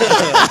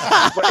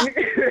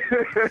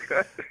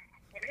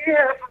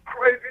has some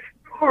crazy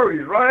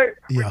stories, right?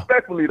 Yeah.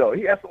 Respectfully, though,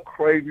 he has some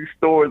crazy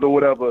stories or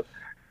whatever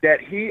that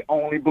he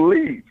only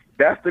believes.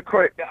 I think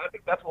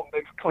that's what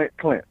makes Clint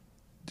Clint.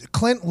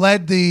 Clint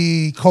led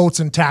the Colts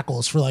in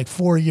tackles for like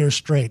 4 years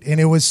straight, and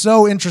it was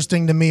so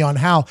interesting to me on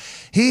how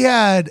he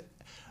had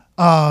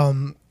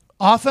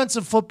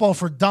Offensive Football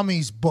for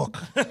Dummies book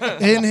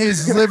in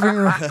his living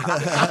room.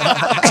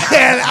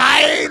 And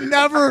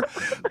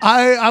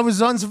I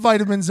was on some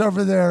vitamins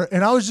over there,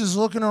 and I was just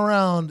looking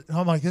around, and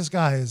I'm like, this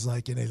guy is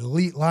like an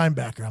elite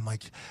linebacker. I'm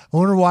like, I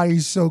wonder why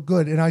he's so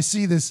good. And I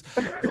see this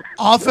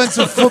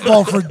Offensive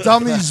Football for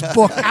Dummies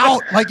book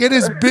out, like it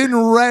has been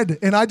read,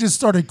 and I just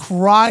started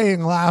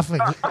crying,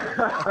 laughing.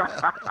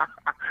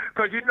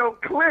 Because you know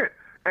Clint,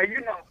 and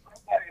you know,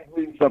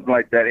 reading something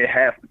like that, it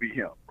has to be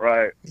him,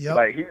 right? Yep.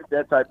 Like, he's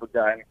that type of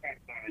guy, and he can't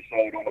stand his show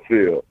on the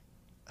field.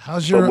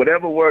 So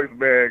whatever works,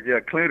 man, yeah,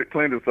 Clint is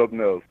something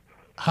else.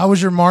 How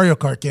was your Mario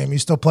Kart game? You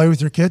still play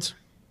with your kids?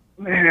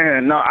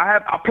 Man, no,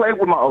 I play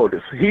with my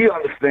oldest. He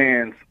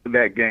understands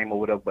that game or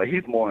whatever, but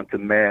he's more into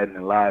Madden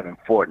and Live and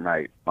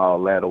Fortnite,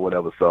 all that or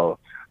whatever. So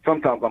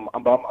sometimes I'm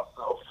by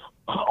myself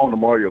on the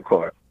Mario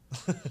Kart.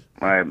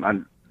 Right,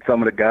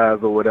 some of the guys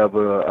or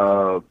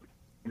whatever,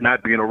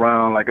 not being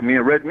around. Like me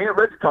and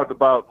Reggie talked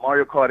about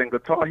Mario Kart and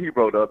Guitar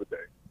Hero the other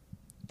day.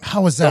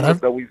 How was that? Some of the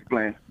stuff we used to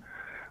play.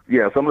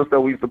 Yeah, some of the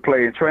stuff we used to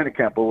play in training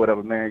camp or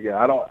whatever, man. Yeah,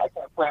 I can't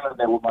play like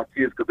that with my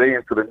kids because they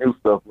into the new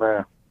stuff,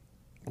 man.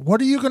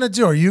 What are you going to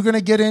do? Are you going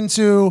to get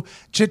into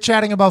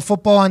chit-chatting about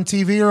football on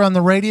TV or on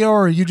the radio,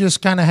 or are you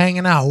just kind of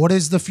hanging out? What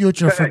is the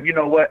future for? You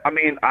know what? I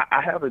mean,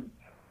 I have a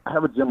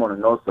gym on the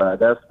north side.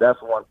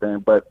 That's one thing.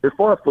 But as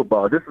far as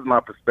football, this is my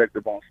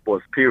perspective on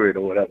sports, period,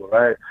 or whatever,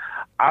 right?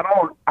 I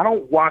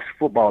don't watch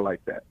football like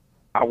that.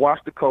 I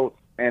watch the Colts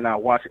and I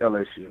watch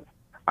LSU.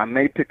 I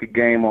may pick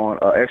an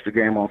extra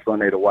game on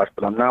Sunday to watch,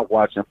 but I'm not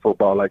watching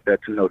football like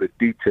that to know the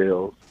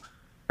details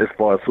as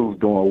far as who's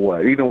doing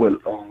what. Even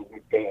with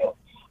Dale,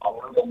 I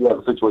know you have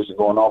a situation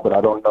going on, but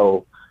I don't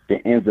know the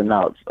ins and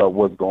outs of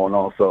what's going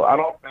on. So I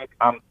don't think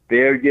I'm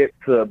there yet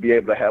to be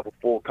able to have a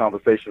full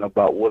conversation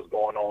about what's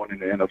going on in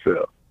the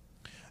NFL.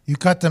 You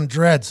cut them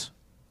dreads.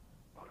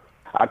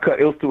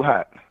 It was too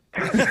hot.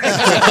 It's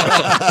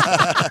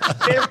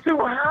too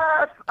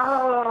hot.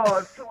 Oh,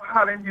 it's too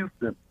hot in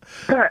Houston.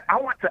 Pat, I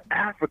went to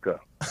Africa.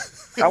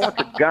 I went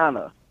to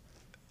Ghana.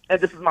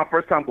 And this is my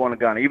first time going to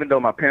Ghana. Even though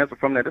my parents are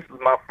from there, this is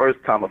my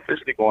first time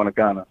officially going to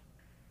Ghana.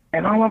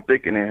 And all I'm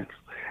thinking is,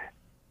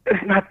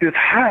 it's not this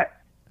hot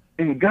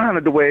in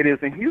Ghana the way it is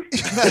in Houston.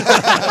 It's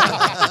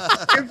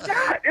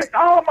not. It's,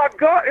 oh, my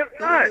God, it's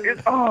not.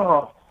 It's,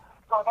 oh.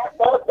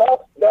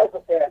 That's a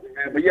fancy,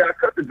 man. But yeah, I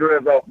cut the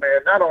dreads off,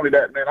 man. Not only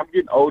that, man, I'm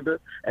getting older,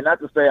 and not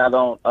to say I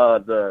don't.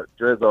 The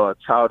dreads are a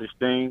childish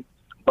thing,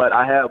 but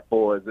I have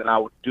boys, and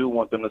I do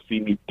want them to see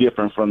me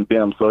different from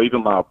them. So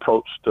even my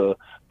approach to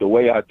the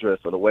way I dress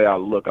or the way I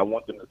look, I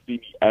want them to see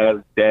me as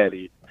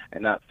daddy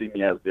and not see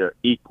me as their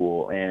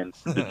equal. And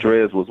the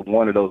dreads was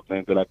one of those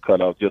things that I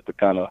cut off just to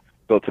kind of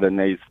go to the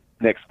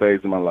next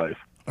phase of my life.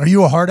 Are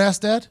you a hard-ass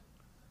dad?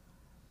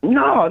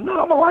 No,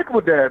 I'm a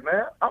likable dad,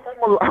 man. I'm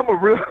a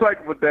real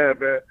likable dad,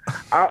 man.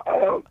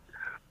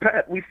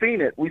 Pat, we've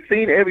seen it. We've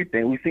seen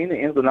everything. We've seen the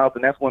ins and outs,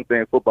 and that's one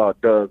thing football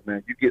does,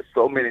 man. You get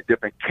so many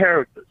different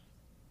characters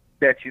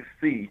that you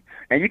see,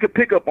 and you can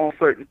pick up on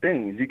certain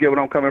things. You get what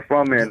I'm coming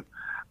from, and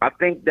I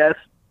think that's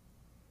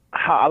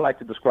how I like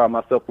to describe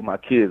myself with my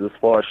kids as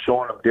far as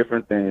showing them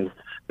different things.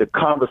 The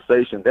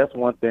conversation, that's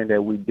one thing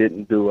that we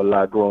didn't do a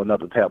lot growing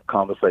up, is have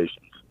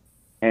conversations.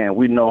 And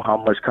we know how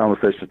much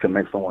conversation can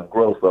make someone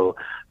grow. So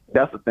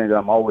that's the thing that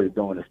I'm always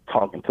doing, is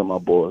talking to my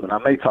boys. And I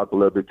may talk a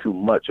little bit too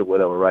much or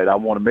whatever, right? I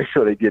want to make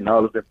sure they're getting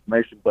all this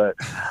information. But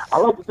I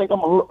like to think I'm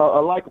a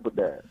likable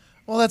dad.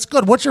 Well, that's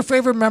good. What's your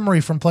favorite memory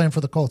from playing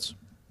for the Colts?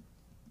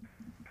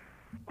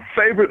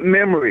 Favorite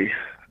memory?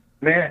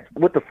 Man,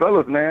 with the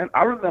fellas, man,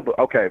 I remember,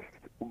 okay,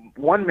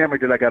 one memory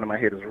that I got in my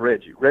head is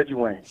Reggie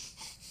Wayne.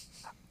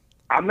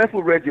 I mess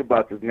with Reggie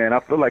about this, man. I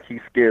feel like he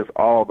scares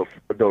all the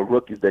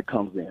rookies that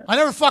comes in. I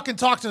never fucking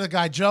talked to the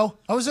guy, Joe.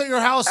 I was at your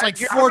house like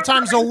 4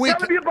 times a week.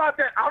 Tell me about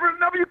that. I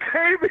remember you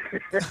came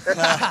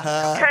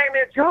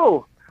in.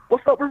 Joe,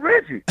 what's up with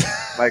Reggie?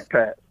 Like,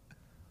 Pat,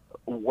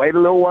 wait a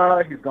little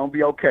while. He's going to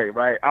be okay,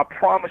 right? I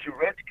promise you,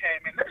 Reggie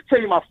came in. Let me tell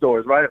you my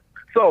stories, right?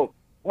 So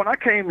when I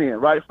came in,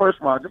 right,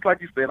 first round, just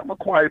like you said, I'm a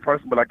quiet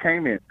person, but I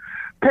came in.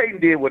 Peyton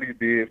did what he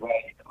did,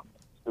 right? He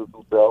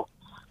introduced himself.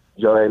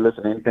 Joe, hey,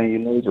 listen, anything you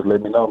need, just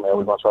let me know, man.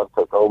 We're going to try to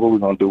take over. We're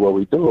going to do what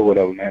we do or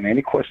whatever, man.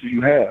 Any questions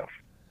you have,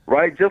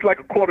 right? Just like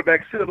a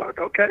quarterback should. Like,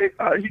 okay,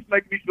 he's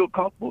making me feel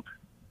comfortable.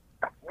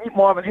 Meet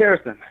Marvin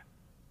Harrison.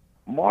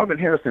 Marvin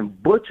Harrison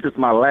butchers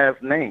my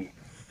last name.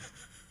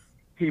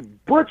 He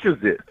butchers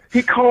it.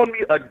 He called me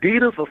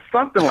Adidas or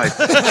something like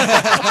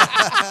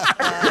that.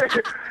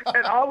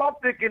 And all I'm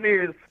thinking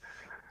is,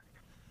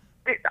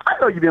 I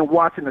know you've been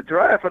watching the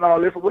draft and all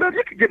this or whatever.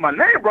 You can get my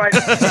name right. You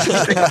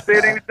think I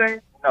said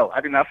anything? No,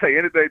 I did not say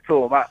anything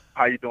to him.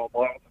 How you doing,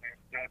 boy?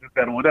 Just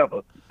that or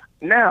whatever.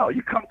 Now,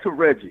 you come to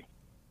Reggie.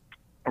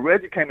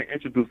 Reggie came and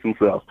introduced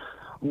himself.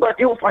 But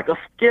it was like a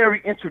scary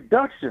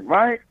introduction,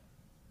 right?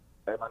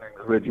 Hey, my name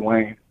is Reggie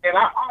Wayne. And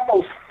I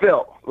almost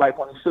felt like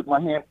when he shook my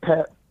hand,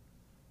 Pat,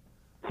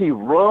 he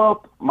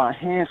rubbed my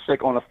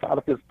handshake on the side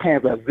of his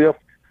pants as if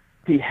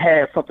he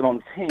had something on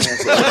his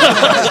hands. That's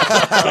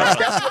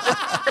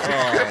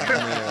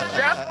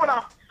what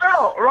I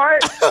felt,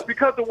 right?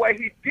 Because the way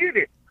he did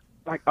it.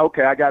 Like,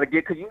 okay, I got to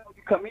get, because you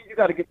come in, you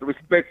got to get the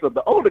respect of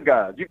the older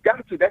guys. You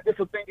got to. That's just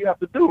a thing you have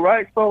to do,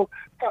 right? So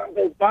time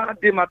goes by. I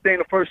did my thing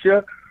the first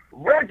year.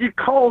 Reggie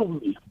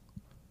called me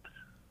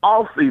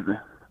all season.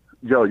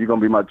 Joe, you're going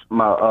to be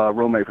my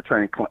roommate for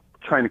training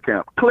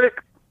camp.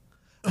 Click.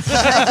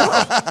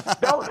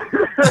 that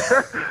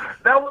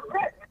was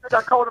it.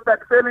 I called him back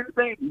and said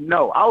anything?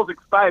 No. I was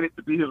excited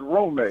to be his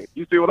roommate.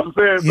 You see what I'm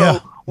saying? Yeah,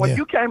 so when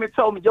you came and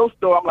told me your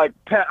story, I'm like,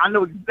 Pat, I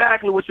know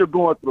exactly what you're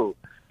going through.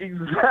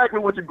 Exactly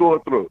what you're going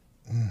through.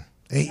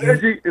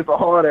 Reggie is a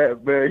hard ass,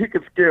 man. He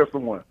can scare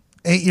someone.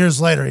 8 years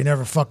later, he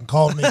never fucking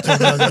called me. Told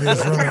me I was gonna be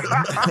his roommate.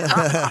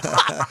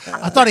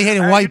 I thought he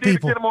hated white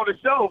people. Get him on the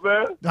show,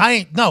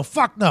 man.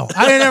 Fuck no.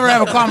 I didn't ever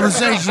have a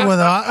conversation with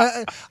him.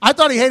 I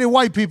thought he hated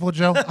white people,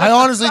 Joe. I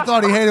honestly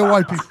thought he hated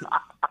white people.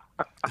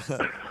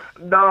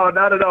 No,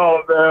 not at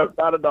all, man.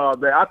 Not at all,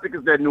 man. I think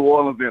it's that New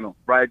Orleans in him,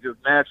 right? Just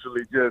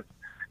naturally,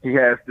 he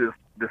has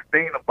this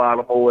thing about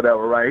him or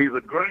whatever, right? He's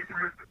a great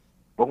person.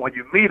 But when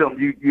you meet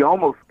him, you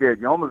almost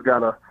scared. You almost got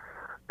to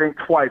think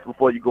twice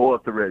before you go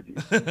up to Reggie.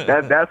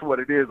 That's what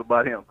it is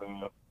about him,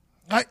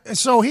 man.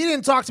 So he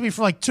didn't talk to me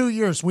for like 2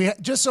 years. We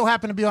just so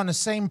happened to be on the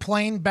same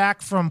plane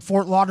back from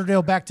Fort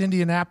Lauderdale back to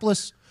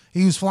Indianapolis.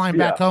 He was flying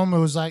back home. It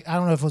was like, I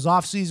don't know if it was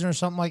off season or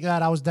something like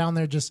that. I was down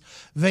there just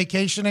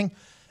vacationing.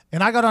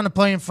 And I got on the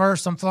plane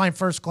first. I'm flying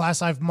first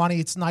class. I have money.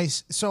 It's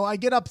nice. So I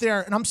get up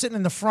there, and I'm sitting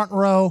in the front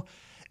row,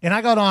 and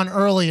I got on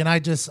early, and I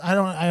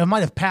might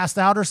have passed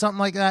out or something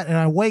like that, and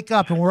I wake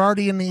up, and we're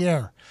already in the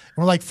air. And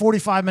we're like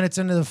 45 minutes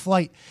into the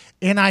flight,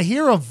 and I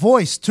hear a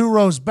voice 2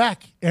 rows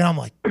back, and I'm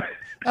like,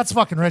 That's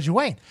fucking Reggie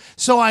Wayne.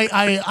 So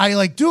I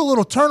like do a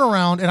little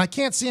turnaround and I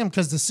can't see him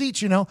because the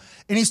seats, and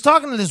he's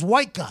talking to this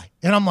white guy.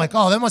 And I'm like,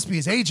 oh, that must be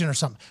his agent or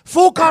something.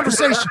 Full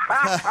conversation.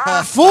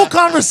 Full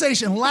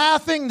conversation.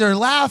 Laughing. They're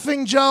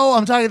laughing, Joe.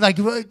 I'm talking like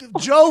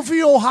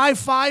jovial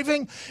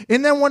high-fiving.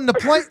 And then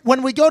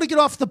when we go to get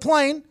off the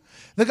plane,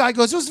 the guy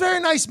goes, it was very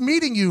nice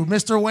meeting you,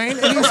 Mr. Wayne.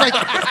 And he's like,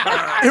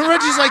 and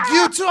Reggie's like,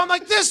 you too? I'm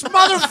like, this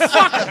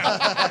motherfucker.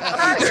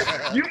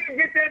 You didn't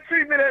get that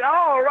treatment at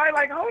all, right?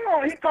 Like, hold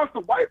on, he talks to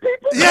white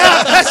people?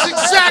 Yeah, that's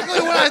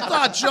exactly what I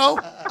thought, Joe.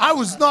 I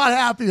was not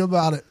happy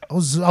about it. I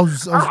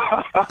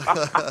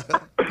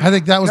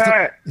think that was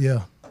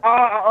yeah.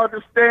 I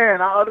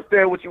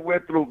understand what you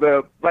went through,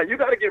 man. Like, you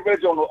got to get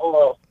Reggie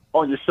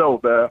on your show,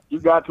 man. You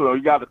got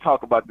to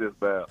talk about this,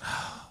 man.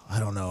 I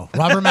don't know.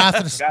 Robert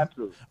Mathis.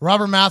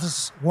 Robert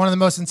Mathis, one of the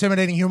most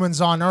intimidating humans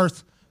on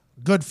earth.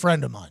 Good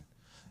friend of mine.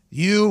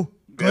 You,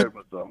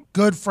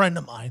 good friend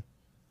of mine.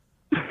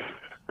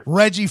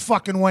 Reggie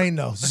fucking Wayne,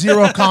 though.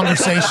 0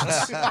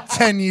 conversations.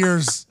 10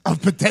 years of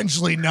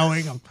potentially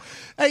knowing him.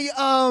 Hey,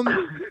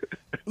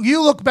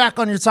 you look back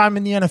on your time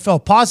in the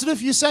NFL.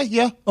 Positive, you say?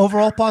 Yeah?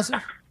 Overall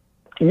positive?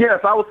 Yes,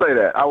 I would say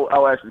that. I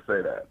will actually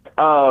say that.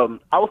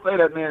 I would say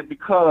that, man,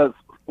 because,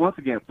 once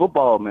again,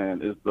 football,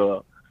 man, is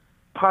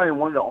probably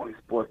one of the only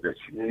sports that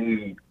you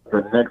need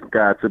the next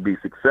guy to be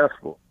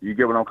successful. You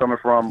get what I'm coming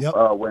from? Yep.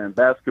 Where in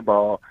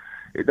basketball,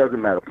 it doesn't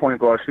matter.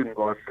 Point guard, shooting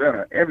guard,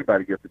 center,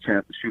 everybody gets a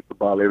chance to shoot the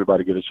ball.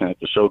 Everybody gets a chance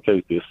to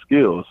showcase their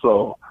skills.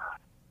 So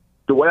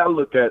the way I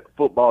look at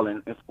football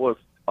and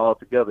sports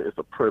altogether, it's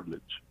a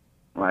privilege.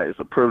 Right? It's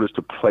a privilege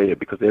to play it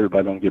because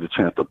everybody don't get a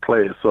chance to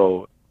play it.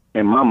 So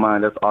in my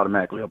mind, that's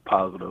automatically a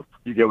positive.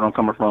 You get what I'm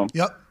coming from?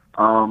 Yep.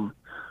 For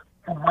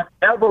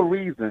whatever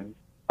reason,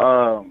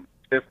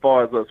 as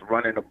far as us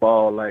running the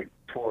ball, like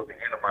towards the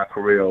end of my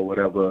career or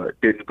whatever,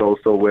 it didn't go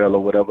so well or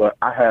whatever,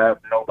 I have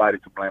nobody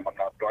to blame. I'm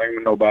not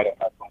blaming nobody. I'm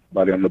not throwing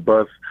nobody on the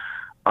bus.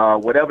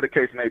 Whatever the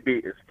case may be,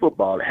 it's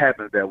football. It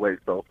happens that way.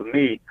 So for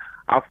me,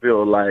 I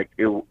feel like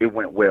it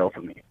went well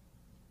for me.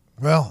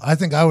 Well, I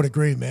think I would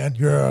agree, man.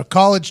 You're a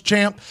college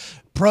champ,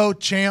 pro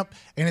champ,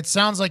 and it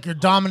sounds like you're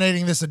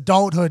dominating this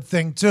adulthood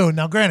thing too.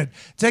 Now, granted,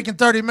 taking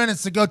 30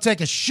 minutes to go take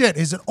a shit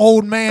is an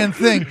old man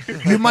thing.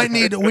 We might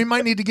need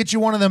to get you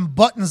one of them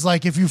buttons,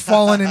 like if you've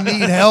fallen and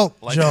need help,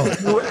 Joe.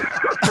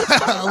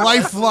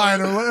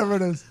 Lifeline or whatever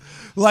it is.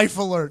 Life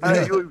alert.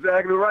 Yeah. You're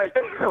exactly right.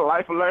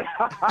 Life alert.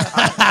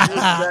 You're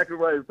exactly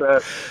right,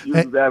 Pat. You're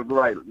exactly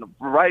right.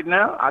 Right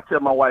now, I tell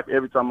my wife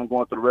every time I'm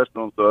going to the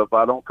restroom, so if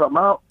I don't come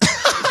out,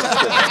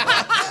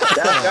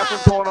 that's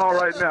what's going on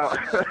right now.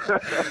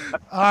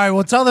 All right,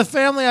 well, tell the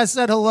family I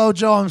said hello,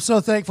 Joe. I'm so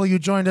thankful you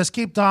joined us.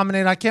 Keep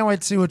dominating. I can't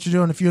wait to see what you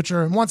do in the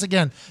future. And once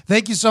again,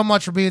 thank you so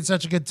much for being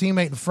such a good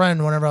teammate and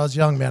friend whenever I was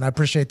young, man. I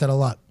appreciate that a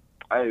lot.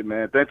 Hey,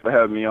 man, thanks for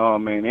having me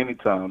on, man.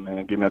 Anytime,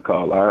 man. Give me a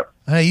call, all right?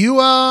 Hey, you,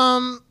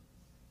 I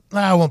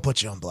won't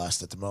put you on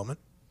blast at the moment.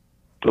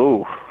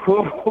 Ooh.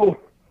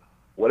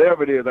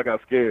 Whatever it is, I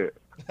got scared.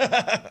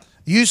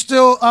 You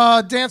still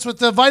dance with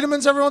the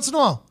vitamins every once in a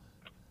while?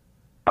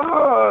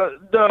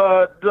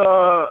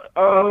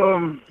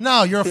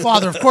 No, you're a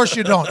father. Of course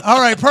you don't.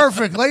 All right,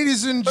 perfect.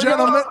 Ladies and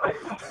gentlemen,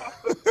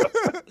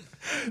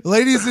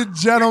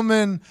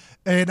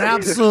 an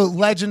absolute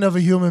legend of a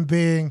human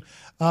being.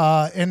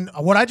 And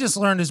what I just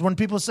learned is when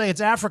people say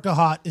it's Africa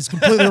hot is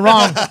completely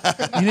wrong.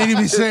 You need to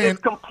be saying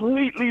it's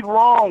completely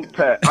wrong,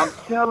 Pat. I'm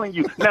telling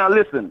you. Now,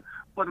 listen,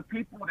 for the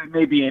people that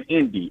may be in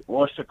Indy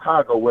or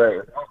Chicago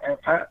where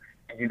it's hot,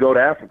 and you go to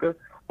Africa,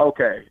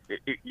 okay,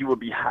 you will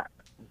be hot.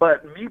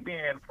 But me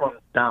being from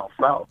down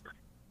south,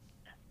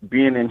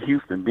 being in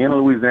Houston, being in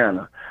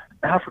Louisiana,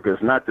 Africa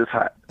is not this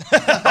hot.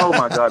 Oh,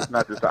 my God, it's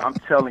not this hot. I'm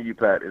telling you,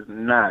 Pat, it's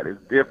not. It's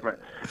different.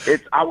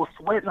 I was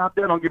sweating out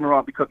there, don't get me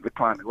wrong, because of the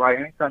climate, right?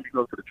 Anytime you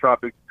go to the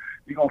tropics,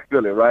 you're going to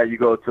feel it, right? You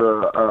go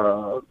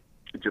to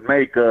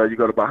Jamaica, you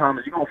go to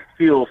Bahamas, you're going to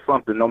feel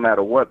something no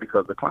matter what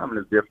because the climate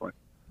is different.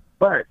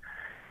 But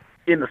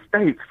in the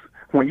States,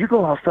 when you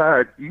go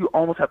outside, you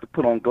almost have to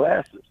put on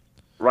glasses,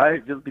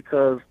 right? Just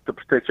because to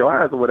protect your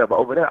eyes or whatever.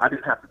 Over there, I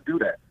didn't have to do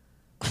that.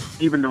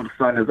 Even though the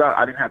sun is out,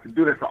 I didn't have to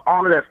do that. So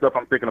all of that stuff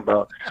I'm thinking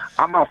about,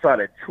 I'm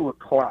outside at 2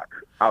 o'clock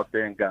out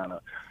there in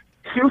Ghana.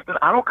 Houston,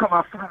 I don't come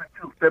outside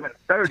until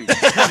 7:30.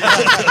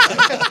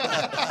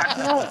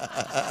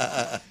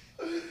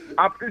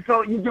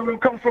 So you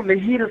come from the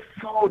heat is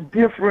so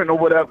different or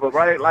whatever,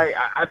 right? Like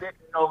I didn't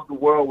know the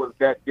world was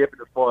that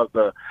different as far as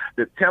the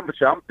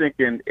temperature. I'm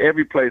thinking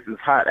every place is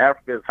hot.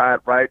 Africa is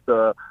hot, right?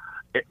 The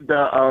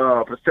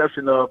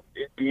perception of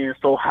it being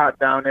so hot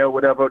down there, or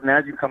whatever. Now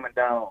you're coming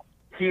down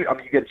here. I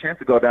mean, you get a chance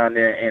to go down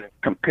there and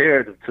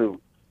compare the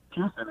two.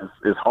 Houston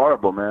is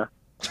horrible, man.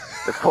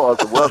 as far as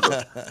the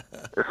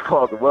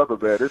weather,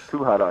 man, it's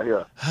too hot out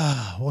here.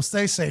 Well,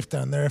 stay safe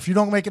down there. If you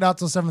don't make it out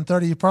till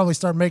 7:30, you probably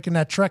start making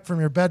that trek from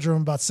your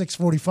bedroom about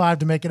 6:45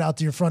 to make it out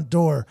to your front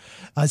door.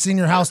 I seen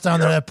your house down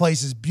there. That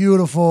place is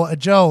beautiful.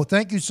 Joe,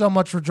 thank you so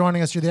much for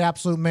joining us. You're the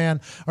absolute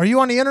man. Are you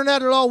on the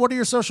internet at all? What are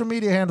your social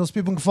media handles?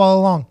 People can follow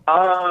along.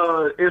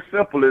 It's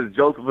simple. It's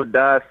Joseph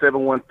Adai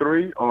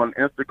 713 on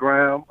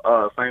Instagram.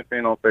 Same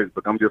thing on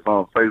Facebook. I'm just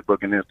on Facebook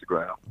and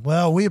Instagram.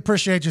 Well, we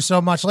appreciate you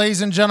so much.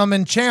 Ladies and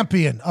gentlemen,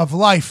 champion of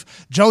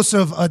life,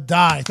 Joseph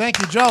Adai. Thank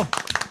you, Joe.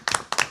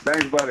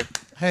 Thanks, buddy.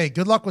 Hey,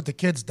 good luck with the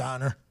kids,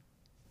 Donner.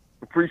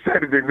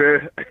 Appreciate it, big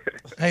man.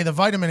 Hey, the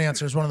vitamin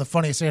answer is one of the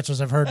funniest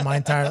answers I've heard in my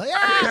entire life.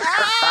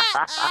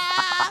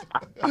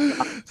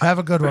 Have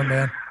a good one,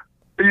 man.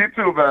 You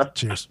too, man.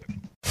 Cheers.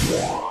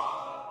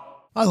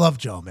 I love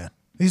Joe, man.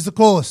 He's the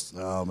coolest.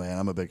 Oh, man,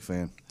 I'm a big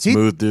fan.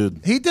 Smooth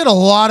dude. He did a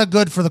lot of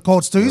good for the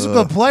Colts, too. He's a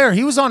good player.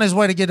 He was on his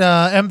way to get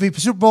MVP,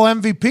 Super Bowl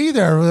MVP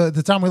there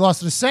the time we lost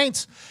to the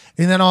Saints.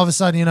 And then all of a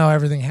sudden,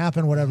 everything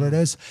happened, whatever it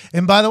is.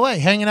 And by the way,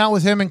 hanging out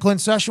with him and Clint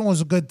Session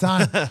was a good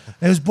time.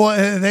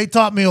 They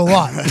taught me a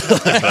lot.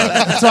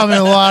 They taught me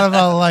a lot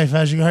about life,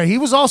 as you heard. He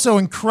was also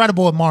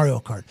incredible at Mario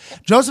Kart.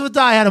 Joseph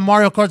Adai had a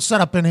Mario Kart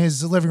setup in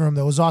his living room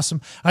that was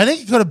awesome. I think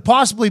he could have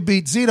possibly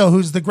beat Zito,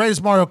 who's the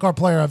greatest Mario Kart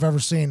player I've ever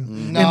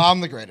seen. No, I'm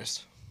the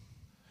greatest.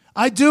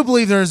 I do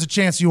believe there is a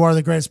chance you are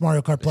the greatest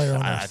Mario Kart player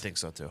on earth. I think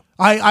so too.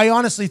 I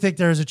honestly think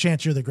there is a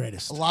chance you're the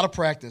greatest. A lot of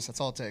practice. That's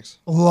all it takes.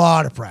 A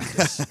lot of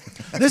practice.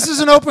 This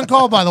is an open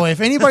call, by the way. If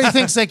anybody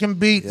thinks they can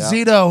beat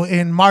Zito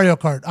in Mario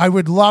Kart, I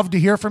would love to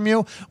hear from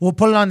you. We'll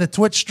put it on the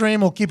Twitch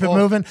stream. We'll keep it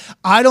moving.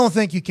 I don't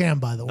think you can,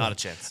 by the way. Not a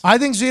chance. I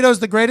think Zito's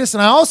the greatest,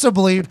 and I also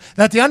believe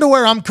that the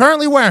underwear I'm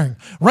currently wearing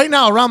right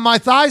now around my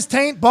thighs,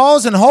 taint,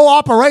 balls, and whole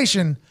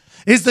operation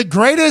is the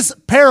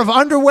greatest pair of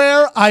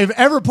underwear I've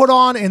ever put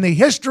on in the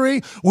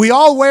history. We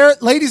all wear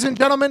it. Ladies and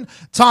gentlemen,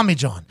 Tommy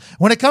John.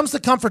 When it comes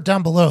to comfort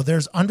down below,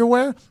 there's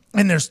underwear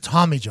and there's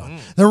Tommy John,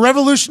 the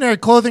revolutionary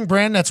clothing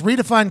brand that's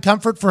redefined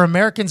comfort for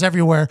Americans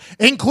everywhere,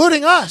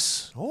 including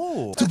us.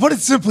 Oh. To put it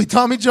simply,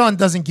 Tommy John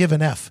doesn't give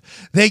an F.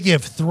 They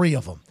give 3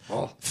 of them.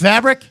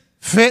 Fabric,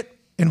 fit,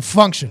 and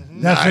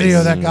function. That video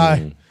of that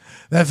guy.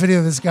 That video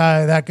of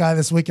that guy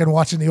this weekend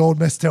watching the Ole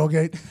Miss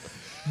tailgate.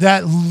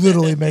 That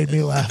literally made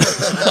me laugh.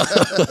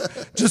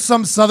 Just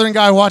some Southern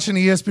guy watching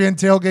the ESPN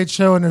tailgate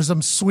show, and there's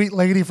some sweet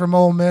lady from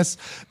Ole Miss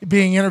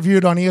being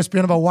interviewed on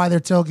ESPN about why they're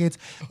tailgates.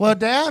 Well,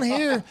 down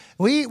here,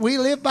 we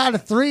live by the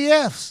 3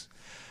 Fs.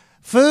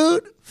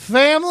 Food,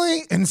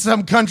 family, and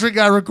some country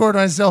guy recording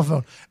on his cell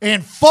phone.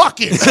 And fuck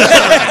it.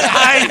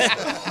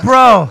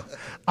 Bro,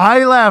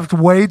 I laughed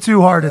way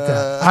too hard at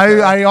that.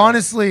 I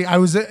honestly, I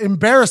was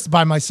embarrassed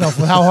by myself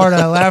with how hard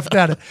I laughed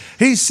at it.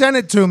 He sent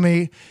it to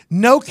me,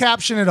 no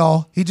caption at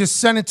all. He just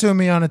sent it to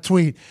me on a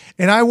tweet.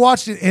 And I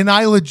watched it, and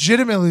I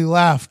legitimately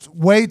laughed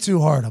way too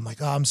hard. I'm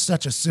like, oh, I'm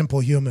such a simple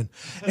human.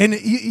 And,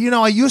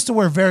 I used to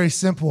wear very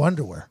simple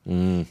underwear.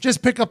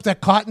 Just pick up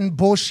that cotton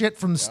bullshit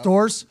from the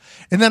stores.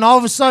 And then all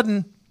of a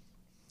sudden,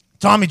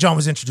 Tommy John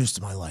was introduced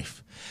to my life.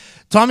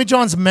 Tommy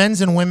John's men's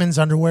and women's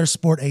underwear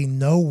sport a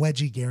no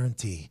wedgie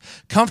guarantee.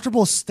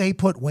 Comfortable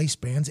stay-put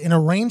waistbands in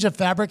a range of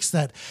fabrics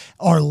that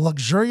are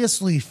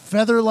luxuriously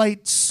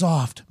feather-light,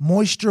 soft,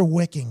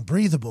 moisture-wicking,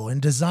 breathable,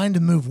 and designed to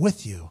move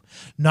with you,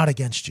 not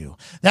against you.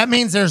 That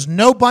means there's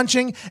no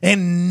bunching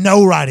and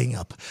no riding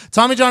up.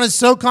 Tommy John is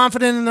so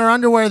confident in their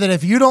underwear that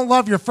if you don't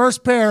love your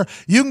first pair,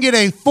 you can get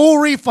a full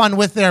refund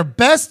with their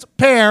best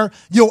pair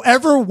you'll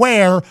ever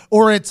wear,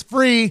 or it's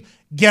free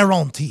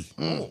guarantee.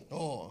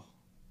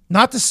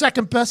 Not the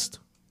second best.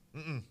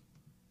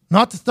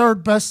 Not the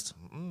third best.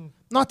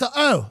 Not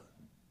the,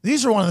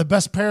 these are one of the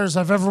best pairs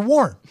I've ever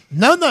worn.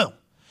 No.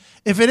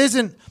 If it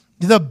isn't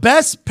the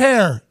best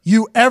pair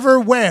you ever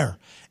wear,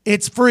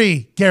 it's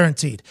free,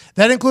 guaranteed.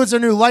 That includes their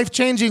new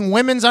life-changing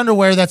women's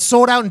underwear that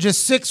sold out in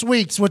just 6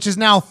 weeks, which is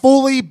now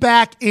fully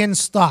back in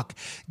stock.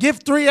 Give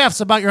 3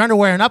 Fs about your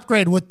underwear and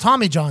upgrade with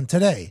Tommy John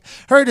today.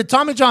 Hurry to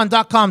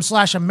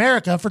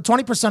TommyJohn.com/America for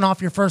 20%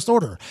 off your first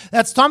order.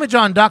 That's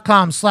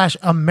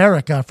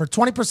TommyJohn.com/America for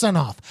 20%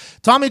 off.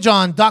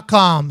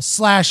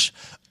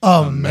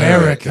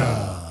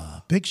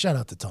 TommyJohn.com/America. Big shout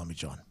out to Tommy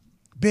John.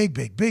 Big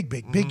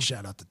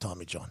shout out to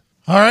Tommy John.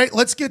 All right,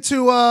 let's get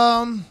to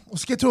a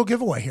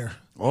giveaway here.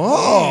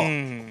 Oh,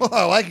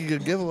 I like a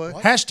good giveaway.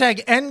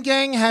 Hashtag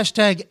Endgang,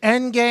 hashtag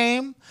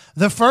Endgame.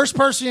 The first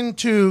person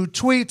to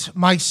tweet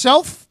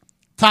myself,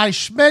 Ty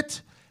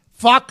Schmidt,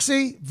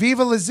 Foxy,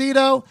 Viva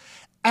Lazito,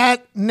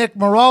 at Nick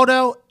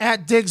Morodo,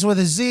 at Diggs with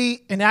a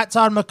Z, and at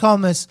Todd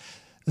McComas.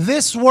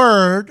 This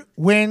word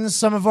wins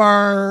some of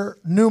our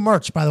new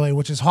merch, by the way,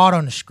 which is hot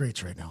on the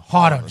streets right now.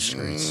 Hot on the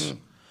streets.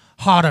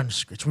 Hot on the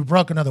streets. We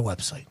broke another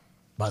website,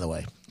 by the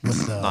way,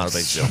 with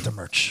the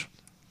merch.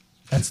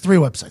 That's 3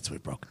 websites we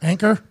broke.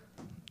 Anchor,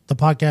 the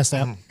podcast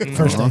app,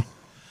 first day.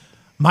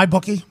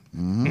 MyBookie,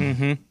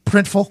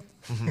 Printful.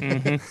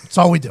 That's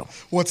all we do.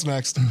 What's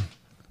next?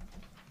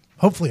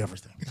 Hopefully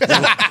everything.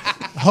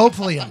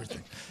 Hopefully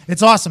everything.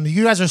 It's awesome.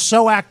 You guys are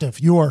so active.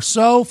 You are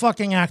so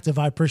fucking active.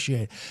 I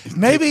appreciate it.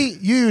 Maybe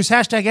you use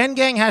hashtag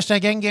Endgang,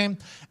 hashtag Endgame,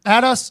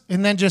 at us,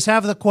 and then just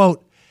have the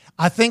quote,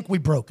 I think we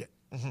broke it.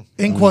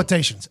 In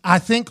quotations. I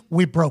think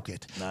we broke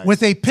it. Nice.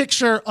 With a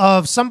picture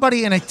of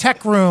somebody in a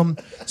tech room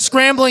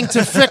scrambling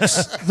to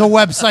fix the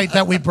website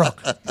that we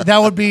broke. That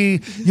would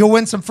be, you'll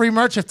win some free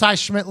merch if Ty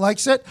Schmidt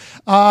likes it.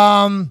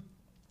 And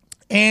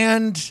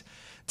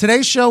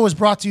today's show was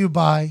brought to you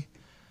by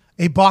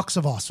a box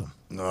of awesome.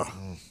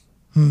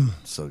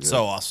 So good.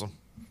 So awesome.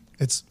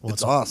 It's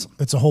awesome.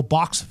 It's a whole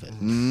box of it.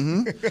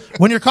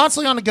 When you're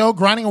constantly on the go,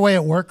 grinding away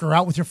at work or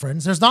out with your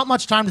friends, there's not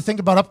much time to think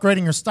about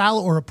upgrading your style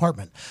or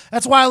apartment.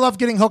 That's why I love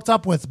getting hooked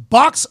up with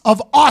Box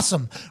of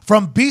Awesome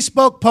from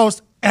Bespoke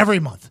Post every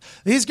month.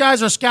 These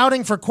guys are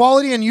scouting for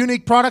quality and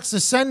unique products to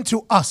send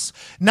to us.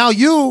 Now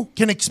you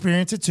can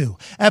experience it too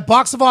at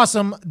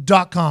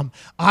boxofawesome.com.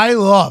 I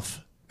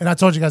love, and I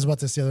told you guys about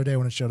this the other day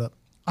when it showed up,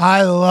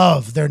 I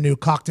love their new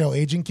cocktail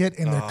aging kit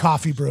and their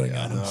coffee brewing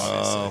items.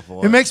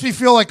 It makes me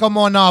feel like I'm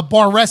on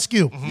Bar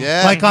Rescue.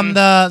 Yeah. Like I'm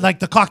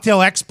the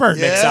cocktail expert.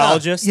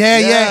 Mixologist.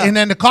 Yeah. And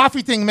then the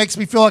coffee thing makes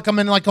me feel like I'm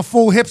in like a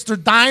full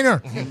hipster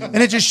diner. And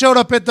it just showed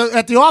up at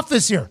the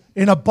office here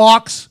in a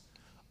box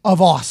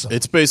of awesome.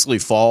 It's basically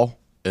fall,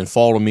 and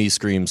fall to me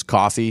screams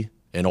coffee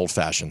and old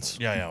fashions.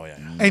 Yeah.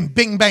 And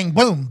bing, bang,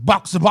 boom,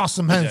 Box of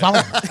Awesome.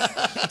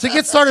 To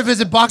get started,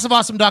 visit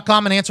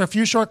boxofawesome.com and answer a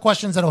few short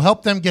questions that will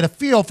help them get a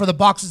feel for the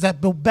boxes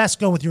that will best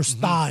go with your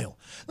style.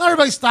 Not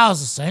everybody's style is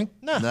the same.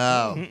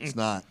 No, it's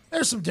not.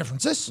 There's some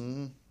differences.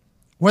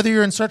 Whether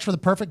you're in search for the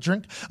perfect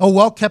drink, a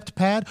well-kept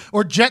pad,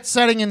 or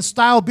jet-setting in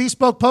style,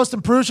 Bespoke Post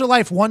improves your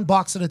life one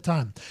box at a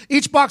time.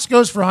 Each box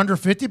goes for under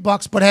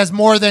 $50, but has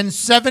more than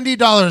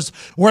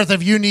 $70 worth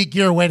of unique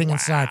gear waiting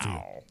inside for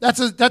you. That's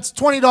a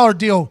 $20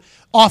 deal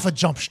off of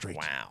Jump Street.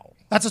 Wow.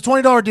 That's a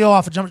 $20 deal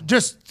off of Jump,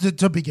 just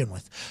to begin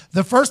with.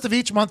 The first of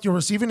each month, you'll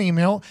receive an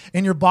email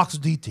in your box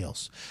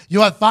details.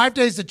 You'll have 5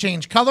 days to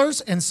change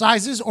colors and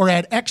sizes or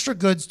add extra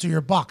goods to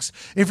your box.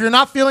 If you're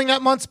not feeling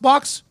that month's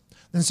box,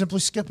 then simply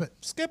skip it.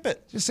 Skip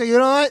it. Just say, you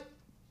know what?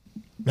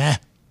 Nah.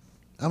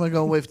 I'm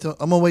gonna wait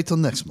till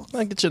next month.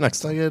 I'll get you next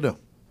That's all time. I gotta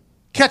do.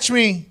 Catch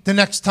me the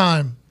next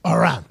time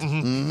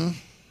around.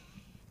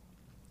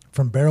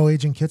 From barrel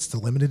aging kits to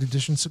limited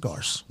edition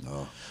cigars.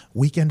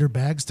 Weekender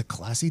bags to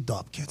classy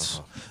dob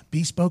kits.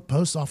 Bespoke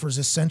Post offers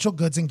essential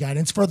goods and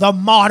guidance for the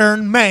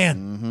modern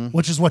man,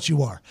 which is what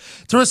you are.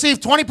 To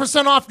receive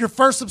 20% off your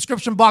first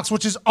subscription box,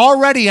 which is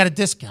already at a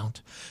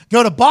discount,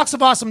 go to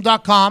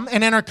boxofawesome.com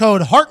and enter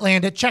code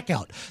Heartland at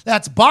checkout.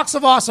 That's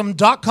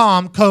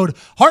boxofawesome.com, code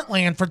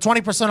Heartland for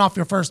 20% off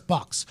your first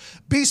box.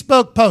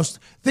 Bespoke Post,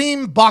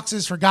 theme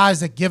boxes for guys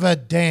that give a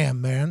damn,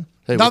 man.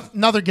 Hey,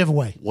 Another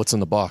giveaway. What's in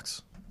the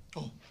box?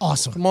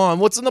 Awesome. Come on,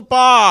 what's in the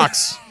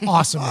box?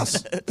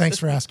 Awesomeness. Thanks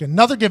for asking.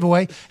 Another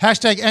giveaway.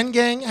 Hashtag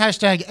Endgang,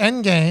 hashtag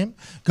Endgame.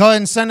 Go ahead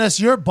and send us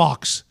your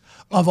box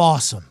of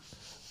awesome.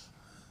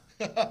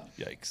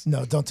 Yikes.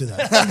 No, don't do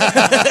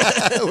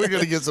that. We're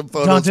gonna get some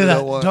photos. Don't do we that.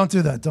 don't want. Don't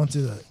do that. Don't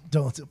do that.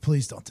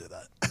 Please don't do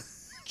that.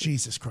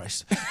 Jesus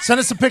Christ. Send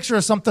us a picture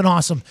of something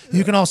awesome.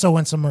 You can also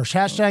win some merch.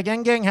 Hashtag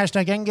Endgang,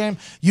 hashtag Endgame.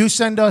 You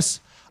send us,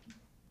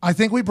 I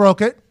think we broke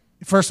it.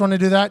 First one to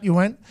do that, you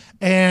win.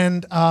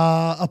 And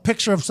a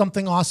picture of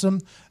something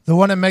awesome. The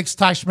one that makes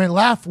Ty Schmidt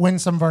laugh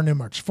wins some of our new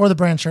merch. For the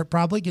brand shirt,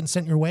 probably. Getting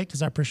sent your way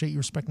because I appreciate you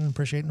respecting and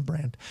appreciating the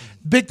brand.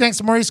 Big thanks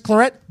to Maurice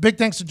Claret. Big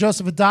thanks to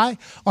Joseph Adai.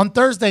 On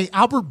Thursday,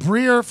 Albert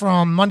Breer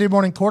from Monday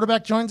Morning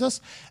Quarterback joins us.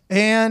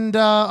 And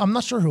I'm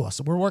not sure who else.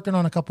 We're working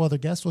on a couple other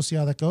guests. We'll see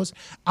how that goes.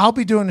 I'll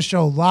be doing the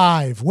show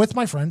live with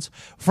my friends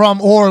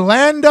from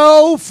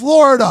Orlando,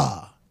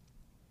 Florida.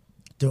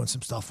 Doing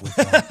some stuff with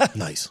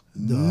Nice.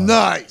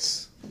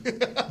 Nice.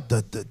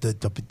 the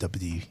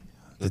WWE.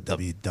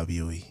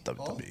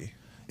 WWE.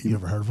 You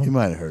ever heard of them? You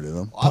might have heard of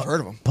them. I've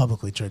heard of them.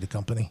 Publicly traded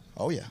company.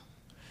 Oh, yeah.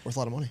 Worth a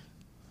lot of money.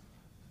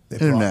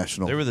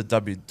 International. They were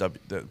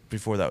the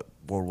before that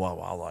World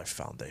Wildlife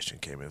Foundation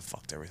came in and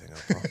fucked everything up.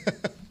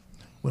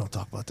 We don't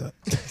talk about that.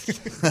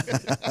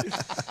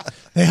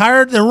 They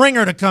hired the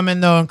Ringer to come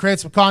in, though, and create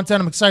some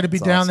content. I'm excited to be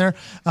down there.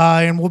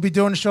 And we'll be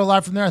doing the show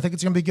live from there. I think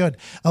it's going to be good.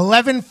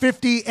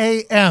 11:50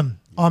 a.m.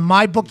 on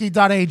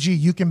mybookie.ag.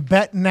 You can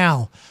bet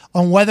now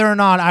on whether or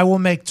not I will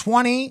make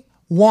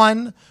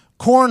 21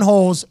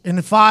 cornholes in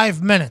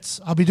 5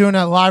 minutes. I'll be doing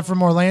that live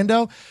from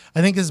Orlando.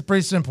 I think this is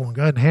pretty simple.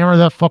 Go ahead and hammer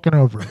that fucking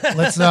over.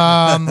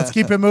 Let's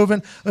keep it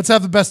moving. Let's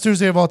have the best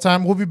Tuesday of all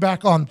time. We'll be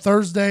back on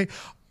Thursday.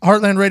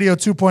 Heartland Radio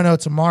 2.0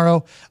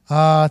 tomorrow.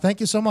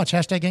 Thank you so much.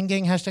 Hashtag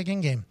Endgang, hashtag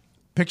Endgame.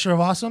 Picture of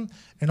awesome.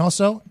 And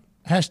also,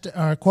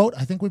 quote,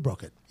 I think we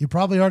broke it. You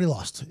probably already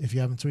lost if you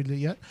haven't tweeted it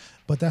yet,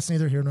 but that's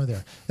neither here nor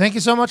there. Thank you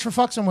so much for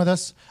fucking with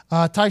us.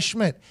 Ty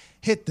Schmidt,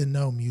 hit the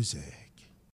no music.